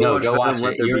 Don't go watch Venom.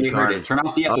 Let There Be Carnage. Turn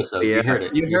off the episode. You heard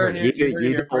it. You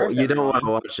don't want to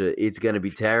watch it. It's going to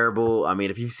be terrible. I mean,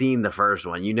 if you've seen the first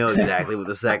one, you know exactly what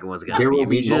the second one's going to be. There will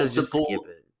be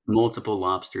multiple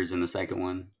lobsters in the second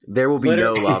one. There will be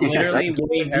no lobsters. I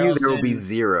guarantee you there will be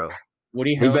zero.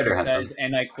 Woody Harrelson says,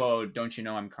 and I quote, "Don't you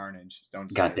know I'm Carnage?"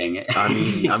 Don't say God dang it. I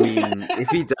mean, if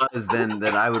he does, then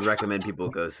I would recommend people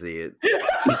go see it.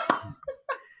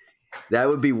 That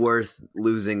would be worth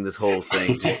losing this whole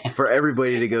thing. Just for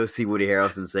everybody to go see Woody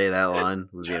Harrelson say that line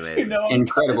would be amazing.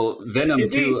 Incredible. Venom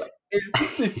 2.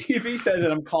 If he says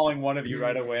it, I'm calling one of you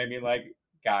right away. I mean, like,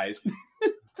 guys.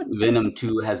 Venom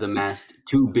 2 has amassed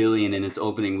 $2 billion in its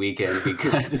opening weekend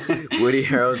because Woody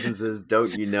Harrelson says,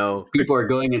 "Don't you know?" People are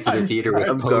going into the theater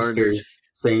with posters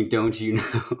saying, "Don't you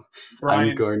know?"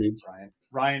 I'm Carnage.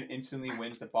 Ryan instantly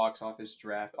wins the box office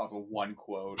draft off of one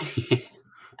quote.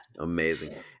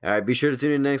 Amazing. All right, be sure to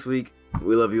tune in next week.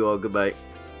 We love you all. Goodbye.